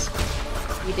health.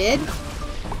 You did?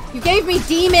 You gave me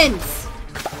demons!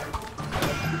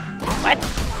 What?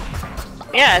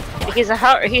 Yeah,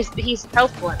 he's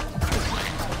health one.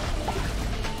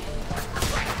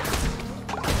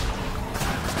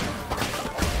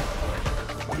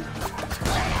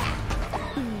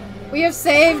 We have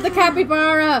saved the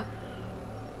capybara!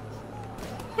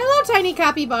 Hello, tiny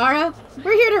capybara.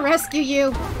 We're here to rescue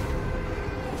you.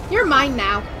 You're mine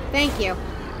now. Thank you.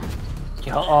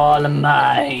 You're all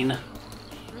mine.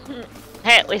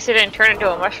 Hey, at least it didn't turn into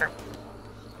a mushroom.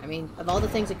 I mean, of all the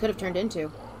things it could have turned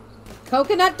into.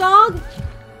 Coconut dog?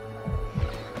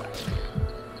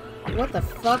 What the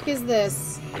fuck is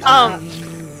this?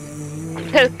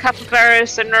 Because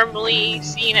capybaras are normally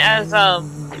seen as,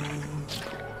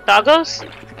 doggos?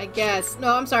 I guess.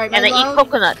 No, I'm sorry. My And they eat love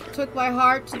coconut. took my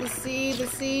heart to the sea,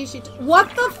 what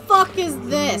the fuck is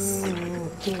this?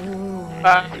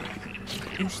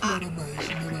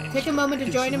 Take a moment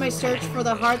to join in my search for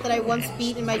the heart that I once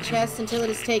beat in my chest until it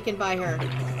is taken by her.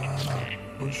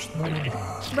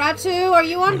 Ratu, are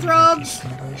you on drugs?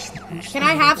 Can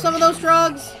I have some of those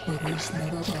drugs?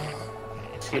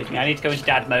 Excuse me, I need to go into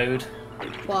dad mode.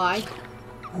 Why?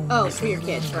 Oh, for your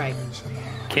kids, right.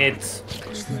 Kids.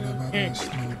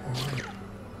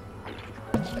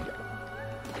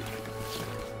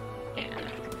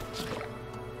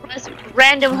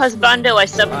 Random husbando, I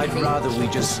summoned. I'd rather we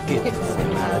just skip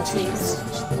formalities.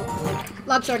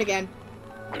 Longsword again.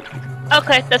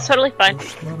 Okay, that's totally fine.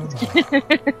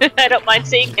 I don't mind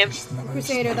seeing him.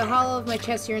 Crusader, the hollow of my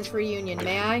chest yearns for reunion.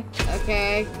 May I?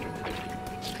 Okay.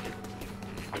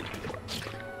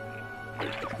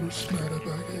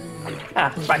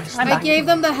 Right. I gave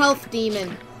them the health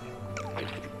demon.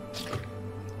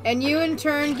 And you in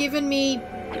turn given me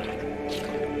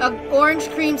a orange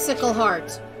creamsicle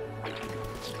heart.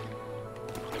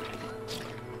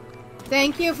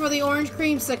 Thank you for the orange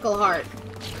creamsicle heart.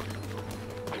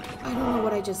 I don't know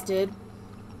what I just did.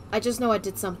 I just know I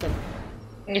did something.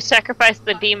 You sacrificed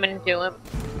the demon to him.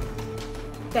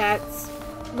 That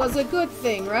was a good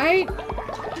thing, right?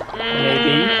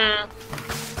 Maybe.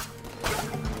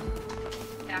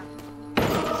 Yeah.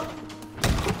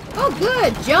 Oh,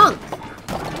 good! Junk!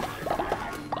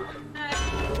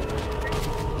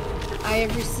 I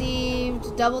have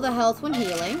received double the health when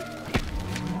healing.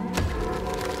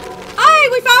 Hey,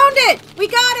 we found it! We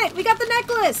got it! We got the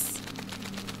necklace!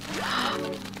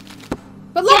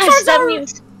 But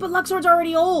Yes, Luxord's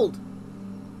already old.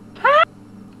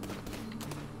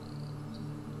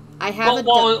 I have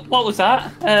what was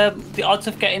that? The odds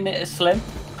of getting it is slim.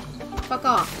 Fuck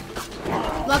off.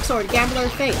 Luxord, gambler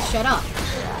face, shut up.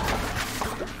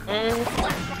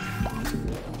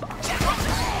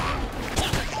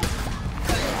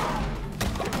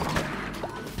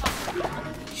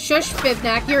 Shush,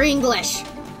 Bivnak, you're English.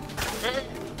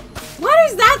 What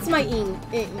is that? My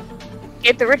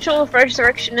Get the ritual of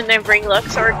resurrection and then bring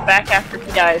Luxord back after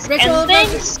he dies. And then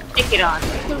stick it on.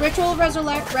 The ritual of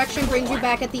resurrection brings you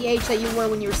back at the age that you were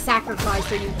when you were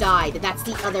sacrificed or you died. That's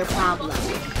the other problem.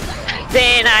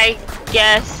 Then I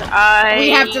guess we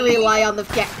have to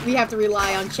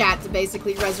rely on chat to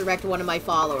basically resurrect one of my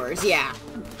followers. Yeah.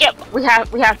 Yep, we have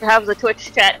to have the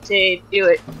Twitch chat to do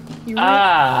it.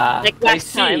 Like I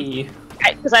see.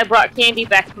 Because I brought Candy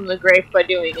back from the grave by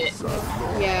doing it.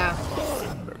 Yeah.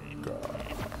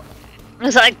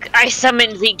 It's like, I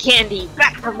summoned the Candy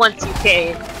back from whence you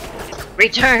came.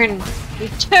 Return!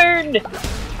 Return!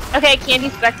 Okay,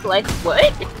 Candy's back to life.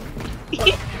 What?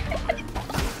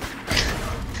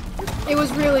 It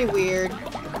was really weird.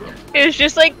 It was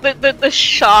just like the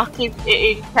shock in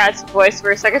Kat's voice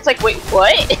for a second. It's like, wait,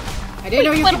 what? I didn't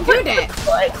know you could do that.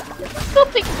 What?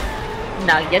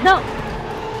 Now you know.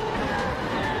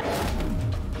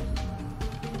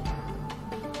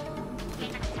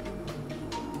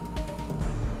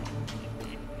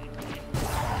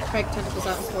 Strike tentacles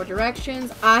out in 4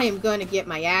 directions. I am gonna get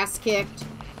my ass kicked.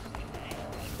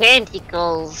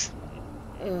 Tentacles.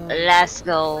 Let's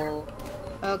go.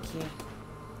 Okay.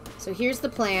 So here's the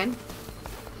plan.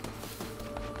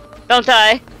 Don't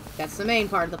die. That's the main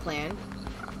part of the plan.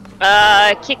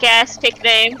 Kick ass, take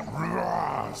name.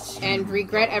 And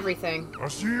regret everything.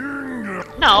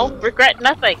 No, regret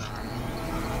nothing.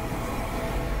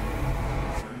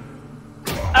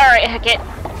 Alright, Hecate.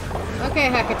 Okay,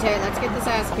 Hecate, let's get this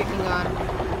ass kicking on.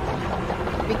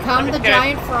 Become the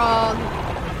giant frog.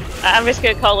 I'm just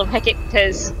gonna call him Hecate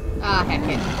because...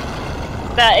 Hecate.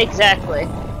 That, exactly.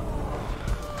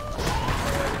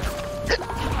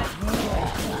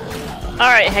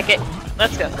 Alright, Hecate.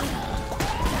 Let's go.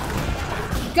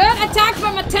 Good attack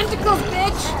from my tentacles,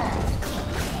 bitch!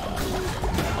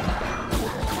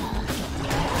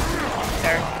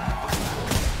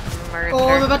 Oh,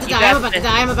 I'm about to die, I'm about to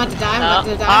die, I'm about to die, I'm about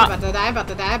to die, I'm about to die, I'm about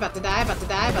to die, about to die, about to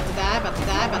die, about to die, about to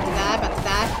die, about to die, about to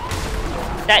die.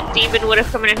 That demon would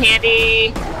have come in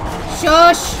handy.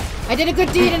 Shush! I did a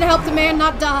good deed and helped a man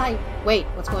not die. Wait,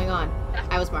 what's going on?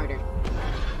 I was martyred.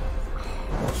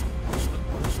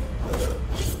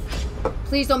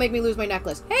 Please don't make me lose my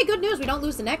necklace. Hey, good news. We don't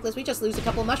lose the necklace. We just lose a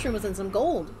couple mushrooms and some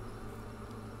gold.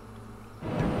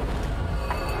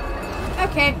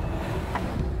 Okay.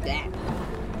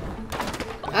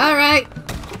 Alright.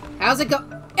 How's it go?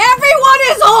 Everyone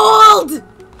is old!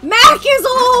 Mac is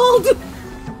old!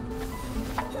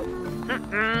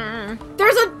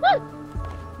 There's a...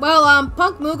 Well,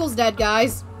 Punk Moogle's dead,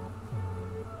 guys.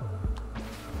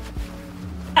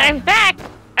 I'm back!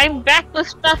 I'm back with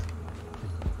stuff.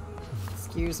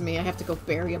 Excuse me, I have to go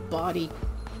bury a body.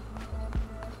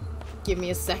 Give me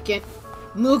a second.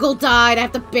 Moogle died, I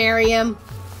have to bury him.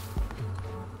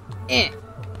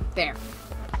 There.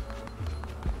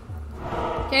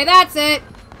 Okay, that's it.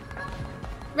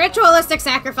 Ritualistic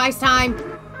sacrifice time.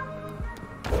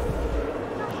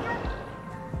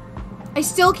 I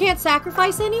still can't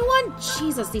sacrifice anyone?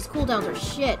 Jesus, these cooldowns are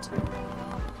shit.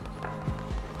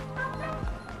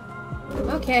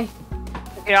 Okay.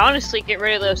 I could honestly get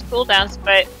rid of those cooldowns,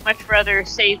 but much rather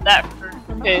save that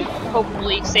to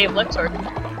hopefully save Lexord.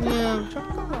 Yeah.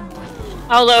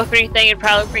 Although, if anything, it'd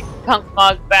probably bring Punk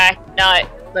Mog back, not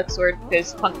Lexord,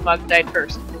 because Punk Mog died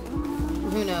first.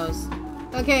 Who knows?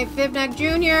 Okay, Fibnac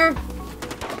Jr.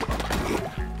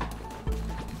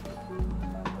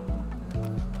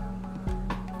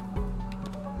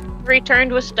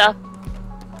 Returned with stuff.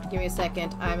 Give me a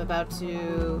second. I'm about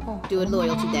to do a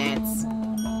loyalty dance.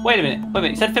 Wait a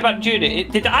minute. You said Fibnac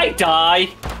Jr. Did I die?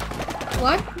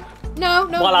 What? No.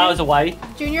 While I was away?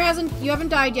 Junior you haven't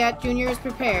died yet. Junior is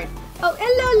prepared. Oh,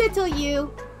 hello, little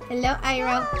you. Hello,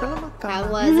 Iro. How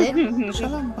was it?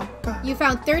 You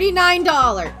found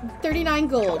 $39. 39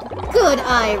 gold. Good,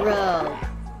 Iro.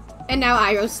 And now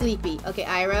Iro's sleepy. Okay,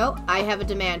 Iro, I have a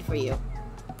demand for you.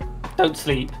 Don't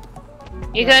sleep.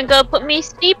 You gonna go put me to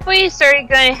sleep, or you started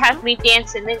gonna have me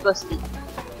dance and then go sleep?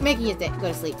 Making you go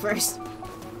to sleep first.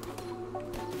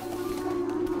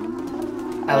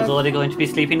 I was already going to be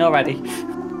sleeping already.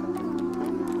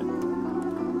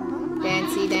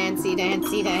 Dancy, dancy,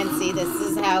 dancy, dancy. This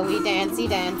is how we dancy,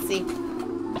 dancy.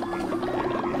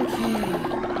 Okay.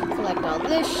 Collect all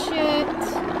this shit.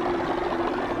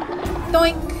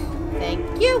 Doink.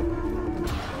 Thank you.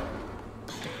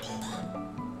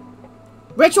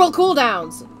 Ritual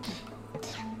cooldowns.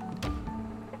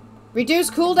 Reduce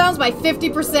cooldowns by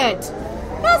 50%.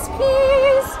 Yes,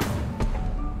 please.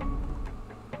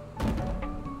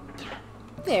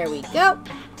 There we go.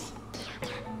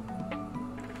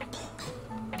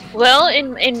 Well,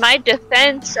 in my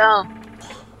defense,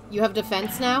 You have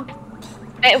defense now?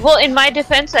 well, in my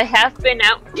defense, I have been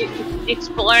out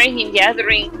exploring and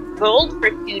gathering gold for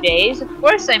 2 days. Of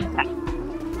course I'm happy.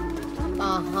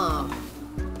 Uh-huh.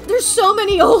 There's so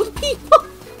many old people!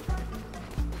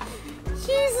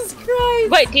 Jesus Christ!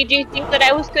 What, did you think that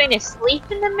I was going to sleep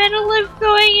in the middle of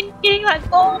going and getting that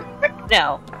gold?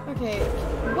 No. Okay,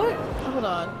 what? Hold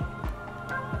on.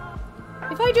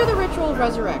 If I do the ritual of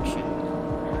resurrection,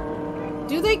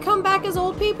 do they come back as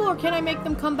old people, or can I make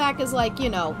them come back as, like, you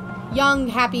know, young,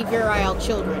 happy, virile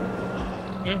children?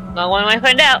 Well, when I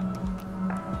find out.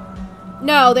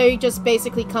 No, they just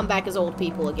basically come back as old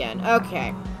people again.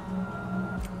 Okay.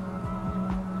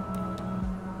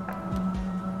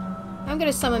 I'm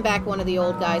gonna summon back one of the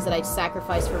old guys that I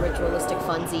sacrificed for ritualistic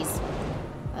funsies.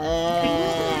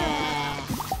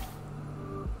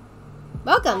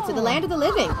 Welcome to the land of the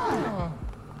living.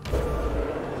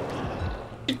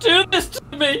 You do this to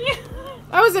me!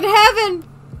 I was in heaven!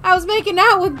 I was making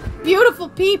out with beautiful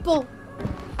people!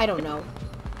 I don't know.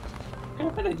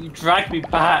 Why did you drag me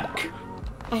back?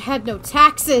 I had no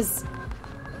taxes!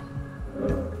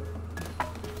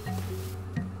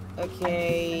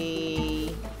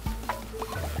 Okay...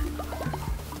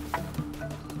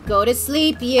 Go to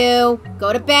sleep, you!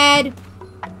 Go to bed!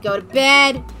 Go to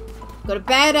bed! Go to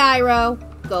bed, Iro!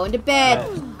 Go into bed!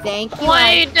 Thank you!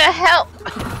 Why the help?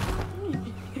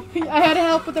 I had to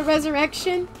help with the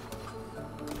resurrection?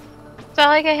 Felt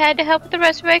like I had to help with the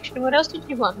resurrection. What else did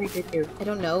you want me to do? I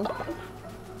don't know.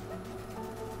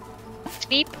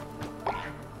 Sleep?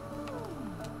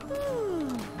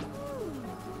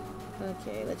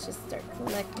 Okay, let's just start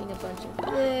collecting a bunch of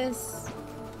this.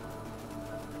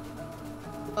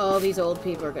 Oh, these old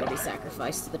people are gonna be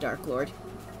sacrificed to the Dark Lord.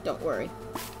 Don't worry.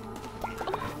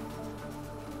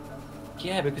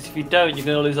 Yeah, because if you don't, you're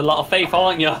gonna lose a lot of faith,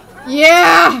 aren't you?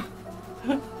 Yeah!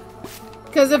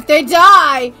 Because if they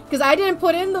die, because I didn't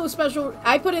put in those special,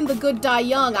 I put in the good die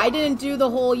young. I didn't do the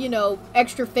whole, you know,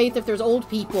 extra faith if there's old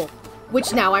people,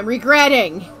 which now I'm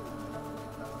regretting.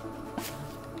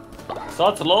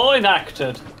 Sod's law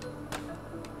enacted.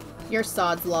 Your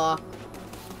Sod's law.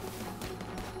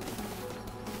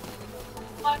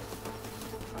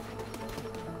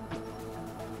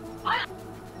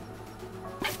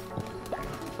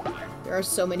 There are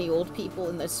so many old people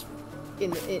in this.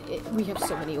 We have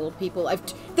so many old people.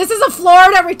 This is a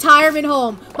Florida retirement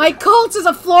home. My cult is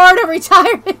a Florida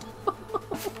retirement home.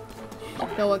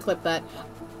 No one clip that.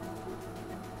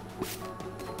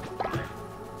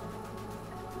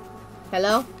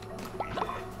 Hello?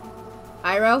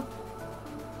 Iro?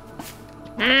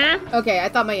 Okay, I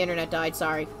thought my internet died.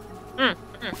 Sorry.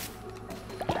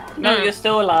 No, you're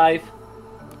still alive.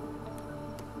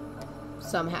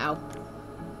 Somehow.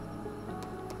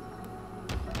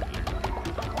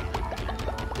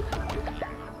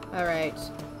 Alright.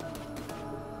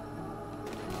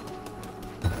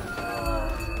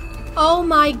 Oh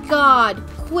my god!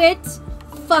 Quit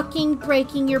fucking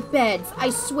breaking your beds. I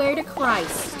swear to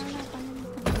Christ.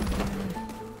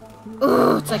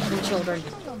 Ugh, it's like three children.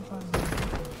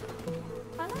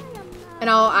 And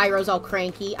Iro's all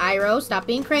cranky. Iro, stop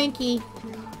being cranky.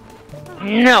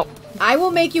 No. I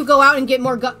will make you go out and get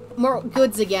more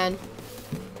goods again.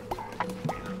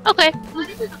 Okay.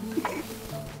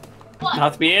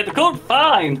 Have to be here. The cult,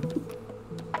 fine.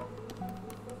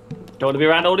 Don't want to be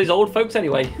around all these old folks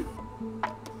anyway.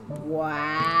 Wow.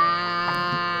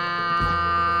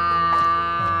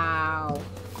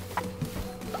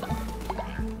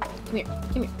 Come here.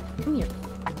 Come here. Come here.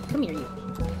 Come here, you.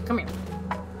 Come here.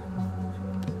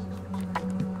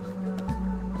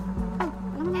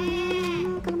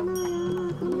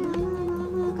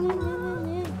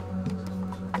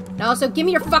 And also, give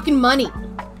me your fucking money.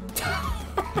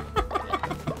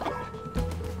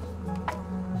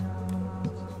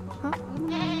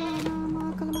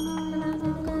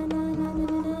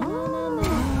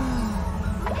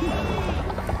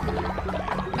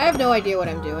 I have no idea what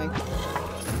I'm doing.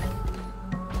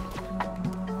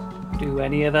 Do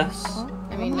any of us?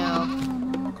 I mean, no.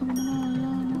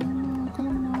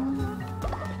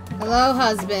 Hello,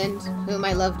 husband, whom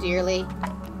I love dearly.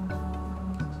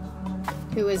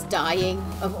 Who is dying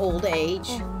of old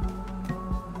age.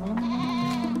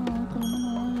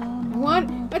 What?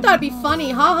 I thought it'd be funny.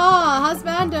 Ha ha,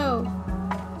 husbando.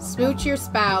 Smooch your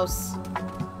spouse.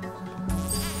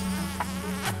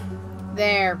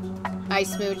 There. I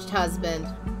smooched husband.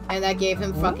 And that gave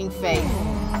him fucking faith.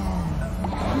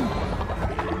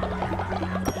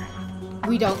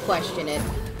 We don't question it.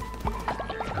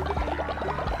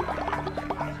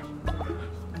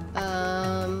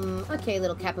 Okay,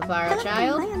 little capybara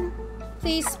child.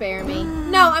 Please spare me.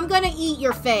 No, I'm gonna eat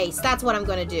your face. That's what I'm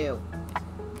gonna do.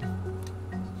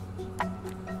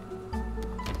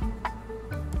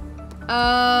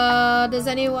 Does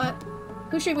anyone...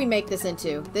 Who should we make this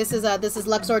into? This is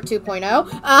Luxord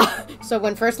 2.0. So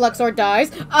when first Luxord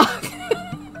dies...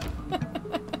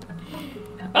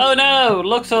 Oh no!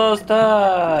 Luxor's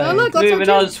died! Oh, look, Luxor Moving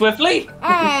on swiftly.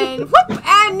 And whoop!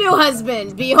 And new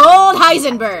husband! Behold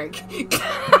Heisenberg!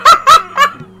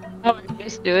 Oh,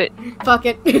 just do it. Fuck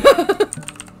it.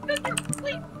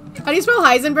 How do you spell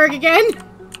Heisenberg again?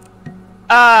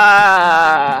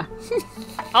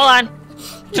 Hold on.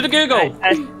 To the Google.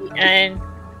 S-E-N-B-U-R-T.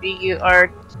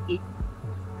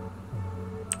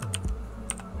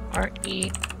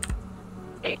 R-E.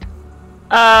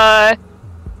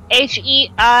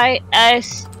 H-E-I-S-N.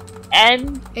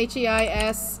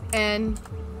 H-E-I-S-N.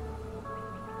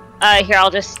 Here, I'll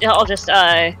just,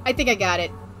 I think I got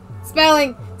it.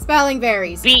 Spelling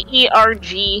varies.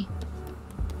 B-E-R-G.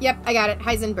 Yep, I got it.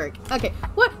 Heisenberg. Okay.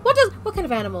 What kind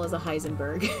of animal is a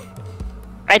Heisenberg?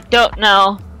 I don't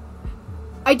know.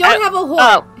 I don't have a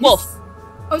horse. Wolf.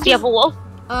 Do you have a wolf?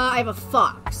 I have a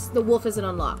fox. The wolf isn't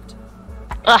unlocked.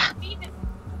 Ugh.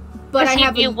 But I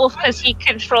have a wolf because he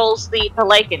controls the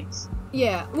lichens.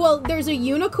 Yeah. Well, there's a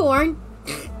unicorn.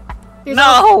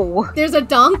 There's a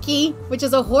donkey, which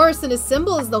is a horse, and his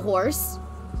symbol is the horse.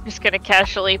 Just gonna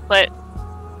casually put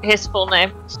his full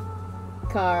name.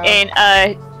 Carl. In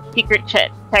secret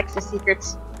chat, Texas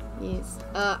secrets. Yes.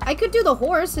 I could do the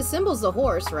horse. His symbol's the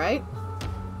horse, right?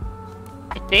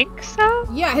 I think so.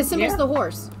 Yeah, his symbol's the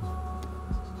horse.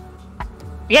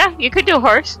 Yeah, you could do a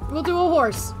horse. We'll do a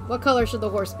horse. What color should the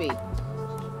horse be?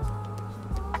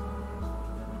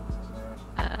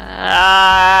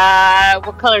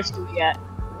 What colors do we get?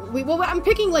 Well, I'm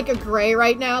picking like a gray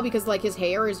right now because like his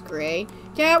hair is gray.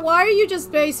 Cat, why are you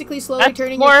just basically slowly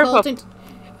turning your cult into...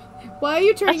 Why are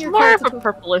you turning your cult into... more of a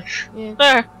purplish. Yeah.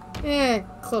 There. Yeah,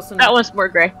 close enough. That one's more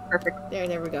gray. Perfect.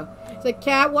 There we go. It's like,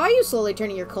 Cat, why are you slowly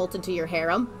turning your cult into your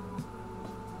harem?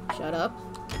 Shut up.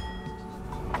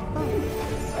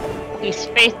 He's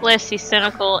faithless, he's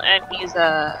cynical, and he's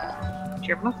a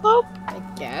germaphobe? I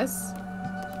guess.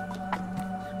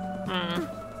 Hmm.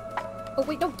 Oh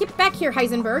wait, no, get back here,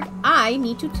 Heisenberg. I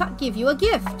need to give you a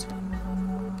gift.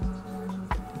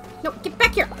 No, get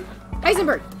back here!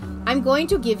 Heisenberg! I'm going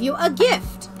to give you a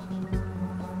gift.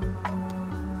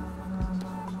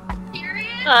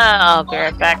 I'll be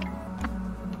right back.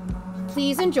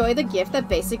 Please enjoy the gift that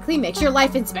basically makes your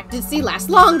life expectancy last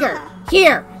longer.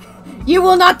 Here! You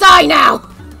will not die now!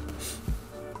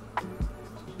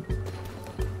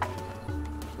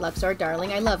 Luxor,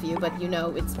 darling, I love you, but you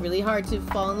know, it's really hard to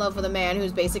fall in love with a man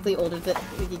who's basically older than...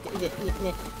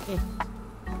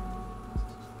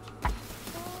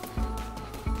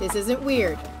 This isn't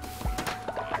weird.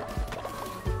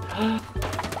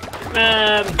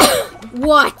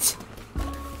 What?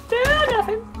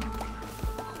 Nothing.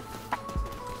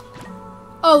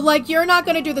 Oh, like you're not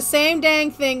gonna do the same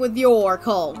dang thing with your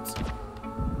cult.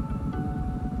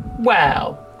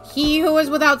 Well. He who is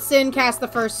without sin cast the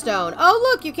first stone. Oh,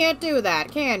 look, you can't do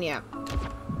that, can ya?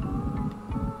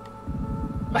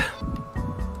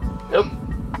 Nope.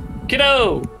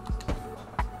 Kiddo!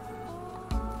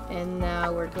 And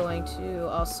now we're going to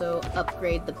also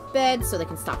upgrade the bed so they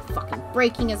can stop fucking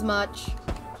breaking as much.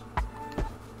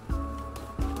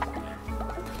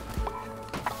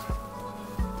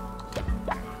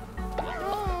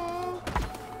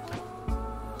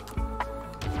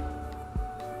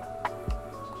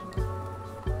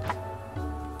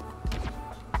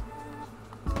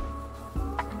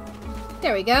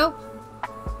 There we go.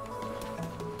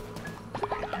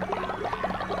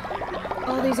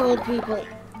 All these old people.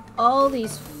 All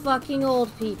these fucking old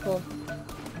people.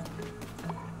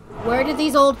 Where did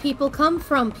these old people come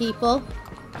from, people?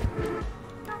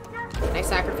 Can I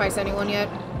sacrifice anyone yet?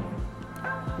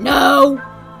 No!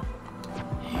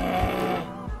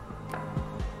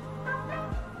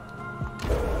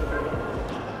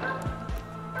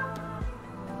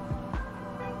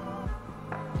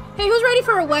 Hey, who's ready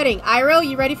for a wedding? Iroh,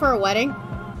 you ready for a wedding?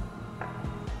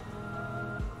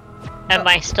 Am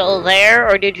I still there,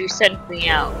 or did you send me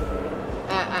out?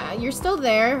 You're still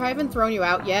there. I haven't thrown you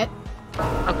out yet.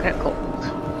 Okay, cool.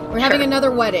 We're having another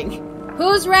wedding.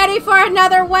 Who's ready for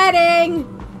another wedding?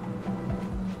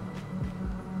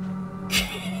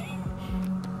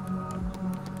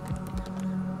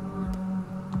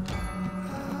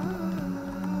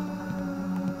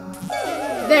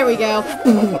 There we go.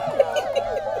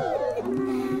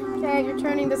 Okay, you're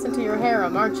turning this into your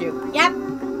harem, aren't you? Yep.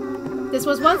 This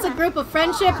was once a group of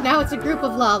friendship, now it's a group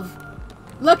of love.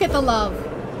 Look at the love.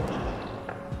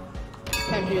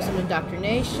 Time to do some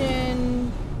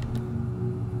indoctrination.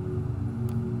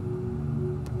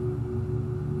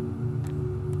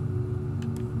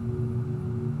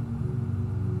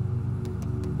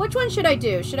 Which one should I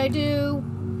do? Should I do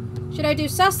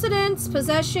sustenance,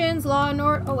 possessions, law and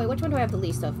order? Oh wait, which one do I have the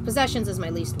least of? Possessions is my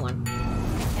least one.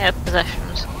 Yeah,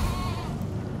 possessions.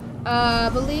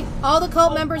 Believe all the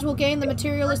cult members will gain the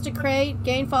materialistic trait,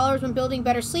 gain followers when building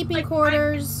better sleeping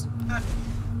quarters,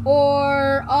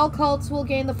 or all cults will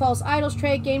gain the false idols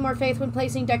trait, gain more faith when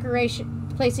placing a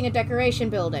decoration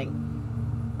building.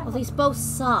 Well, these both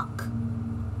suck.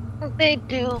 They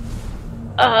do.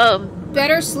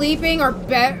 Better sleeping or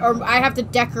I have to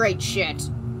decorate shit.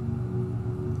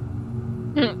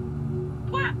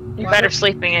 Better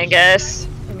sleeping, I guess.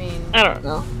 I mean, I don't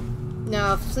know.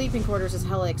 No, sleeping quarters is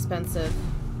hella expensive.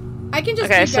 I can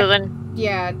just okay, so then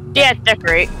yeah,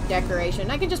 decorate. Decoration.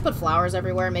 I can just put flowers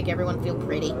everywhere and make everyone feel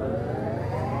pretty.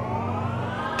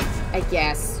 I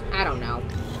guess. I don't know.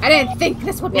 I didn't think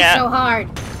this would be so hard.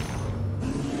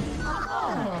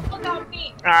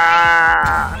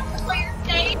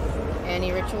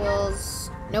 Any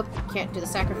rituals? Nope, can't do the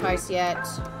sacrifice yet.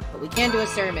 But we can do a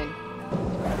sermon.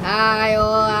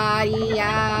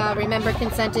 Remember,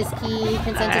 consent is key.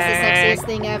 Consent is the sexiest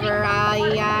thing ever.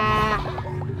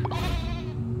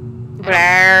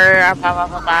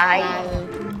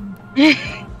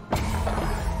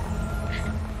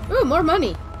 Ooh, more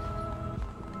money.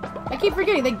 I keep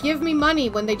forgetting they give me money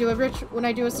when they do when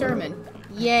I do a sermon.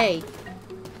 Yay.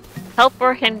 Help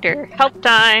or hinder. Help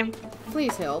time.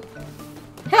 Please help.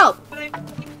 Help!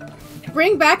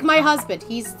 Bring back my husband.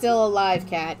 He's still alive,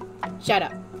 cat. Shut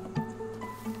up.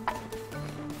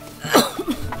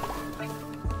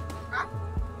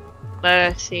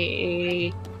 Let's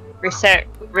see. Reset.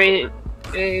 Do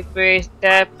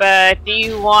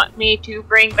you want me to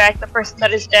bring back the person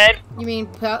that is dead? You mean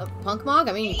Punk Mog?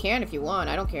 I mean, you can if you want.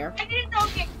 I don't care.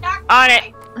 On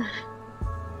it.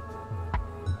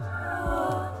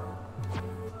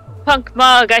 Punk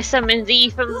Mog, I summon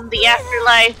thee from the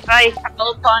afterlife. I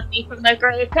call upon thee from the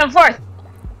grave. Come forth.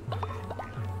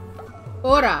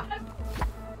 Ora.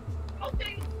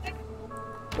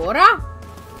 Ora?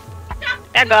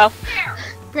 There you go.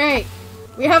 Great.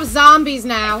 We have zombies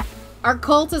now. Our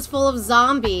cult is full of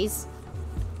zombies.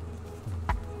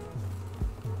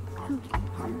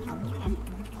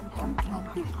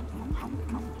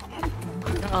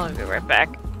 I'll be right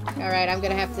back. Alright, I'm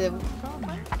gonna have to...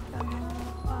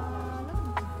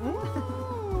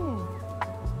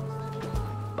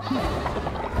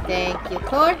 Thank you,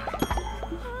 Cord.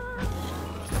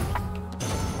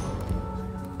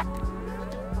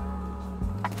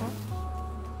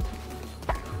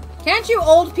 Can't you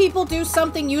old people do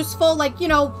something useful? Like, you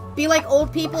know, be like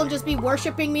old people and just be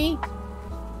worshipping me?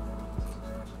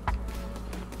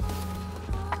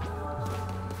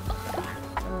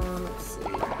 Let's see.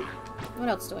 What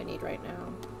else do I need right now?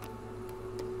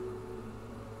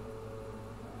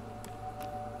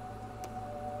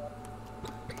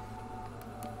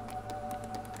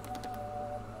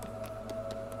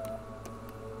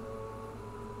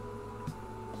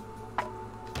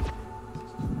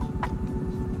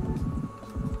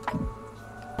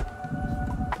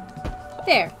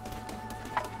 There.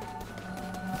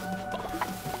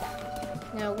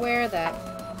 Now wear that.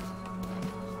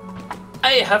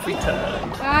 I have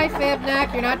returned. Hi,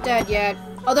 Fibnak. You're not dead yet.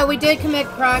 Although we did commit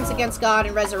crimes against God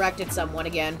and resurrected someone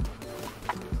again.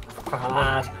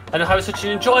 God. And I had such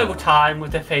an enjoyable time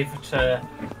with their favourite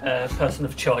person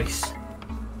of choice.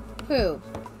 Who?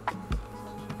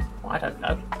 I don't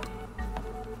know.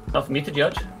 Not for me to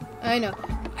judge. I know.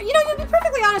 You know, to be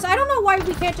perfectly honest, I don't know why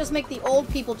we can't just make the old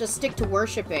people just stick to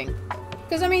worshipping.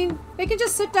 Because, I mean, they can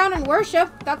just sit down and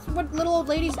worship. That's what little old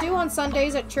ladies do on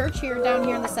Sundays at church here, down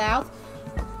here in the South.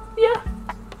 Yeah.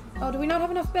 Oh, do we not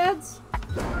have enough beds?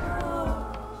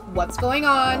 What's going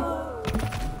on?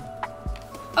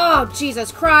 Oh,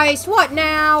 Jesus Christ. What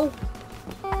now?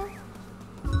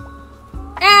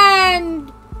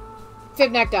 And...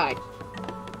 Fibnak died.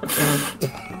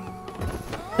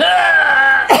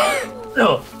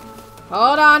 No.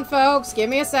 Hold on, folks. Give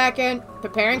me a second.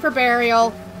 Preparing for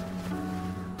burial.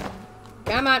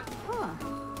 Come on.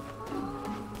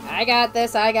 I got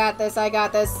this, I got this, I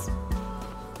got this.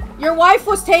 Your wife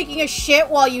was taking a shit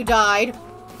while you died.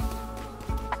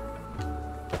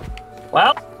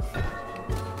 Well.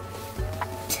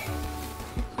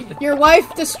 Your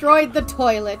wife destroyed the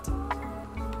toilet.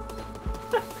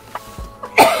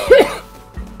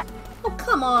 Oh,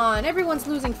 come on. Everyone's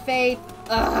losing faith.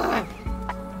 Ugh.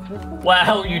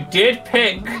 Well, you did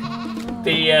pick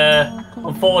the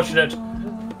unfortunate.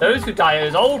 Those who die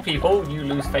as old people, you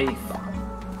lose faith.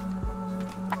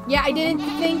 Yeah, I didn't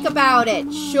think about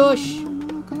it. Shush.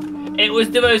 It was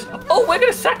the most. Oh, we're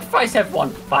gonna sacrifice everyone.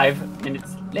 5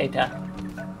 minutes later,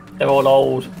 they're all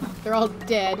old. They're all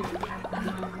dead.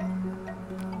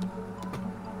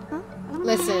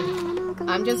 Listen,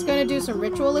 I'm just gonna do some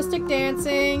ritualistic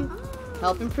dancing,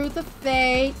 help improve the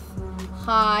faith.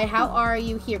 Hi, how are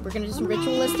you? Here, we're gonna do some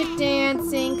ritualistic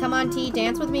dancing. Come on, T,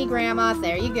 dance with me, Grandma.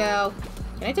 There you go.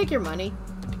 Can I take your money?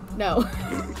 No.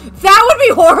 That would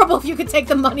be horrible if you could take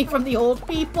the money from the old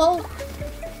people.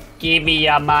 Give me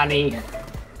your money.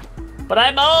 But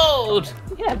I'm old.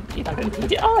 Yeah, you're not gonna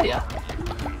need it, are you?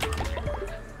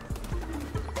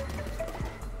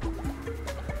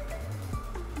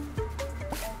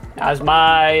 As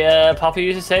my papa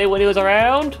used to say when he was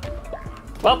around,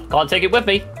 well, can't take it with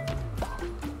me.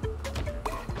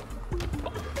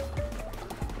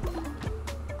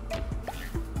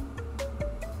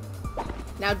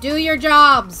 Now do your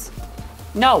jobs.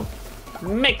 No,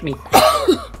 make me.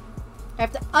 I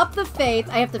have to up the faith.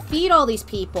 I have to feed all these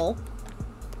people.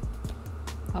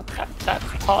 Okay, that's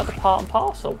part of the part and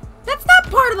parcel. That's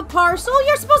not part of the parcel.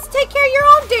 You're supposed to take care of your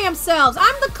own damn selves.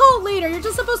 I'm the cult leader. You're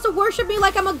just supposed to worship me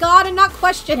like I'm a god and not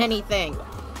question anything.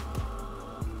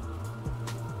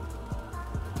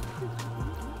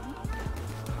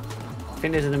 I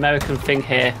think there's an American thing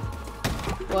here.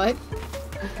 What?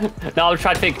 No, I'm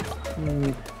trying to think.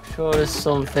 Sure there's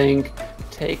something.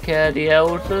 Take care of the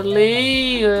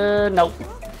elderly. No.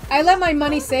 I let my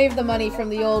money save the money from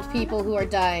the old people who are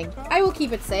dying. I will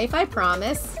keep it safe, I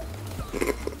promise.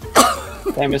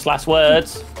 Famous last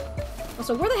words.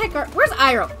 Also, where the heck are... Where's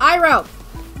Iroh? Iroh!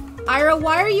 Iroh,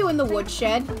 why are you in the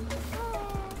woodshed?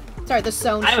 Sorry, the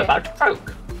sewn shed. I'm about to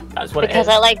croak. That's what because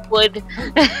it is. I like wood.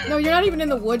 No, you're not even in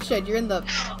the woodshed. You're in the...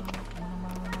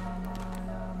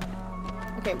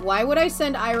 Okay, why would I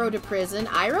send Iroh to prison?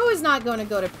 Iroh is not going to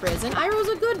go to prison. Iroh's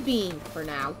a good bean for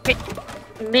now.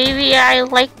 Maybe I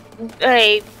like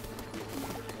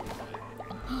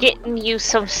getting you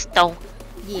some stone.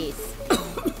 Yes.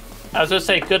 I was going to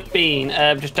say, good bean.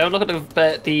 Just don't look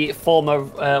at the former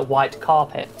white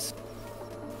carpets.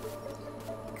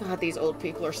 God, these old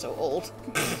people are so old.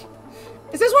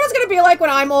 Is this what it's going to be like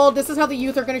when I'm old? This is how the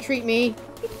youth are going to treat me?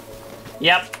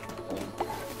 Yep.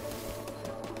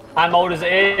 I'm old as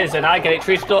it is, and I get it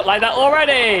treated like that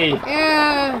already!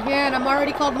 Yeah, and I'm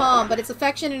already called Mom, but it's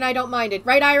affection and I don't mind it.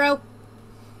 Right, Iroh?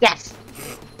 Yes.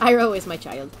 Iroh is my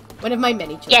child. One of my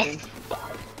many children. Yes.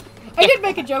 I did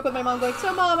make a joke with my mom going,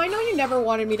 so Mom, I know you never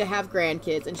wanted me to have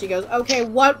grandkids. And she goes, okay,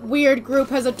 what weird group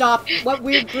has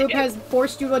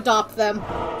forced you to adopt them?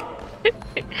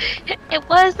 It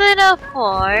wasn't a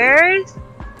force.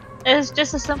 It was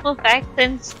just a simple fact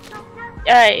since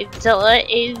Zilla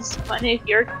is one of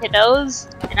your kiddos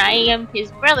and I am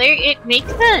his brother, it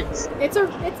makes sense. It's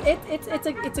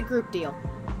a group deal.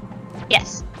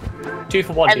 Yes. 2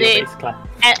 for 1 And deal, then- basically.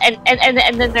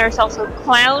 And then there's also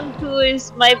Clown, who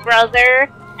is my brother,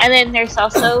 and then there's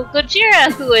also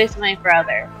Gojira, who is my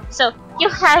brother. So you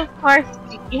have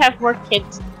more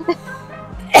kids.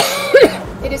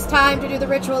 It is time to do the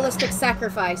ritualistic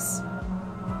sacrifice.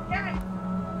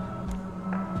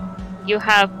 You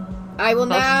have I will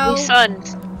now.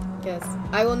 sons. Yes,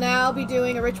 I will now be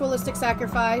doing a ritualistic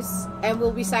sacrifice, and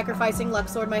we'll be sacrificing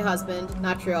Luxord, my husband.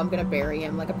 Not true. I'm gonna bury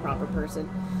him like a proper person.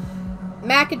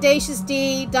 Macadacious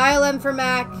D, dial M for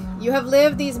Mac. You have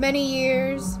lived these many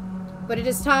years, but it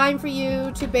is time for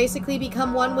you to basically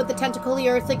become one with the tentacly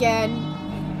earth again.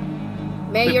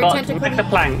 May We've your got tentacly. Rebecca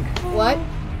Plank. What?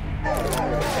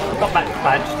 We've got back to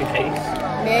plan just in case.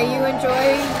 May you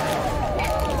enjoy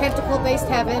tentacle-based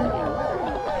heaven.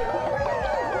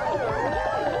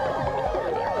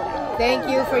 Thank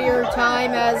you for your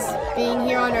time as being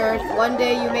here on Earth. One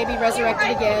day you may be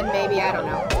resurrected again, maybe, I don't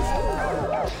know.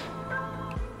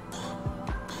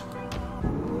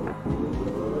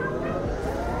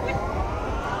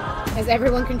 As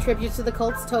everyone contributes to the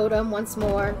cult's totem once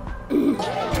more.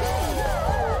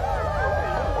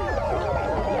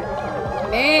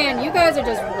 Man, you guys are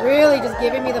just really just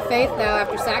giving me the faith now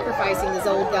after sacrificing this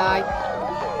old guy.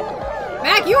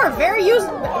 Mac, you are very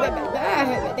useful.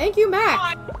 Thank you,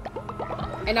 Mac.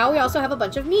 And now we also have a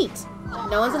bunch of meat.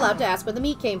 No one's allowed to ask where the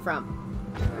meat came from.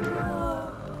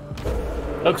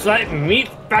 Looks like meat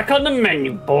back on the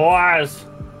menu, boys.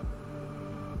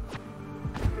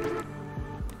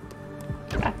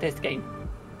 At this game.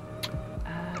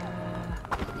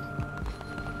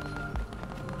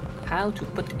 How to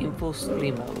put info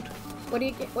stream mode.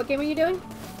 What game are you doing?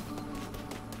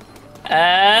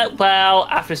 Well,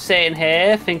 after sitting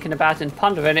here, thinking about it and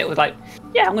pondering it, was like,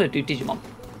 yeah, I'm gonna do Digimon.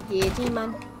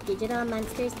 Digimon, digital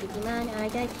monsters, Digimon are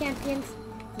the champions.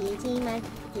 Digimon,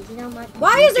 digital monsters.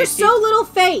 Why is there so little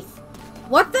faith?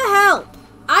 What the hell?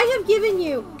 I have given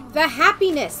you the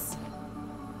happiness.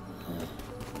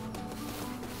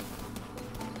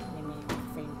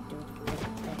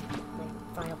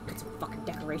 Put some fucking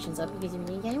decorations up because I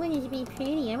want it to be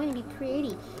pretty. I want to be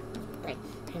pretty. Right.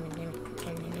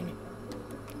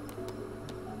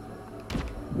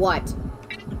 What?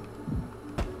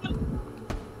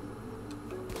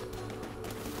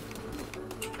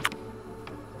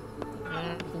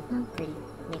 Pretty.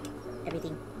 Make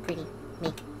everything pretty.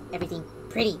 Make everything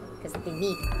pretty. Because they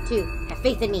need to have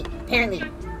faith in me, apparently.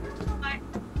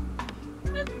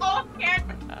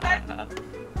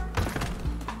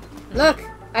 Look,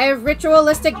 I have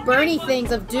ritualistic Bernie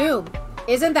things of doom.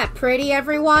 Isn't that pretty,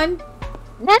 everyone?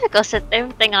 Gotta go set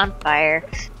everything on fire.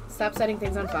 Stop setting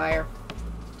things on fire.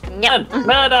 Yep.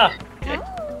 Murder!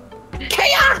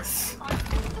 Chaos!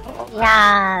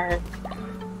 Yeah.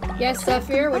 Yes,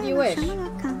 Zephyr, what do you wish?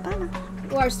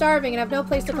 Who are starving and have no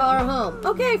place to call our home.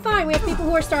 Okay, fine. We have people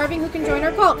who are starving who can join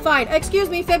our cult. Fine. Excuse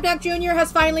me, Fibnak Jr.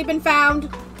 has finally been found.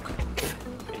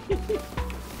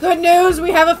 Good news,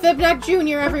 we have a Fibnak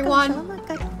Jr., everyone.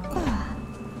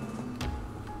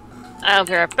 I'll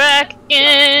be right back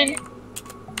again.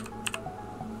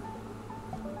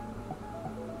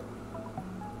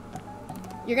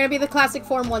 You're gonna be the classic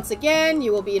form once again.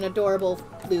 You will be an adorable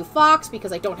blue fox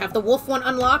because I don't have the wolf one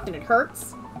unlocked and it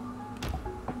hurts.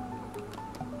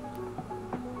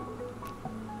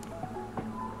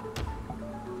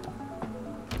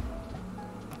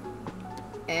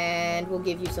 And we'll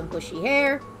give you some bushy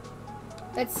hair.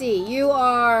 Let's see, you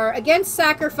are against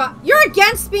sacrifice. You're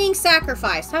against being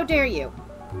sacrificed. How dare you?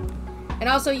 And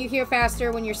also you heal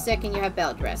faster when you're sick and you have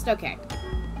belt rest. Okay.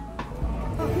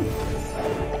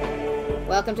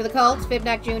 Welcome to the cult,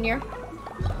 Fibnak Jr.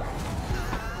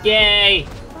 Yay!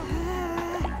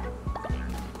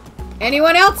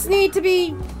 Anyone else need to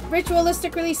be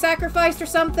ritualistically sacrificed or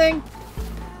something?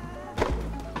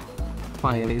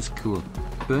 Fire is cool.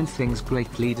 Burn things,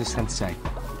 great leader sensei.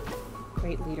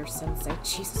 Great leader sensei.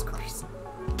 Jesus Christ.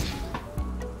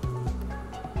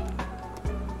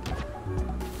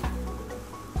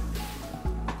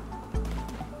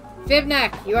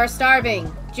 Fibnak, you are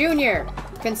starving. Junior,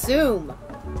 consume.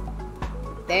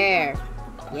 There.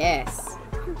 Yes.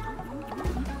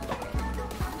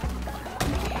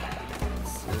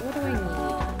 Let's see, what do I need?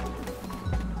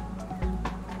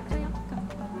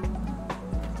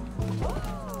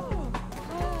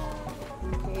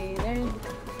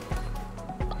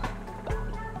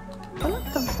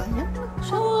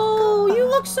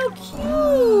 looks so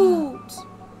cute!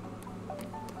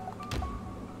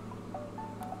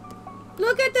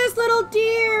 Look at this little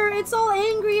deer! It's all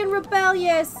angry and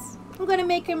rebellious! I'm gonna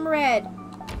make him red.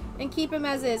 And keep him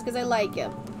as is, because I like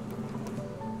him.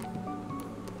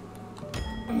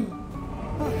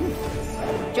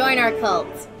 Join our cult.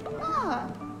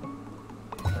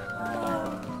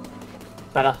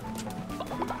 Better.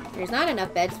 There's not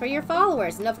enough beds for your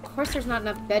followers. And of course there's not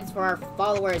enough beds for our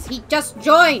followers. He just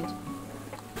joined!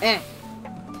 Eh.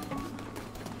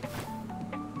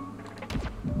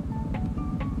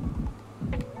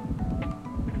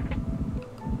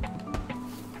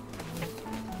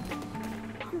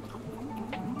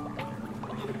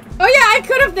 Oh yeah, I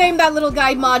could have named that little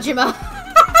guy Majima.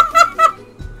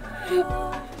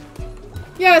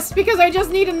 Yes, because I just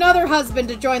need another husband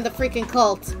to join the freaking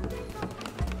cult.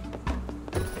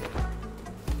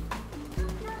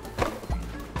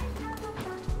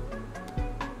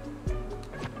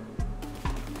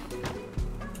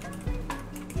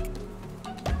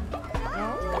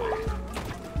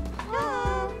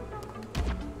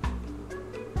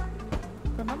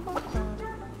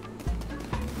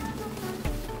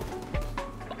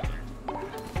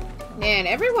 Man,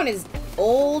 everyone is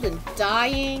old and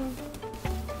dying.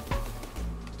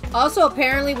 Also,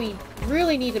 apparently, we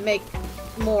really need to make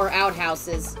more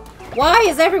outhouses. Why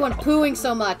is everyone pooing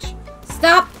so much?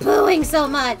 Stop pooing so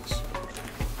much!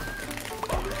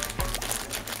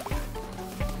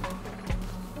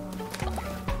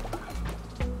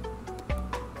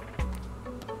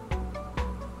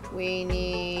 We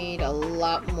need a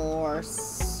lot more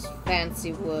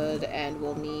fancy wood, and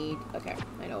we'll need... Okay,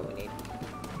 I know what we need.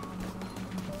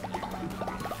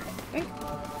 Okay.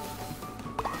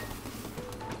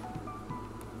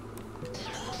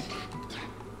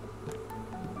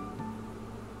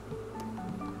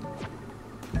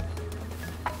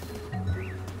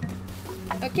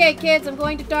 Okay, kids, I'm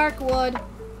going to Darkwood.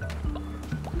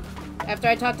 After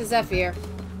I talk to Zephyr.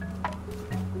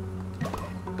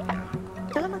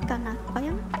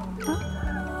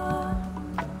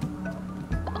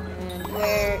 And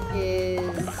where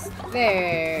is...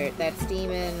 There. That's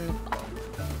Demon.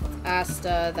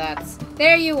 Asta, that's...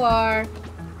 There you are!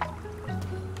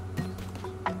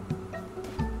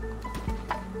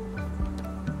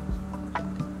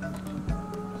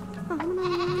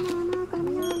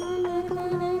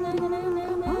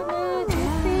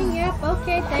 Yep,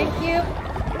 okay, thank you.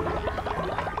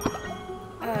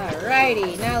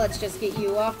 Alrighty, now let's just get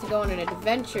you off to go on an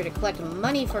adventure to collect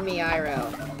money for me,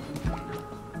 Iroh.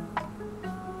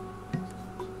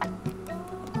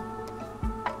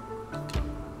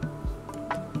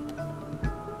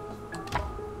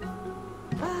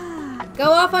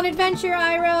 Go off on adventure,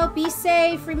 Iroh. Be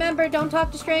safe. Remember, don't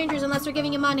talk to strangers unless they're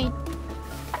giving you money.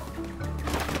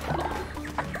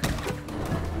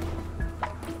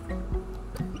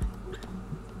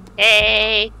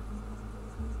 Hey.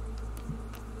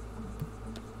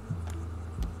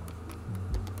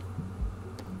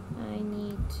 I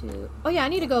need to... Oh yeah, I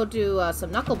need to go do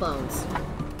some knuckle bones.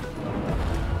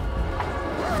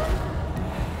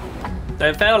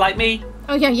 Don't fail like me.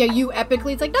 Oh yeah, you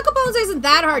epically. It's like, knuckle bones isn't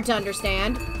that hard to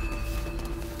understand.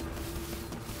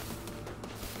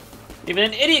 Even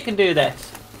an idiot can do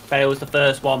this. Fails the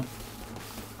first one.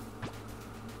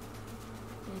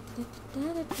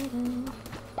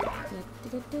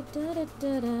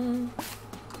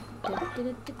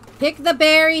 Pick the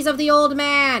berries of the old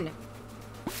man.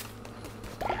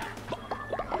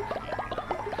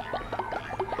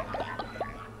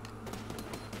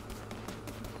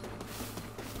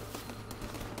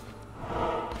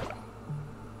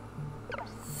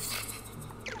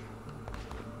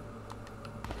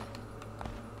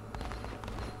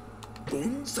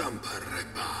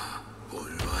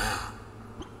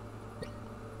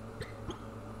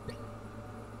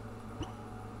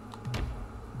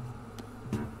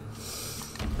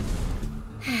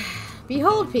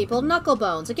 Behold, people, Knuckle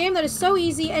Bones, a game that is so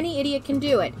easy any idiot can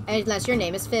do it, unless your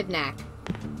name is Fibnack.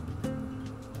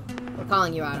 We're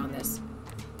calling you out on this.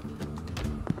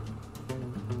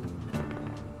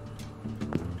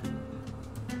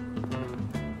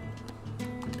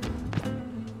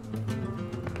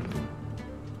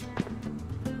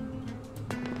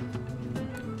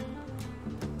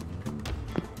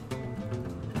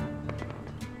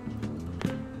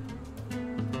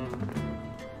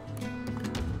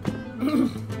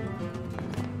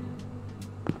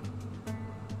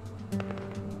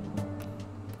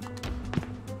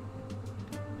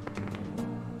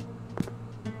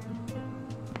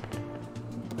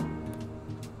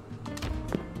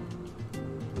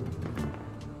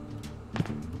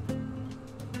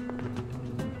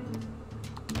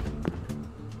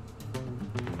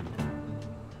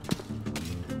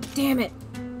 damn it.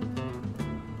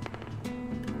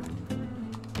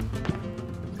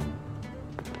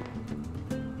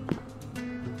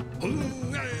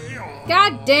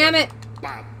 God damn it.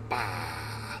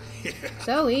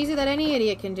 So easy that any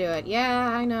idiot can do it. Yeah,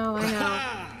 I know, I know.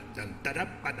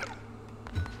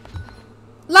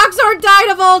 Luxord died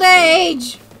of old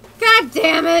age! God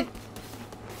damn it!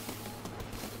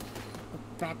 Go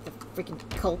back to the freaking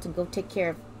cult and go take care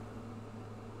of...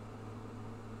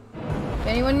 If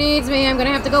anyone needs me, I'm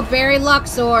gonna have to go bury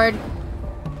Luxord.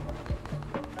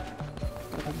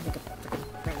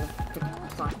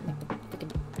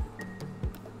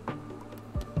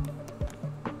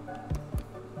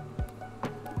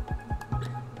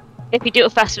 If you do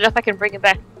it fast enough, I can bring him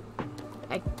back.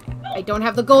 I don't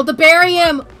have the gold to bury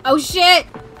him! Oh shit!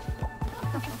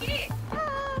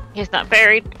 He's not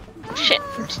buried. Shit.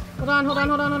 Hold on, hold on,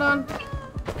 hold on, hold on.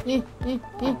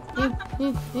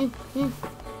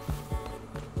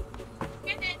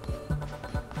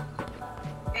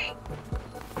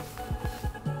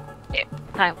 Yeah,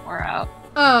 time wore out.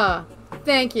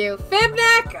 Thank you.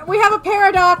 Fibneck, we have a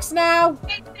paradox now.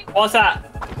 What's that?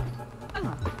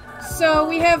 So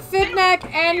we have Fibneck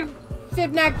and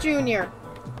Fibneck Jr.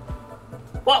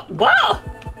 What? What?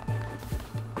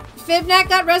 Fibneck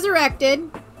got resurrected.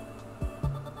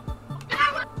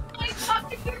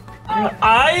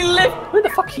 I live. Who the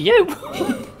fuck are you?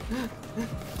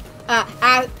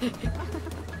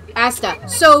 Asta.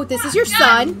 So this is your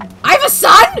son. I have a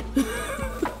son.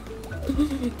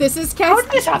 This is Cass. How did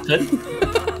this happen?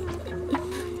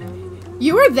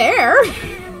 You were there.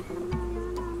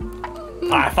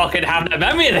 I fucking have no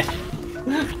memory of this.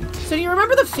 So do you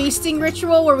remember the feasting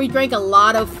ritual where we drank a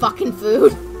lot of fucking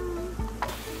food?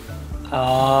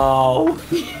 Oh.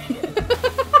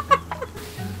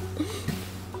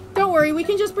 Don't worry, we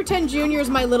can just pretend Junior's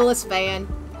my littlest fan.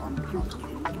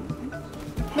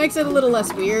 Makes it a little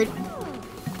less weird.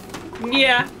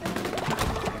 Yeah.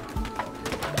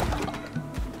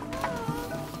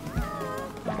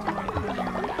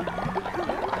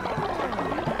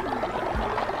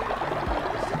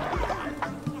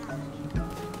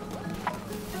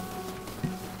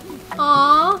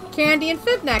 Aww, Candy and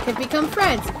Fibneck have become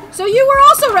friends. So you were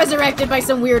also resurrected by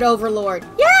some weird overlord.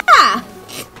 Yeah!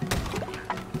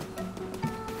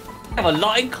 We have a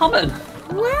lot in common.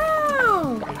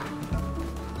 Wow!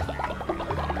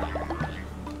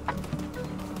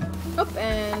 Oh,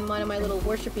 and one of my little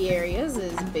worshipy areas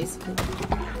is basically...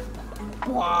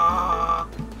 Wah!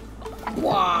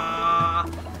 Wah!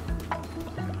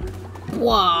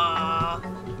 Wah!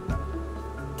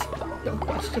 Don't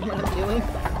question what I'm doing.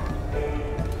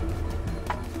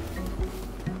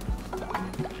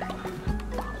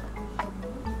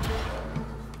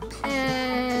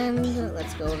 And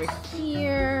let's go over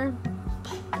here.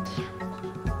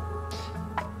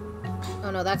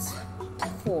 Oh no, that's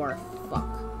 4. Fuck.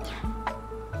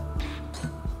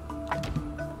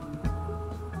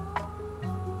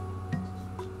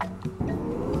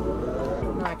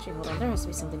 No, actually, hold on. There has to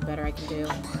be something better I can do.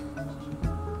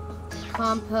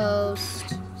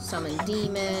 Compost. Summon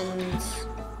demons.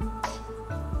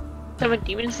 Summon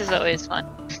demons is always fun.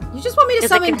 You just want me to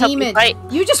summon demons.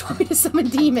 You just want me to summon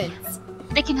demons.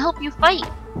 They can help you fight.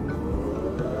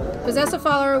 Possess a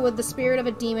follower with the spirit of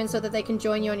a demon so that they can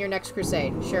join you on your next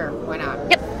crusade. Sure, why not?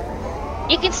 Yep.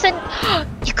 You can send...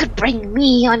 You could bring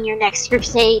me on your next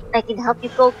crusade. I can help you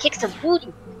go kick some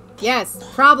booty. Yes,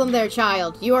 problem there,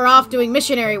 child. You are off doing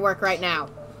missionary work right now.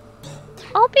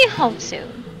 I'll be home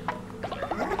soon.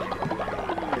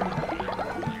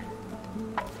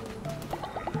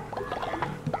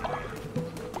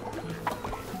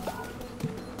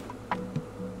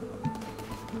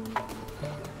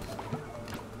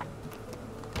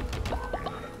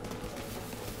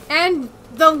 And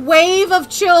the wave of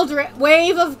children,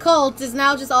 wave of cults is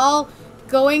now just all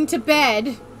going to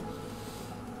bed.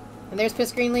 And there's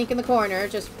Piss Green Link in the corner,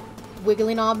 just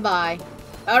wiggling on by.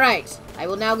 Alright, I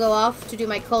will now go off to do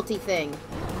my culty thing.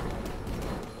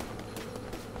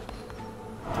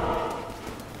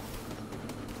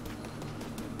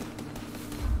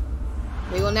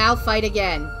 We will now fight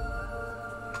again.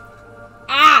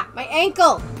 Ah! My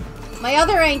ankle! My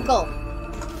other ankle!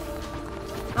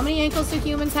 How many ankles do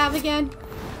humans have again?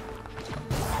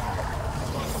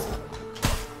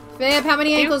 Fib, how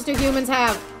many ankles do humans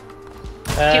have?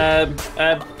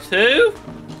 2?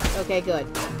 Okay, good.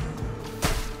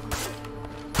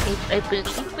 I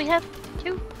believe we have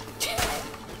 2.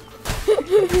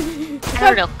 I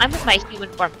don't know. I'm in my human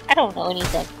form. I don't know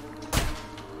anything.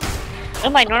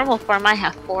 In my normal form, I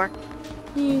have 4.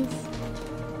 Yes.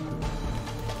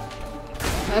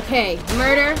 Okay,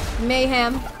 murder,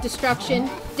 mayhem, destruction,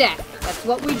 death. That's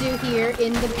what we do here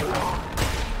in the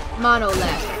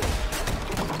monolith.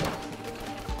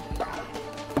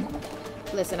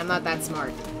 Listen, I'm not that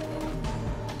smart.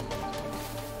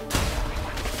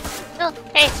 Oh,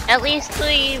 hey, at least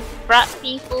we brought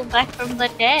people back from the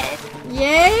dead.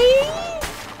 Yay!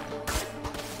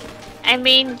 I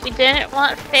mean, we didn't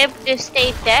want Fib to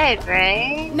stay dead,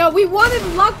 right? No, we wanted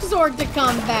Luxord to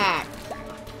come back.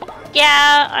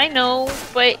 Yeah, I know,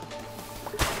 but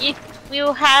if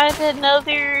you had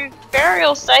another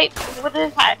burial site, we would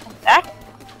have had him back.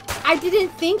 I didn't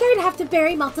think I'd have to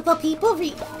bury multiple people.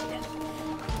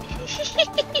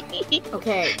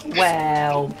 Okay.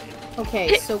 Well.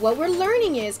 Okay, so what we're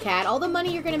learning is, Kat, all the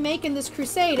money you're gonna make in this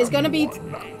crusade is gonna be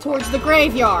towards the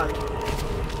graveyard.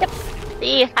 Yep. So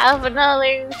you have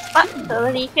another spot so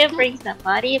that you can bring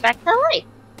somebody back to life.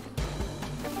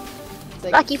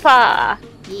 Like, Lucky Paw.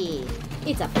 Yeah.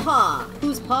 It's a paw.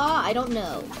 Whose paw? I don't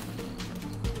know.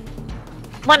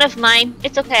 One of mine.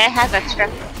 It's okay, I have extra.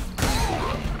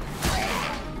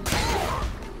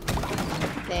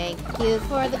 Thank you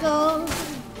for the gold.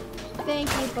 Thank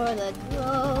you for the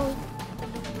gold.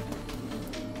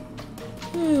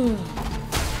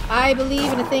 I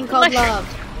believe in a thing called love.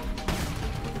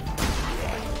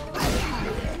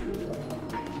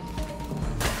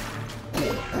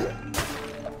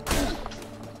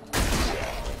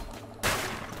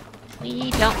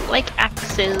 We don't like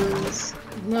axes.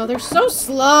 No, they're so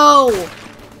slow.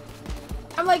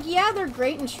 I'm like, yeah, they're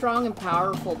great and strong and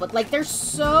powerful, but like they're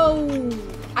so...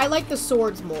 I like the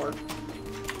swords more.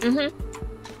 Mm-hmm.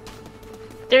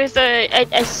 There's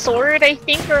a sword, I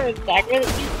think, or a dagger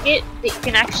that you get that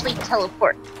can actually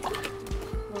teleport.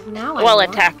 Well, now while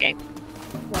attacking.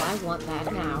 Well, I want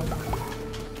that now.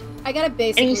 I gotta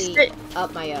basically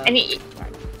up my And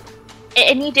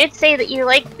you did say that you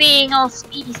like being all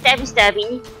speedy,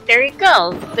 stabby. There you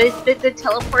go. The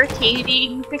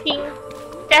teleportating freaking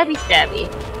stabby.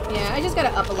 Yeah, I just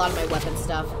gotta up a lot of my weapon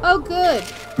stuff. Oh, good.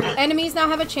 Enemies now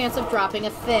have a chance of dropping a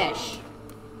fish.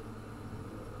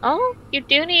 Oh, you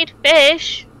do need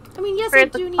fish. I mean, yes, for I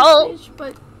the do need cult, fish,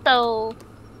 but... So...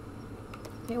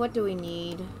 Okay, what do we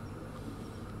need?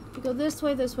 We go this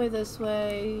way, this way, this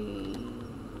way...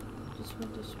 This way.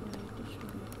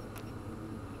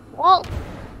 Well,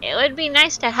 it would be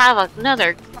nice to have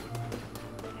another...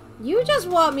 You just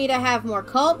want me to have more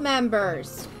cult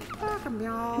members.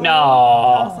 No.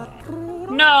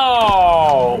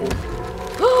 No.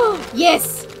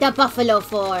 Yes, the buffalo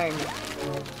form.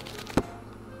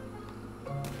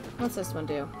 What's this one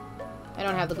do? I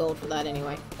don't have the gold for that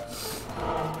anyway.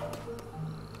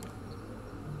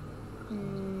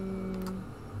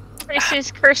 This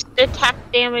is cursed attack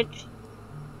damage.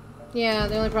 Yeah,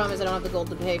 the only problem is I don't have the gold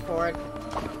to pay for it.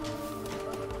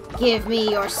 Give me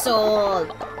your soul.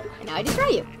 And now I destroy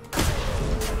you.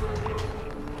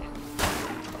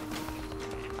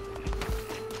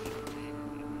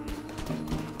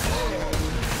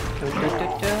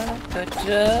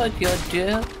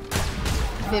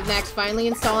 Vivnax finally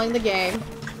installing the game.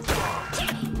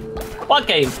 What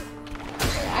game?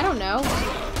 I don't know.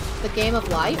 The game of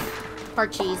life?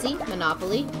 Parcheesi,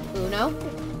 Monopoly, Uno.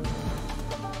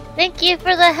 Thank you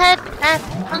for the head pat.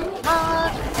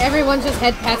 Everyone just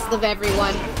head pats of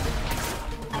everyone.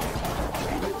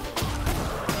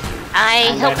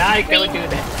 I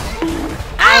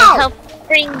help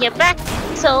bring you back,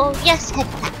 so yes, head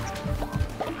pat.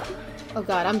 Oh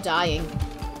god, I'm dying.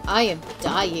 I am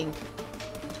dying.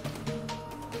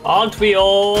 Aren't we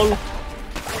all?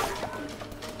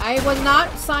 I was not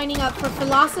signing up for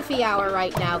philosophy hour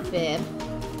right now, Fib.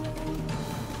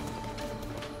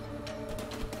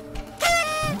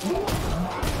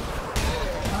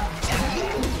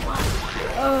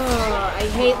 Oh, I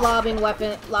hate lobbing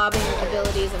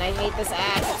abilities, and I hate this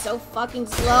axe. It's so fucking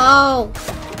slow.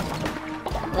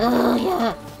 Oh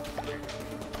yeah.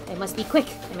 I must be quick.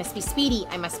 I must be speedy.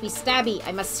 I must be stabby.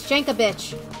 I must shank a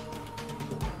bitch.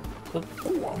 I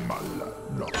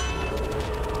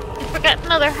forgot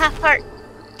another half heart.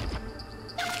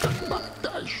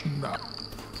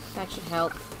 That should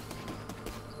help.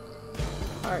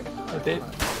 Heart. Okay.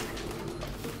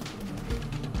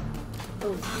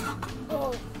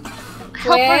 Oh.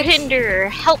 Help or hinder.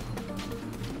 Help.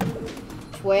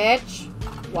 Twitch.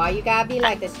 Why you gotta be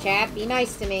like this, chat? Be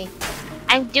nice to me.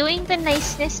 I'm doing the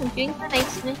niceness.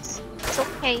 It's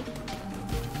okay.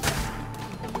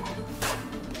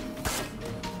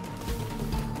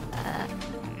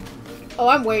 Oh,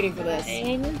 I'm waiting for this.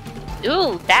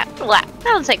 Ooh, that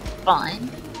sounds like fun.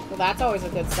 Well, that's always a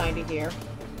good sign to hear.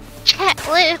 Cat,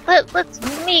 let's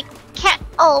make Cat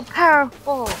all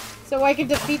powerful. So I can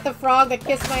defeat the frog that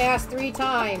kissed my ass 3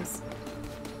 times.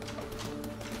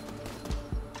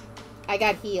 I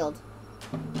got healed.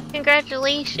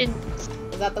 Congratulations.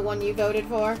 Is that the one you voted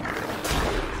for?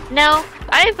 No,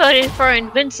 I voted for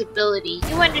invincibility.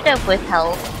 You ended up with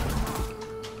health.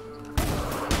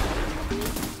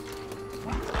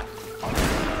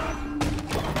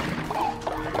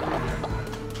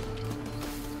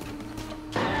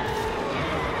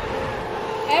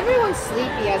 Everyone's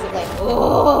sleepy as of late.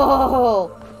 Oh,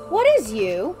 what is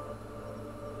you?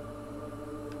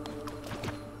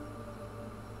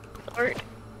 Lord.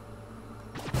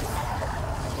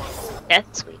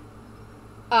 That's sweet.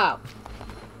 Oh.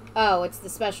 Oh, it's the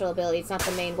special ability. It's not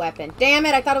the main weapon. Damn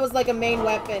it, I thought it was like a main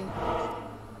weapon.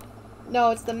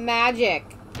 No, it's the magic.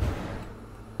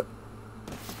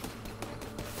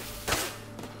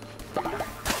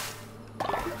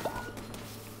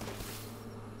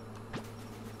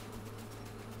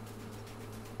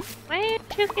 Why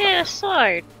didn't you get a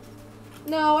sword?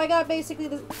 No, I got basically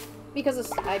the... because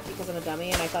I'm a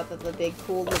dummy, and I thought that the big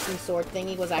cool-looking sword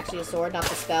thingy was actually a sword, not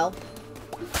the spell.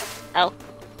 Oh.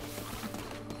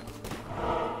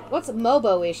 What's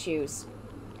Mobo issues?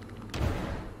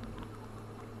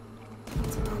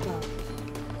 What's Mobo?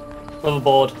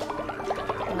 Motherboard.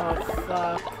 Oh,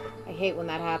 fuck. I hate when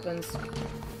that happens.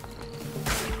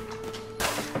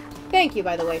 Thank you,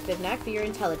 by the way, Fibnac, for your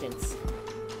intelligence.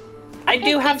 I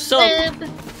do have some. That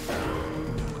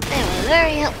was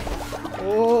very helpful.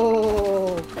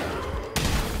 Oh.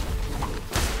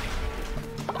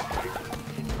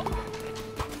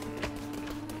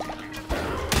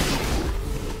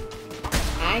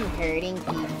 I'm hurting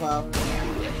people.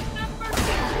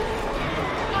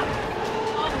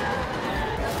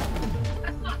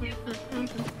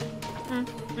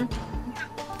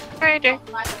 Murder.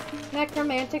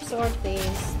 Necromantic sword themes.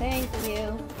 Thank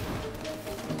you.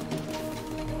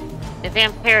 The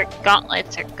vampiric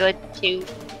gauntlets are good too,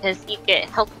 because you get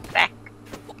health back.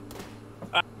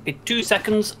 In 2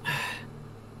 seconds.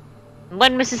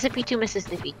 1 Mississippi, 2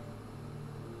 Mississippi.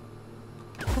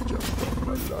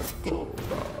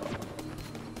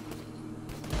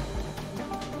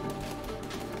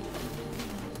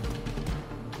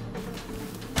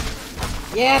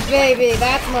 Yeah, baby,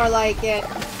 that's more like it.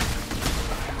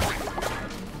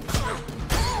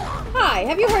 Hi,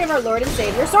 have you heard of our Lord and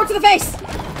Savior? Sword to the face!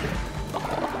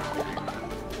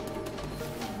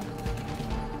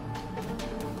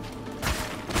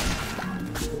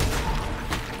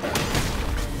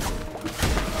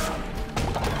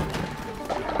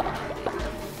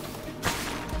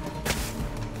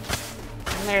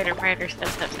 Murder, murder, step,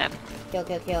 step, step. Kill,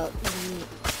 kill, kill.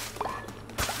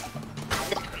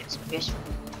 Yes.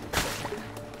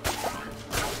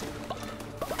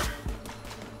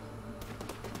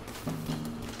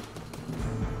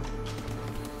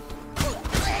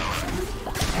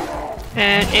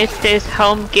 And it's this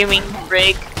home gaming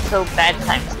rig, so bad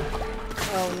times.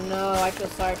 Oh no, I feel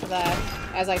sorry for that.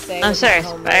 As I say, I'm with my sorry,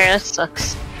 home Spire, rig. that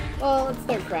sucks. Well, it's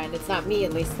their friend. It's not me,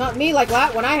 at least. It's not me like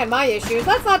that when I had my issues.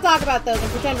 Let's not talk about those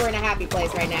and pretend we're in a happy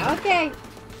place right now, okay?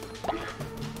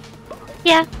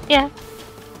 Yeah, yeah.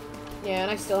 Yeah,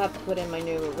 and I still have to put in my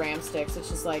new RAM sticks. It's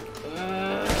just like,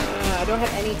 I don't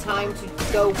have any time to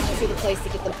go to the place to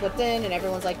get them put in, and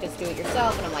everyone's like, just do it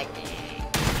yourself, and I'm like,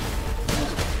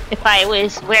 If I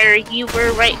was where you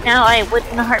were right now, I would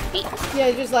in a heartbeat. Yeah,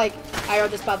 it's just like, Iro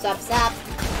just pops up, stop.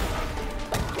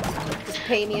 Just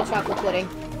pay me a chocolate pudding.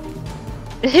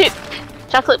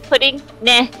 Chocolate pudding?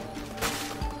 Nah.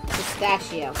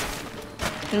 Pistachio.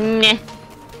 Nah.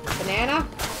 Banana?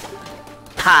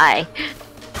 Pie.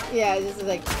 Yeah, this is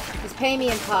like, just pay me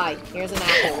in pie. Here's an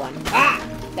apple one. Ah!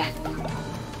 Done.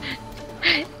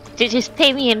 Just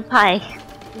pay me in pie.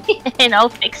 And I'll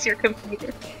fix your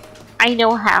computer. I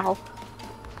know how.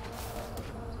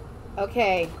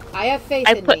 Okay, I have faith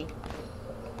in me.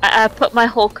 I put my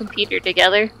whole computer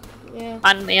together. Yeah.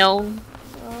 On my own.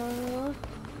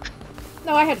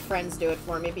 No, I had friends do it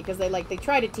for me because they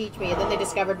tried to teach me and then they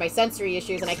discovered my sensory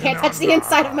issues and I can't touch the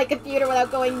inside of my computer without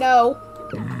going no.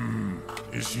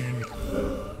 You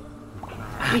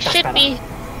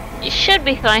should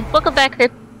be fine. Welcome back,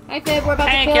 Rip. Hi, Fib. We're about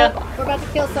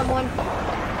to kill someone.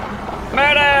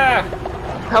 Murder!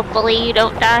 Hopefully you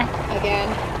don't die. Again.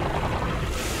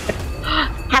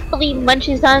 Happily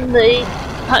munches on the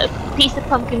piece of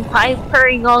pumpkin pie,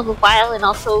 purring all the while, and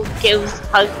also gives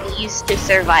huggies to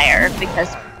Survivor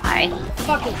because pie.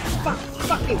 Fuck you! Fuck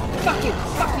you! Fuck you!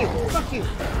 Fuck you! Fuck you!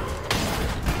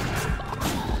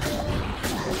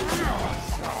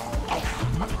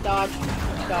 Dodge.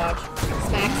 Dodge.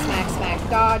 Smack, smack, smack.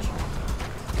 Dodge.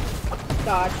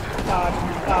 Dodge. Dodge.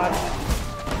 Dodge.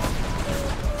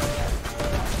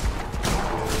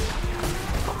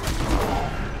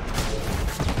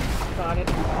 Got it.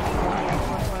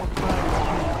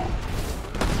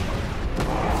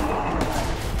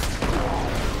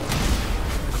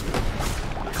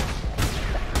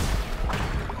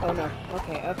 Oh no.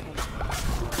 Okay, okay.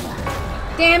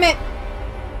 Damn it!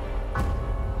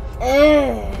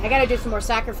 Ugh. I gotta do some more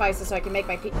sacrifices so I can make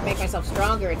myself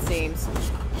stronger, it seems.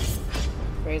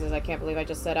 Phrases I can't believe I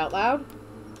just said out loud.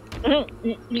 Looks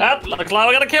like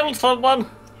we're gonna kill someone.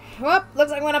 Well,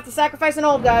 looks like I'm gonna have to sacrifice an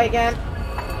old guy again.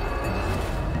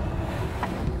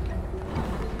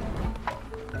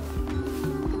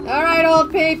 Alright,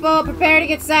 old people, prepare to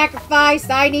get sacrificed.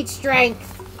 I need strength.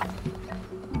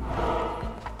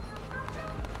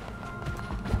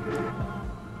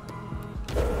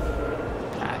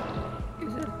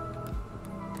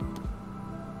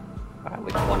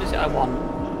 Which one is it I want?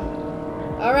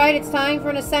 Alright, it's time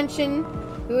for an ascension.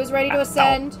 Who is ready to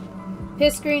ascend?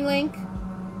 His screen link.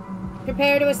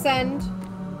 Prepare to ascend.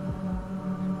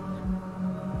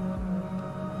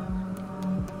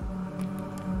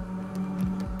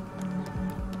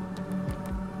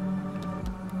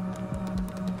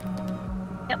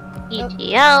 Yep.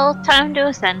 PGL, time to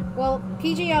ascend. Well,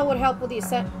 PGL would help with the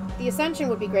ascension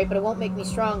would be great, but it won't make me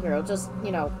stronger. It'll just,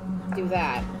 you know, do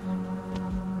that.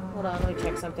 Hold on, let me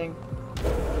check something.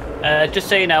 Just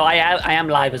so you know, I am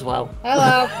live as well.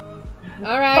 Hello.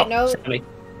 Alright, no. Sorry.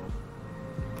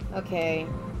 Okay.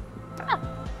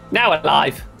 Now we're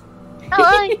live.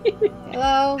 Hello.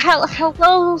 Hello.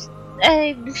 Hello.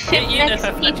 Next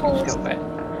people.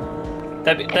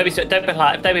 Don't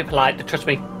be polite. Trust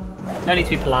me. No need to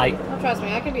be polite. Don't trust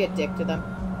me, I can be a dick to them.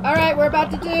 Alright, we're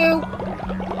about to do...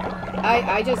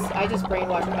 I just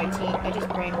brainwashed my team. I just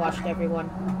brainwashed everyone.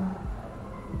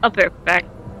 I'll be back.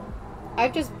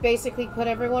 I've just basically put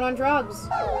everyone on drugs.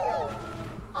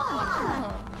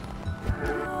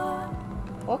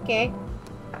 Okay.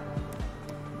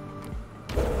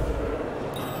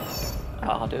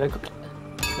 I'll do it.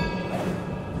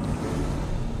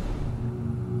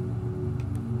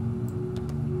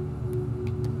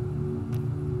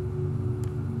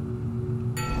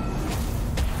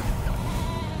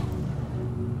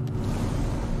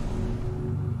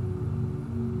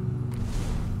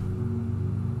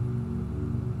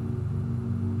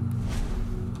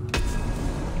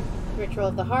 Ritual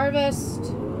of the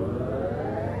Harvest.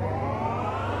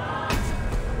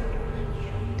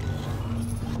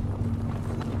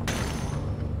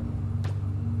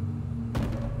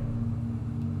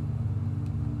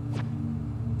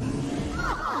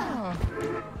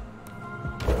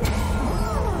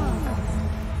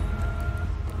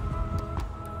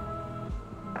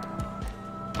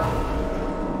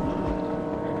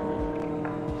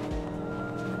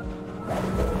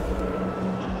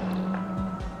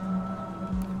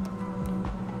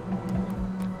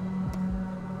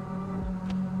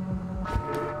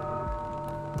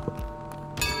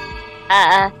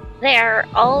 They're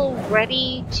all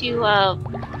ready to,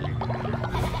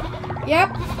 Yep.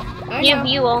 I give know.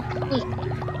 you all.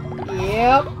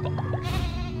 Yep.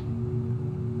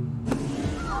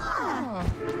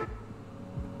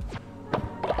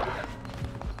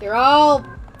 They're all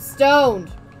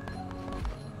stoned.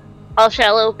 All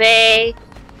shall obey.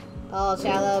 All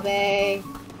shall obey.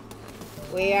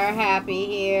 We are happy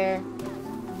here.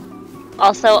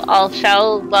 Also, all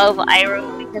shall love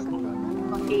Iroh because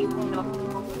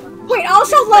Wait, all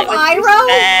shall love Iroh?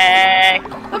 respect.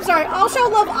 I'm sorry, all shall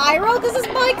love Iroh? This is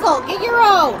my cult. Get your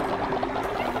own.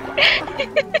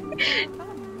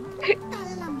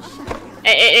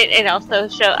 And also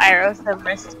show Iroh some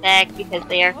respect because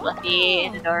they are fluffy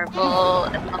and adorable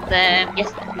and love them.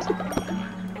 Yes.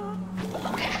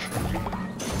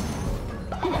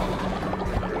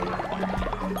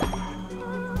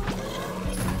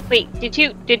 Wait, did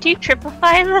you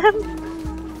tripify them?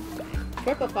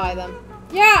 Tripify them.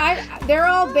 Yeah, they're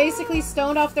all basically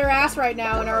stoned off their ass right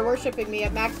now and are worshipping me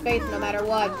at max faith no matter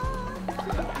what.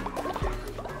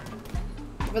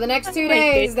 For the next 2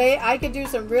 days, I could do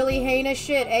some really heinous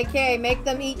shit, aka make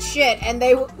them eat shit, and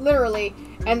they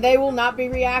will not be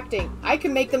reacting. I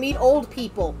can make them eat old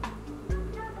people.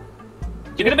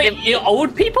 You're gonna make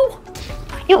old people?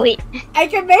 Wait. I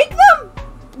can make them!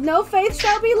 No faith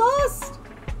shall be lost.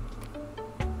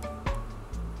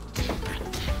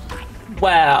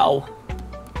 Wow.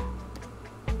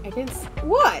 I didn't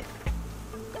what?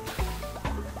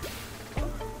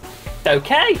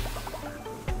 Okay.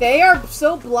 They are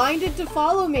so blinded to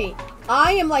follow me.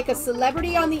 I am like a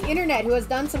celebrity on the internet who has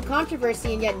done some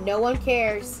controversy and yet no one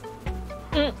cares.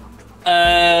 No,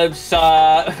 won't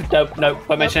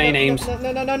mention any names.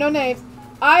 No names.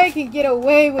 I can get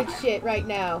away with shit right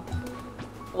now.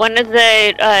 One of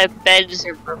the beds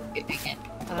are broken again.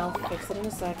 I'll fix it in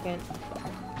a second.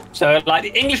 So, like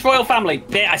the English royal family.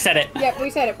 There, I said it. Yep, we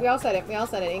said it. We all said it. We all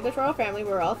said it. English royal family.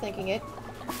 We're all thinking it.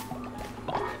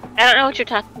 I don't know what you're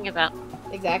talking about.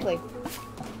 Exactly.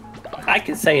 I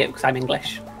can say it because I'm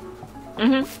English.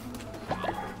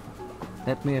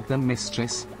 Let me at them,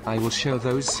 mistress. I will show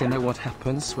those sinner what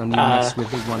happens when you mess with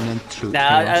the one and true I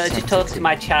chaos just talk entity. to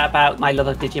my chat about my love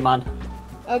of Digimon.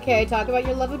 Okay, talk about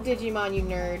your love of Digimon, you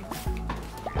nerd.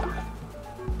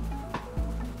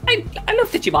 I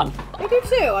love Digimon. I do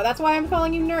too. That's why I'm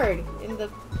calling you nerd in the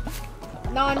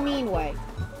non-mean way.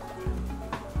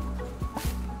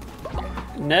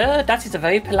 No, that is a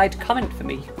very polite comment for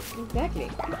me.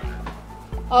 Exactly.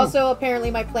 Also,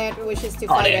 apparently my plant wishes to Oh,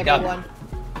 fight there you go. everyone.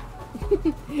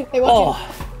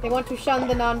 They want to shun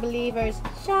the non-believers.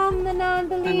 Shun the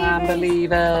non-believers. The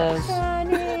non-believers. Shun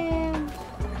him.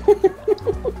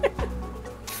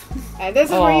 And this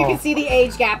is where you can see the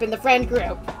age gap in the friend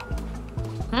group.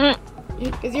 Why do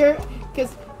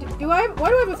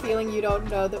I have a feeling you don't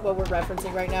know that what we're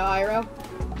referencing right now, Iroh?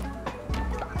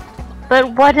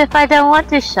 But what if I don't want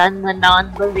to shun the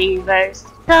non-believers?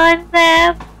 Shun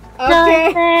them!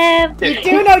 Okay. Shun them! You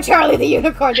do know Charlie the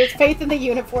Unicorn. There's faith in the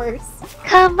universe.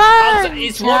 Come on,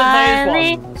 It's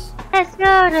Charlie. one of those ones. Let's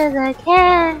go to the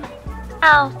camp.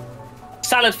 Ow.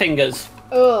 Salad fingers.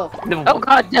 Ugh. Oh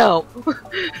god, no.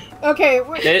 Okay,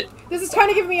 this is kind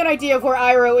of giving me an idea of where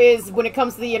Iroh is when it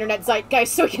comes to the internet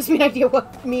zeitgeist, so it gives me an idea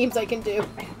what memes I can do.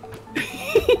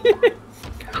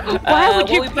 Why would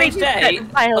you what we bring played today?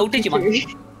 that Oh,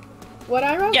 Digimon. What,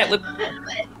 Iroh? Yeah,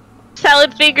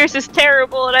 Salad fingers is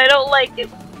terrible and I don't like it.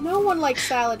 No one likes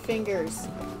salad fingers.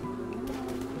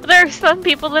 There are some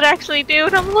people that actually do,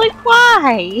 and I'm like,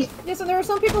 why? Yes, and there are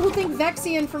some people who think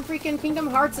Vexian from freaking Kingdom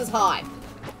Hearts is hot.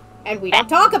 And we don't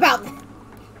talk about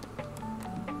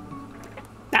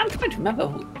that. I'm trying to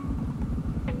remember.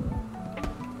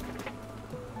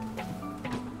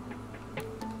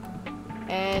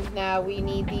 And now we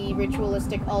need the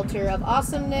ritualistic altar of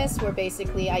awesomeness, where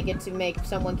basically I get to make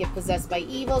someone get possessed by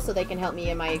evil so they can help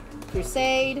me in my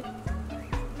crusade.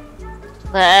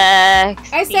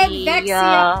 I said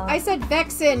Vexian. I said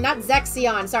Vexin, not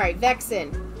Zexion. Sorry,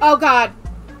 Vexin. Oh god.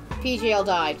 PGL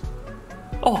died.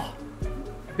 Oh.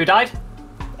 Who died?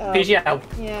 PGL.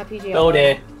 Yeah, PGL. Oh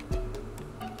dear.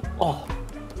 Oh.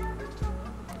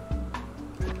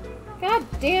 God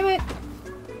damn it.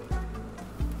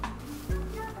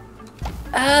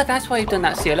 That's why you've done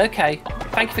that, Seal. Okay.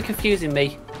 Thank you for confusing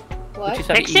me. What? Which is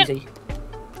very easy.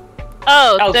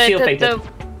 Oh, Seal faded.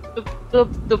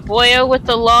 the boyo with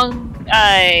the long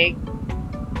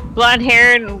blonde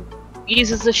hair and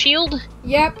uses a shield?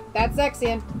 Yep, that's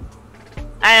Zexion.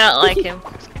 I don't like him.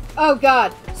 Oh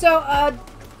god. So,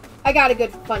 I got a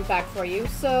good fun fact for you.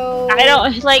 So... I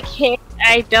don't like him.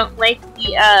 I don't like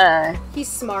the, He's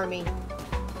smarmy.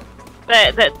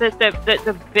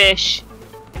 the Bish.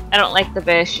 I don't like the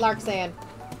Bish. Larksan.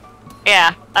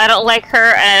 Yeah, I don't like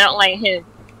her and I don't like him.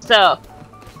 So...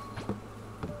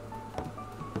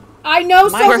 I know We're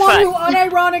someone fine. who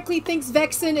unironically thinks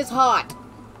Vexen is hot.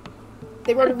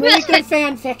 They wrote a really good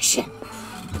fan fiction.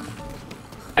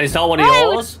 And it's not one of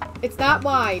yours? It's not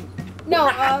mine.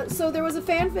 No, so there was a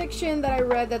fan fiction that I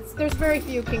read there's very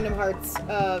few Kingdom Hearts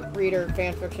reader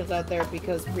fan fictions out there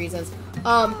because of reasons.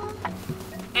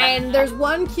 And there's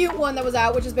one cute one that was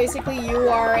out, which is basically you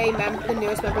are the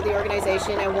newest member of the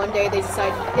organization, and one day they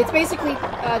decide it's basically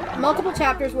multiple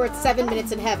chapters where it's 7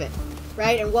 minutes in heaven,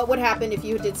 right? And what would happen if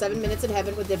you did 7 minutes in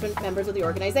heaven with different members of the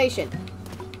organization,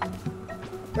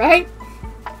 right?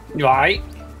 Right.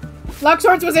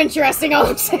 Luxords was interesting,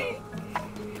 I'll say.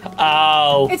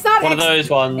 Oh, It's not one of those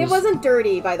ones. It wasn't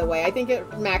dirty, by the way. I think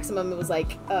at maximum it was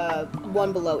like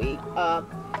 1 below E.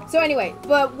 So anyway,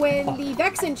 but when the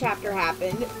Vexen chapter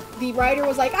happened, the writer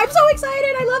was like, "I'm so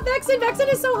excited! I love Vexen!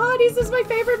 Vexen is so hot! He's just my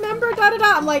favorite member! Da da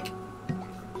da!" I'm like,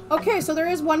 okay, so there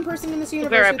is one person in this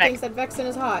universe who thinks that Vexen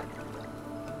is hot.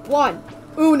 One.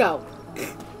 Uno.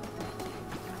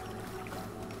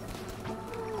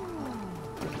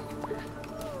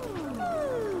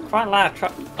 Quite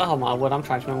loud. Oh my word, I'm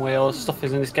trying to remember where all the stuff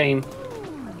is in this game.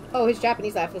 Oh, his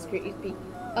Japanese laugh is creepy.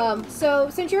 So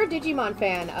since you're a Digimon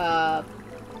fan,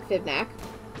 Fibnac.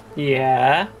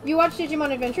 Yeah. You watched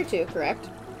Digimon Adventure 2, correct?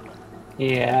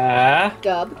 Yeah.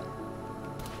 Dub.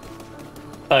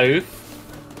 Both.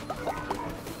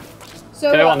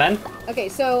 So, go on then. Okay,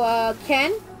 so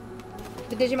Ken,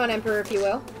 the Digimon Emperor, if you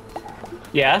will,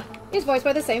 Yeah. is voiced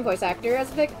by the same voice actor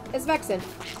as Vexen.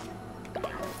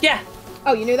 Yeah.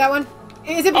 Oh, you knew that one?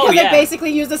 Is it because they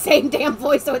basically use the same damn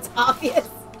voice, so it's obvious?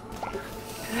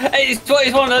 It's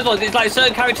one of those ones. It's like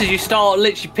certain characters you start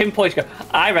literally pinpoint. Go,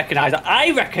 I recognize that.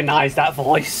 I recognize that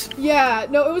voice. Yeah,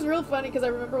 no, it was real funny because I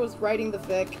remember I was writing the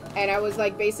fic, and I was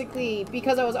like, basically,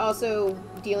 because I was also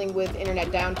dealing with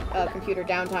internet computer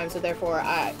downtime, so therefore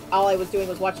all I was doing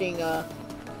was watching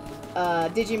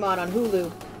Digimon on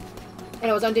Hulu. And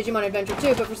I was on Digimon Adventure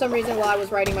 2, but for some reason while I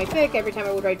was writing my fic, every time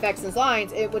I would write Vexen's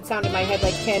lines, it would sound in my head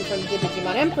like Ken from the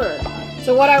Digimon Emperor.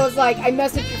 So what I was like, I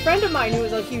messaged a friend of mine who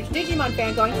was a huge Digimon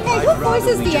fan going, hey, who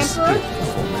voices the Emperor?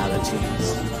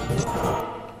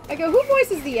 I go, who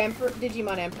voices the Emperor,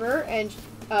 Digimon Emperor? And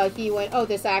he went, oh,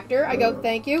 this actor. I go,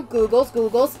 thank you.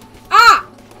 Googles. Ah!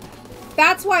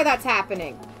 That's why that's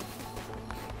happening.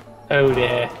 Oh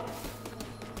dear.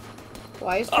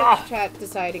 Why is Church Chat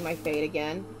deciding my fate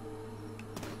again?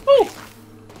 Ooh.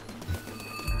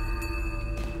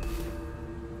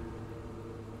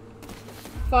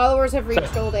 Followers have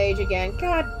reached old age again.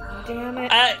 God damn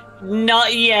it.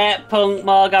 Not yet, Punk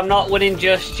Mog. I'm not winning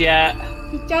just yet.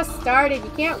 You just started.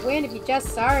 You can't win if you just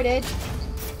started.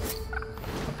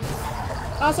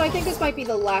 Also, I think this might be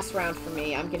the last round for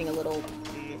me. I'm getting a little...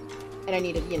 And I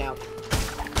need to, you know...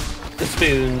 The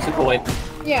spoons, avoid.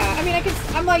 Yeah, I mean,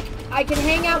 I can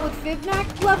hang out with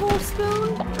Vivnac level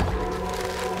Spoon,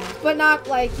 but not,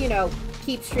 like, you know,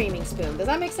 keep streaming Spoon. Does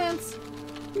that make sense?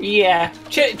 Yeah,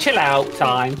 chill out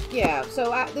time. Yeah,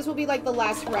 so this will be, like, the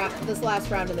last round, this last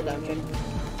round in the dungeon.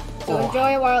 So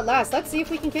enjoy it while it lasts. Let's see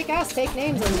if we can kick ass, take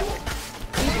names, and eat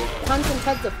tons and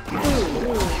tons of food.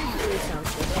 Ooh,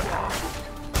 sounds good.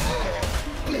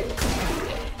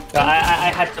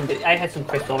 I had some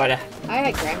crisps already. I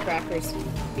had graham crackers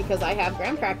because I have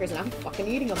graham crackers and I'm fucking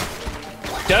eating them.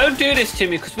 Don't do this to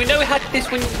me because we know we had this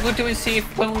when we were doing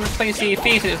when we were playing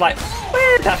CFEs and it was like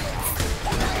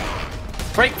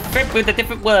break fib with the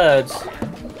different words.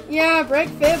 Yeah, break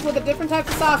fib with the different types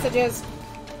of sausages.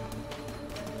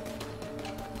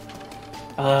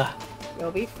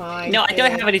 You'll be fine. No, I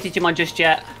don't have any Digimon just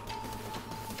yet.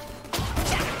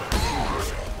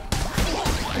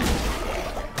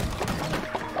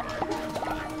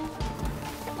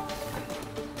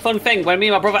 Fun thing, when me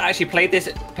and my brother actually played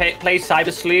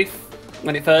Cyber Sleuth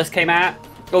when it first came out,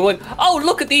 we went, oh,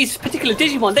 look at these particular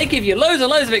Digimon, they give you loads and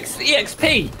loads of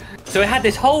EXP. So we had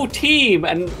this whole team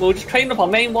and we were just training up our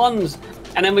main ones.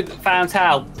 And then we found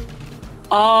out,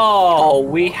 oh,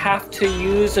 we have to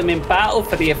use them in battle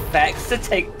for the effects to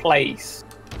take place.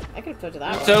 I could have told you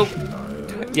that. So,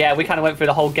 yeah, we kind of went through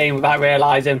the whole game without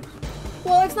realizing.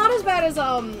 Well, it's not as bad as,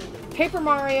 Paper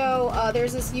Mario,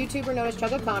 there's this YouTuber known as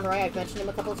Chugga Conroy, I've mentioned him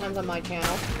a couple of times on my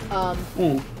channel,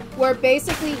 where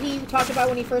basically he talked about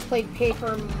when he first played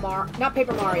not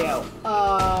Paper Mario,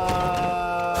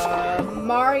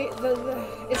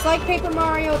 it's like Paper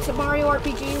Mario, it's a Mario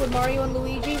RPG with Mario and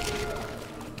Luigi.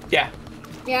 Yeah.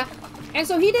 Yeah. And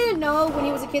so he didn't know when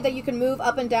he was a kid that you can move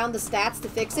up and down the stats to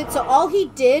fix it, so all he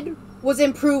did was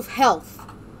improve health.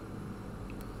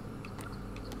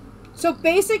 So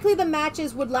basically the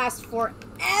matches would last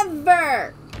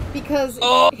forever because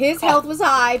his health was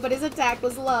high, but his attack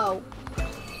was low.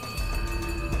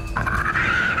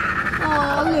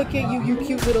 Aw, look at you, you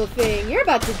cute little thing. You're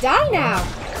about to die now.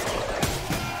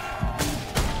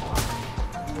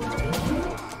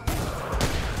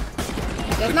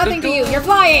 There's nothing to you. You're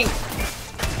flying.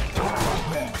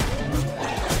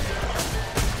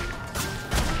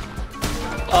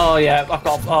 Oh, yeah, I've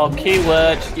got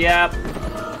keyword. Yeah.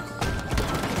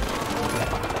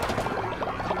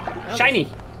 Shiny!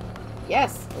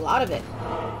 Yes, a lot of it.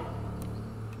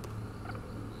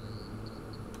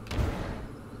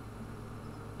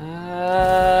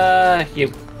 You.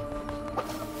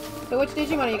 So which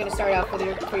Digimon are you going to start out for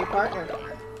your partner?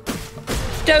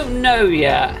 Don't know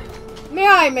yet. May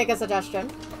I make a suggestion?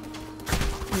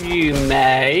 You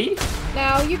may.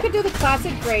 Now, you could do the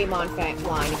classic Greymon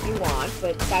line if you want,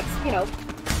 but that's, you know...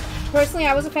 Personally,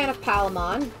 I was a fan of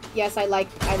Palamon. Yes, I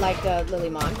liked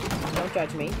Lilymon. Don't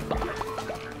judge me.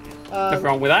 Nothing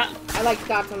wrong with that. I liked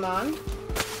Gatomon.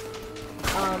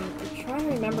 I'm trying to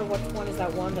remember which one is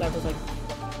that one that I was like...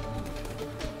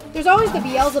 There's always the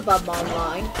Beelzebubmon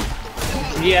line.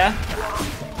 Yeah.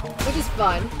 Which is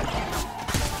fun.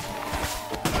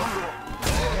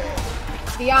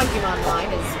 The Anjumon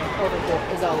line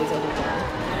is always overborn.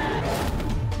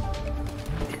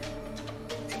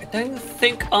 I don't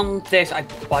think on this, I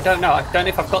don't know. I don't know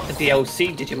if I've got the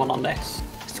DLC Digimon on this.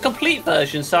 It's a complete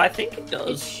version, so I think it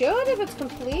does. It should if it's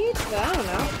complete, but I don't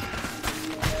know.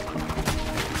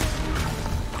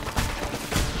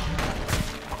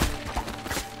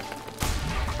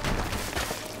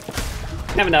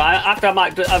 Never know. After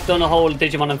I've done a whole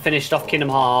Digimon and finished off Kingdom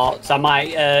Hearts, I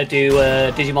might do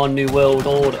Digimon New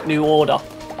Order.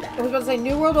 I was about to say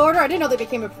New World Order. I didn't know they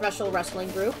became a professional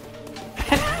wrestling group.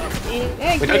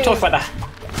 We don't talk about that.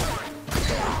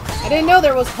 I didn't know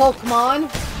there was Hulkmon.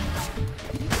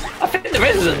 I think there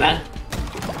is, isn't there?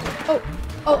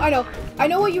 Oh, I know. I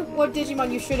know what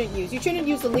Digimon you shouldn't use. You shouldn't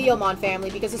use the Leomon family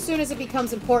because as soon as it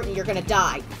becomes important, you're gonna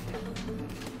die.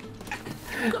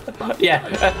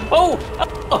 Yeah. Oh,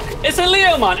 it's a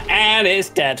Leomon and it's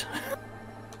dead.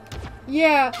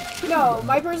 Yeah. No,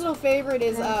 my personal favorite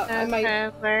is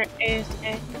Where is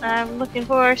it? I'm looking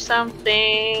for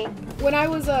something. When I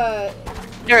was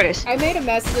there it is. I made a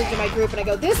message in my group and I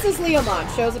go, "This is Leomon."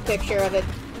 Shows a picture of it.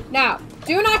 Now,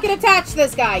 do not get attached to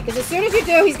this guy, because as soon as you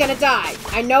do, he's gonna die.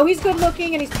 I know he's good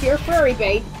looking and he's pure furry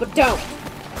bait, but don't.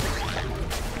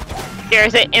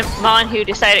 There's an Impmon who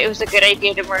decided it was a good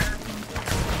idea to murder.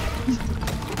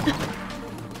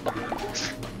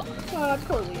 Oh,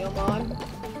 poor Leomon.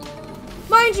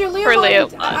 Mind you,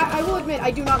 Leomon, I will admit,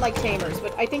 I do not like Tamers,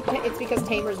 but I think it's because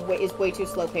Tamers is way too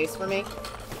slow-paced for me.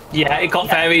 Yeah, it got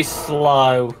very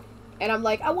slow. And I'm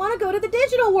like, I want to go to the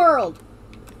digital world.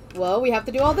 Well, we have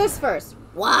to do all this first.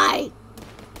 Why?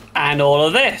 And all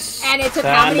of this. And it took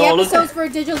how many episodes for a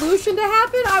Digilution to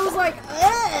happen? I was like,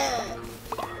 ugh.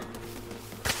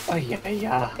 Oh,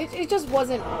 yeah. It just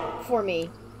wasn't for me.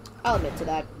 I'll admit to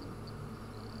that.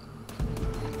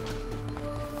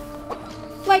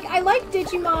 Like, I like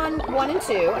Digimon 1 and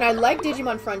 2, and I like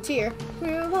Digimon Frontier.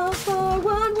 We're all for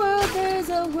one world, there's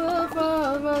a world for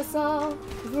us all.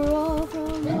 We're all for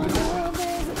one world,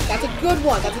 there's a... That's a good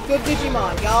one. That's a good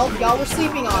Digimon. Y'all were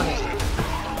sleeping on it.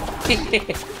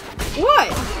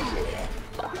 What?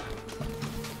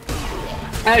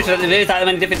 Actually, there's that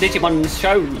many different Digimon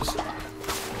shows.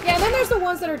 Yeah, and then there's the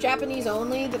ones that are Japanese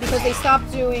only, because they stopped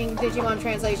doing Digimon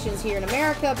translations here in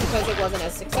America because it wasn't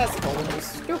as successful, which is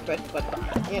stupid, but,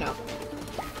 you know.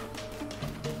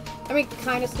 I mean,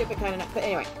 kind of stupid, kind of not, but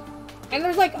anyway. And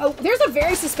there's like, there's a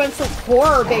very suspenseful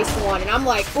horror-based one, and I'm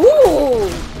like, ooh!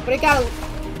 But it got a...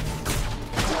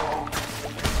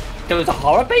 There was a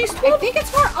horror-based one? I think it's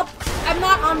horror. I'm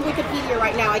not on Wikipedia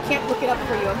right now. I can't look it up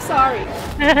for you. I'm sorry.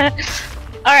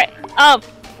 Alright,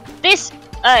 this,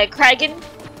 Kraken,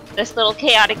 this little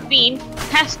chaotic being,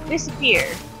 has to disappear.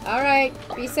 Alright,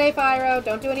 be safe, Iroh.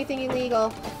 Don't do anything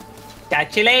illegal.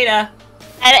 Catch you later.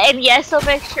 And yes, I'll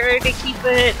make sure to keep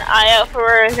an eye out for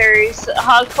where there's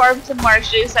hog farms and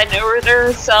marshes. I know where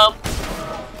there's some.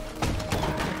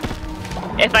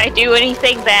 If I do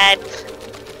anything bad,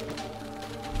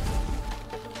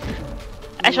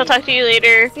 I shall talk to you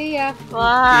later. See ya.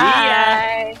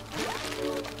 Bye.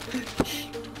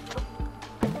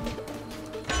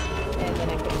 And then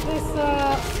I pick this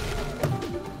up.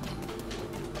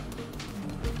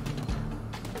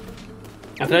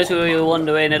 And for those who are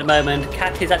wondering at the moment,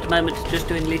 Kat is at the moment just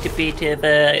doing a little bit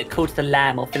of Call to the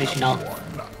Lamb or finishing off.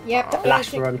 Yep,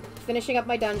 last run. Finishing up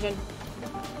my dungeon.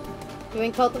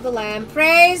 Doing Cult of the Lamb.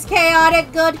 Praise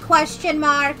chaotic good question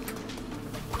mark.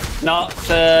 Not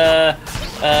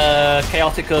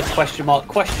chaotic good question mark.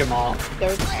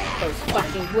 Those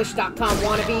fucking wish.com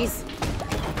wannabes.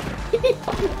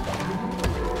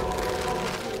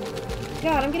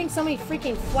 God, I'm getting so many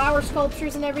freaking flower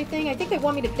sculptures and everything. I think they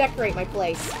want me to decorate my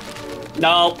place.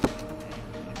 No.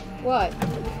 What?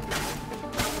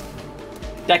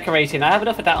 Decorating. I have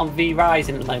enough of that on V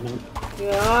Rising at the moment.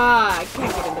 Ah, I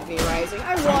can't get into V Rising.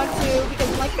 I want to because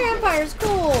I'm like, vampire's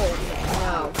cool.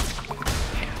 No.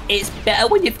 It's better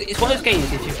when you. It's one of those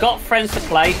games. If you've got friends to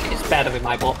play, it's better in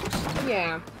my books.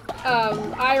 Yeah.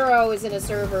 Iroh is in a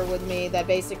server with me that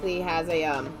basically has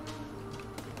a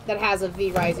that has a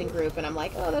V Rising group, and I'm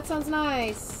like, oh, that sounds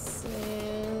nice.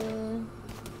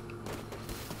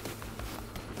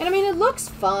 And I mean, it looks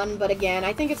fun, but again,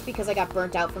 I think it's because I got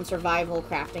burnt out from survival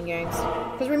crafting games.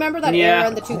 Because remember that era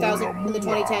in the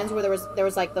 2010s where there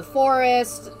was like the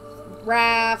forest,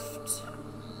 raft,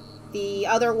 the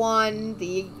other one,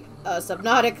 the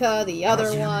Subnautica, the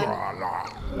other one.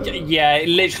 Yeah,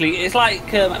 literally, it's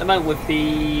like at the moment with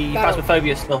the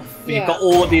Phasmophobia stuff. Yeah. You've got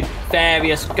all the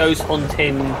various ghost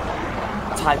hunting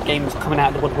type games coming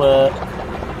out of the woodwork.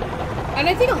 And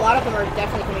I think a lot of them are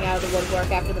definitely coming out of the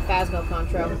woodwork after the Phasmo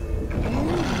Contro.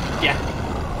 Yeah.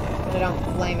 But I don't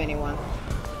blame anyone.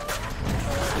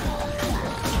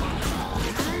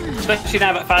 Especially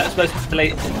now that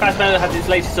Phasmo has its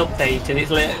latest update, and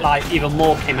it's like even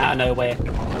more came out of nowhere.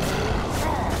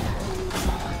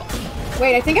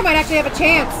 Wait, I think I might actually have a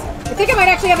chance.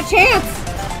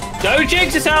 Don't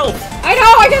jinx yourself! I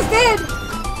know, I just did!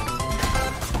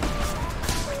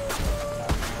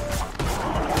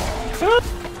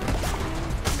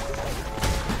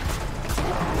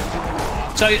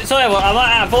 So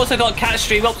I've also got Cat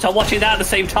Stream up, so I'm watching that at the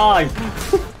same time.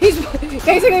 He's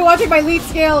basically watching my lead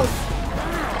skills.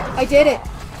 I did it.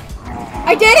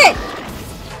 I did it!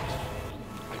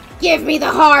 Give me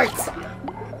the heart!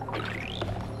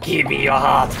 Give me your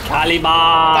heart,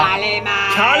 Kalima!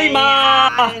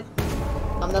 Kalima!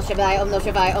 Om no Shivai, Om no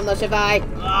Shivai, Om no Shivai.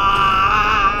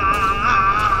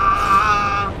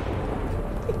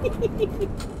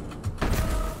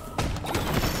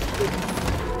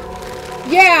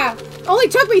 Yeah! Only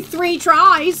took me 3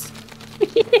 tries!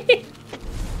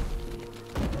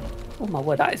 Oh my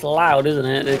word, that is loud, isn't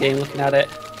it? The game looking at it.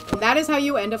 That is how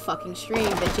you end a fucking stream,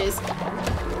 bitches.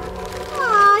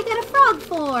 Aw, I got a frog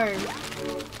form!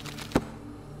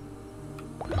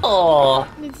 Oh,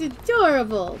 It's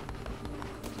adorable.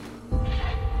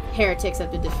 Heretics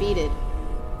have been defeated.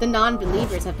 The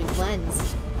non-believers have been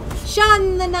cleansed.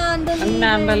 Shun the non-believers!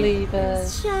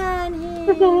 non-believers. Shun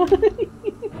him!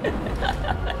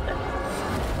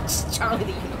 Charlie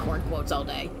the Unicorn quotes all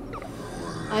day.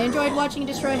 I enjoyed watching you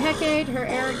destroy Hecate. Her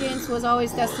arrogance was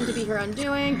always destined to be her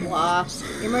undoing. Blah.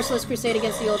 Your merciless crusade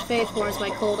against the old faith warms my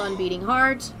cold, unbeating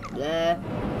heart. Blah.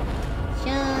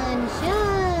 Shun,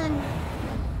 shun.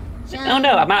 Shun. Oh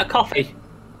no, I'm out of coffee.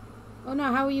 Oh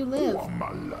no, how will you live?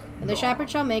 And the shepherd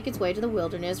shall make its way to the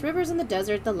wilderness, rivers in the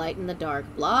desert, the light in the dark.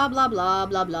 Blah, blah, blah,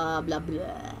 blah, blah, blah,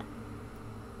 blah.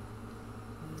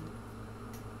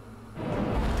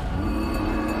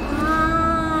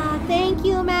 Thank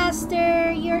you,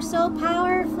 Master. You're so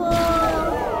powerful.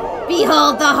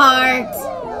 Behold the heart.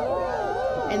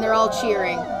 And they're all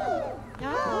cheering.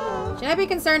 Should I be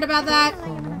concerned about that?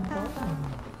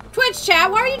 Twitch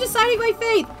chat, why are you deciding my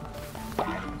fate?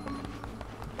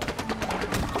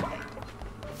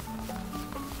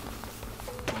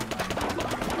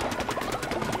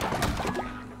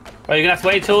 Well, you're gonna have to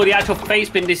wait till the actual fate's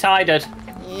been decided.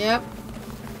 Yep.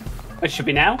 It should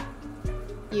be now.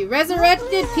 You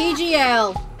resurrected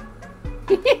PGL.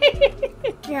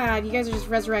 God, you guys are just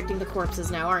resurrecting the corpses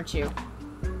now, aren't you?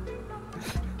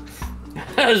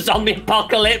 Zombie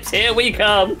apocalypse, here we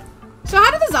come. So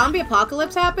how did the zombie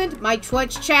apocalypse happen? My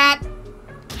Twitch chat.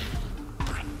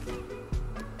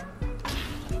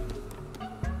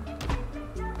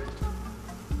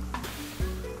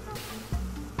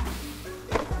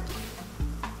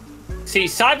 See,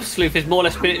 Cyber Sleuth is more or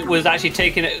less was actually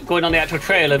going on the actual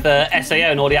trail of SAO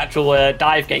and all the actual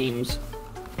dive games.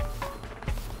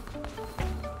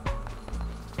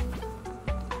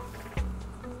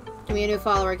 Give me a new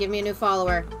follower. Give me a new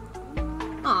follower.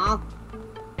 Aw.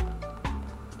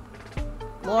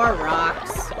 More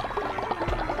rocks.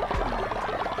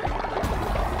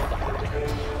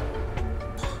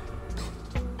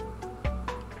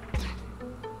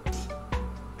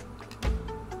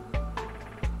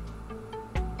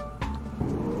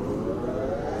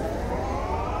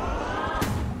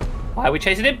 Why are we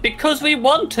chasing it? Because we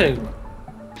want to.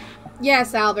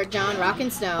 Yes, Albert John. Rock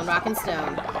and stone. Rock and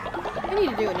stone. I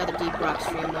need to do another Deep Rock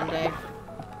stream one day.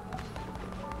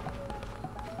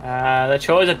 The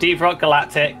Chores of Deep Rock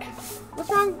Galactic. What's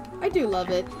wrong? I do love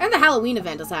it. And the Halloween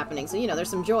event is happening, so, you know, there's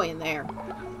some joy in there.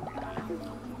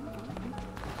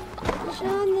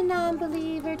 Shun the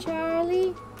non-believer,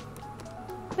 Charlie.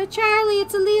 But Charlie,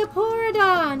 it's a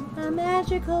Leoporodon. A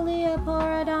magical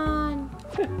Leoporodon.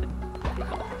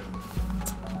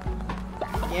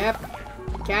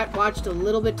 Yep. Cat watched a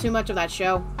little bit too much of that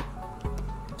show.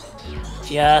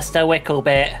 Just a wickle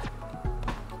bit.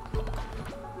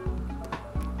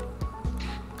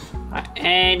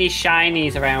 Any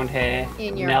shinies around here?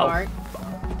 In your heart.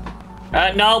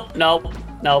 Nope, nope,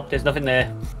 nope. There's nothing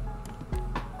there.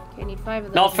 Okay, I need 5 of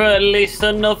those. Not for at least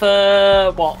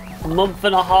another, what, a month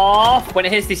and a half? When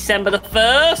it hits December the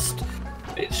 1st?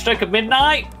 It's stroke of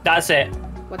midnight? That's it.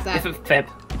 What's that? Different fib.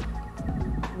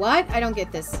 What? I don't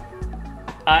get this.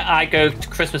 I go to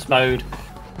Christmas mode.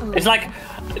 Oh. It's like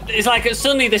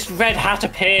suddenly this red hat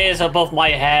appears above my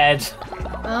head.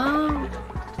 Oh.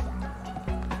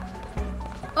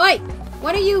 Oi!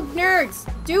 What are you nerds?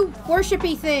 Do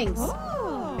worshipy things.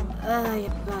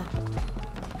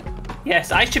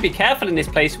 Yes, I should be careful in this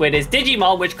place where there's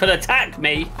Digimon which could attack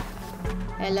me.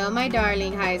 Hello, my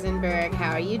darling Heisenberg.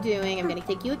 How are you doing? I'm gonna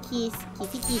take you a kiss.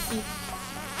 Kissy kissy.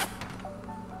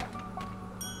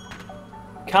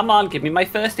 Come on, give me my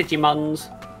first Digimons.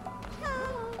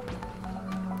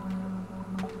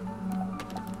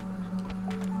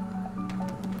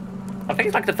 I think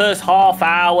it's like the first half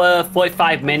hour,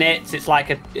 45 minutes. It's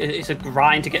like it's a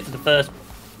grind to get to the first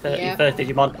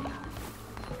Digimon.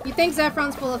 You think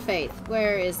Zephron's full of faith?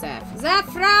 Where is Zeph?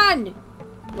 Zephron!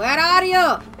 Where are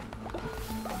you?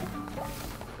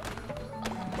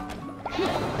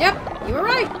 Yep, you were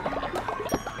right.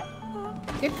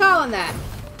 Good call on that.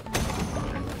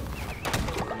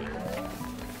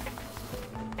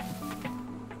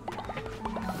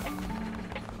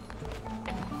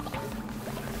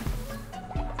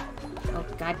 Oh,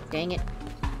 god dang it.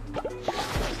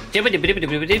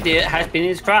 has been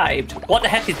inscribed. What the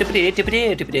heck is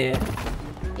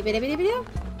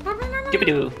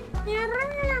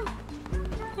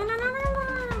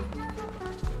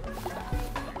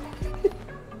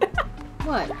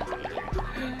What?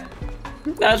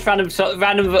 That's random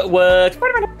words.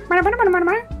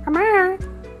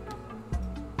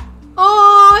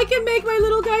 Oh, I can make my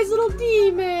little guys little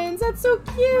demons. That's so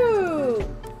cute.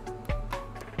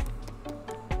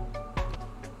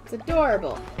 It's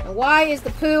adorable. And why is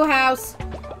the poo house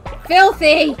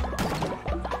filthy?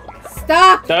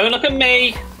 Stop! Don't look at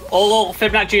me. Or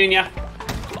Fibnac Jr.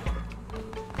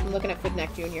 I'm looking at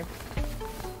Fibnac Jr.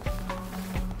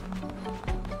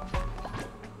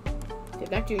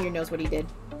 Fibnac Jr. knows what he did.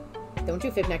 Don't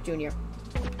you, Fibnac Jr.?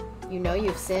 You know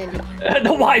you've sinned.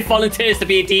 The wife volunteers to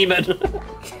be a demon.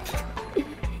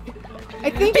 I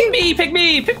think pick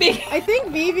me! I think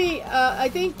Vivi, I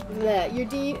think that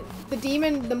the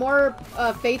demon, the more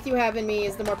faith you have in me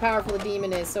is the more powerful the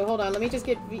demon is. So hold on, let me just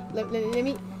get, let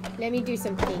me do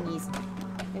some thingies.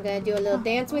 I'm gonna do a little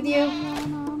dance with you.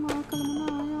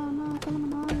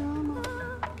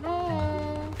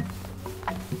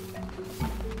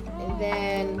 And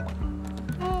then...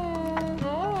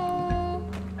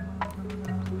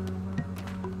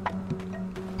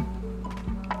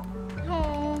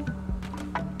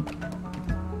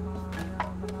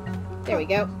 There we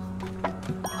go.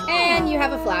 And you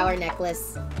have a flower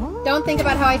necklace. Don't think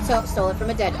about how I stole it from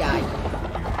a dead guy.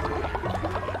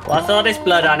 What's all this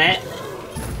blood on it?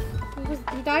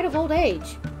 He died of old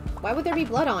age. Why would there be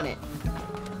blood on it?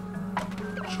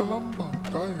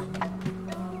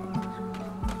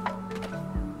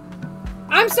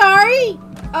 I'm sorry!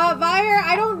 Vire,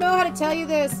 I don't know how to tell you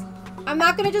this. I'm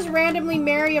not gonna just randomly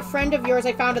marry a friend of yours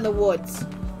I found in the woods.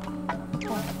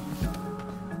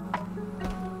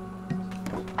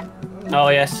 Oh,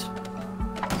 yes.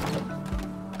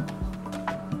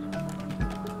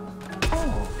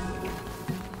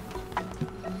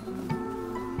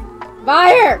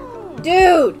 Vire!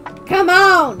 Dude! Come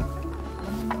on!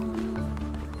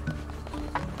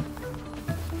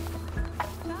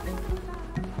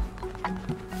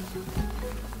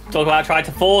 Talk about trying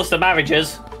to force the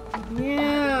marriages.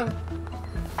 Yeah.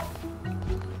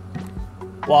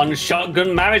 One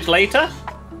shotgun marriage later?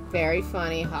 Very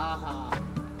funny, ha ha.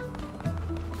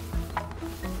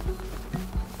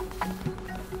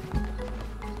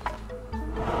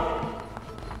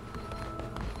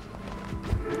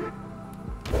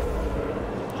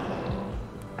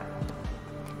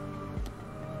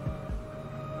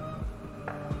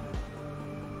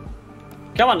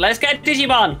 Come on, let's get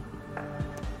Digimon!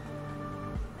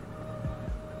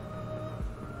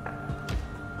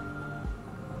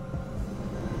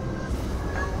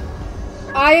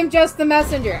 I am just the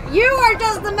messenger. You are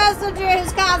just the messenger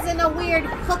who's causing a weird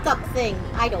hookup thing.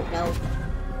 I don't know.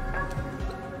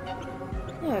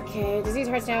 Okay, disease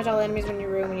hearts damage all enemies when you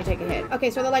room when you take a hit. Okay,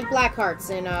 so they're like black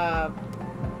hearts in that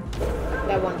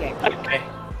one game. Okay.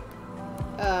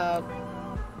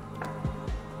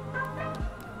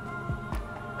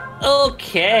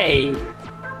 Okay.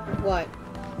 What?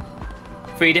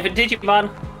 3 different Digimon.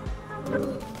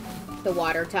 The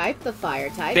water type, the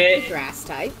fire type, the grass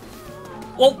type.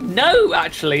 Well, no,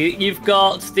 actually, you've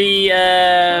got the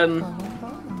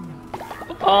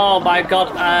oh my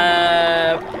god,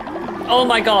 oh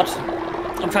my god,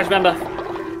 I'm trying to remember.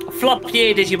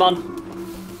 Floppier Digimon.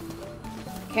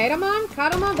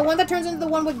 Katamon? The one that turns into the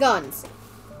one with guns.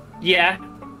 Yeah.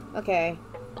 Okay.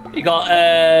 You got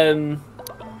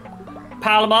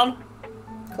Palamon.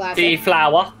 Classic. The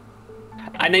flower.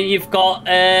 And then you've got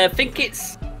I think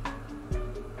it's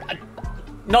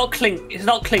not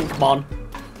Clinkmon.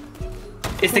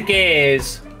 It's the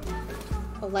gears.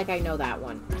 Oh, like I know that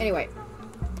one. Anyway.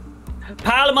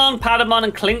 Palamon,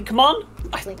 and Clinkmon?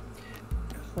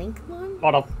 Clinkmon?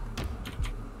 Hold on.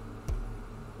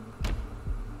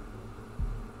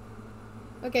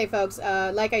 Okay, folks,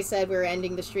 like I said, we're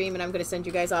ending the stream, and I'm going to send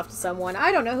you guys off to someone.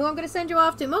 I don't know who I'm going to send you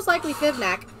off to. Most likely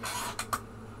Fibnac.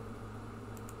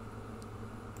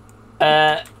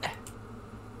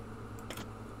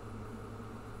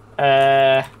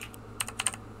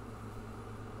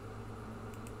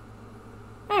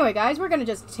 Anyway, guys, we're going to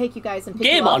just take you guys and pick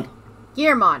you up.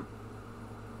 Gearmon.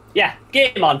 Yeah,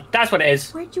 Gearmon. That's what it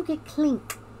is. Where'd you get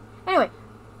Clink?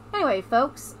 Anyway,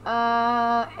 folks,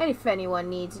 if anyone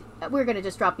needs, we're gonna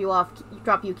just drop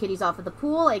you kitties off at the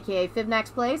pool, aka Fibnac's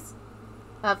place.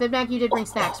 Fibnac, you did bring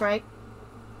snacks, right?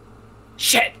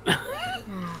 Shit!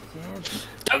 Oh,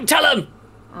 don't tell him!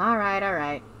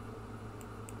 Alright.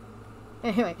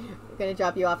 Anyway, we're gonna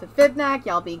drop you off at Fibnac.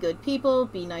 Y'all be good people,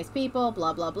 be nice people,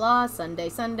 blah, blah, blah.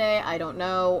 Sunday, I don't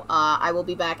know. I will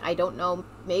be back, I don't know,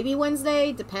 maybe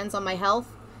Wednesday. Depends on my health.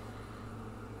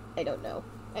 I don't know.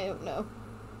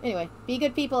 Anyway, be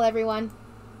good people, everyone.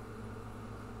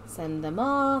 Send them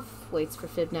off. Waits for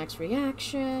Fibnac's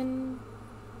reaction.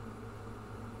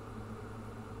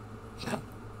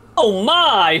 Oh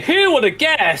my, who would have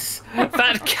guessed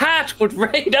that cat would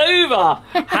raid over?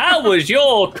 How was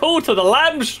your Call to the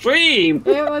Lamb stream?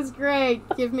 It was great.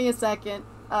 Give me a second.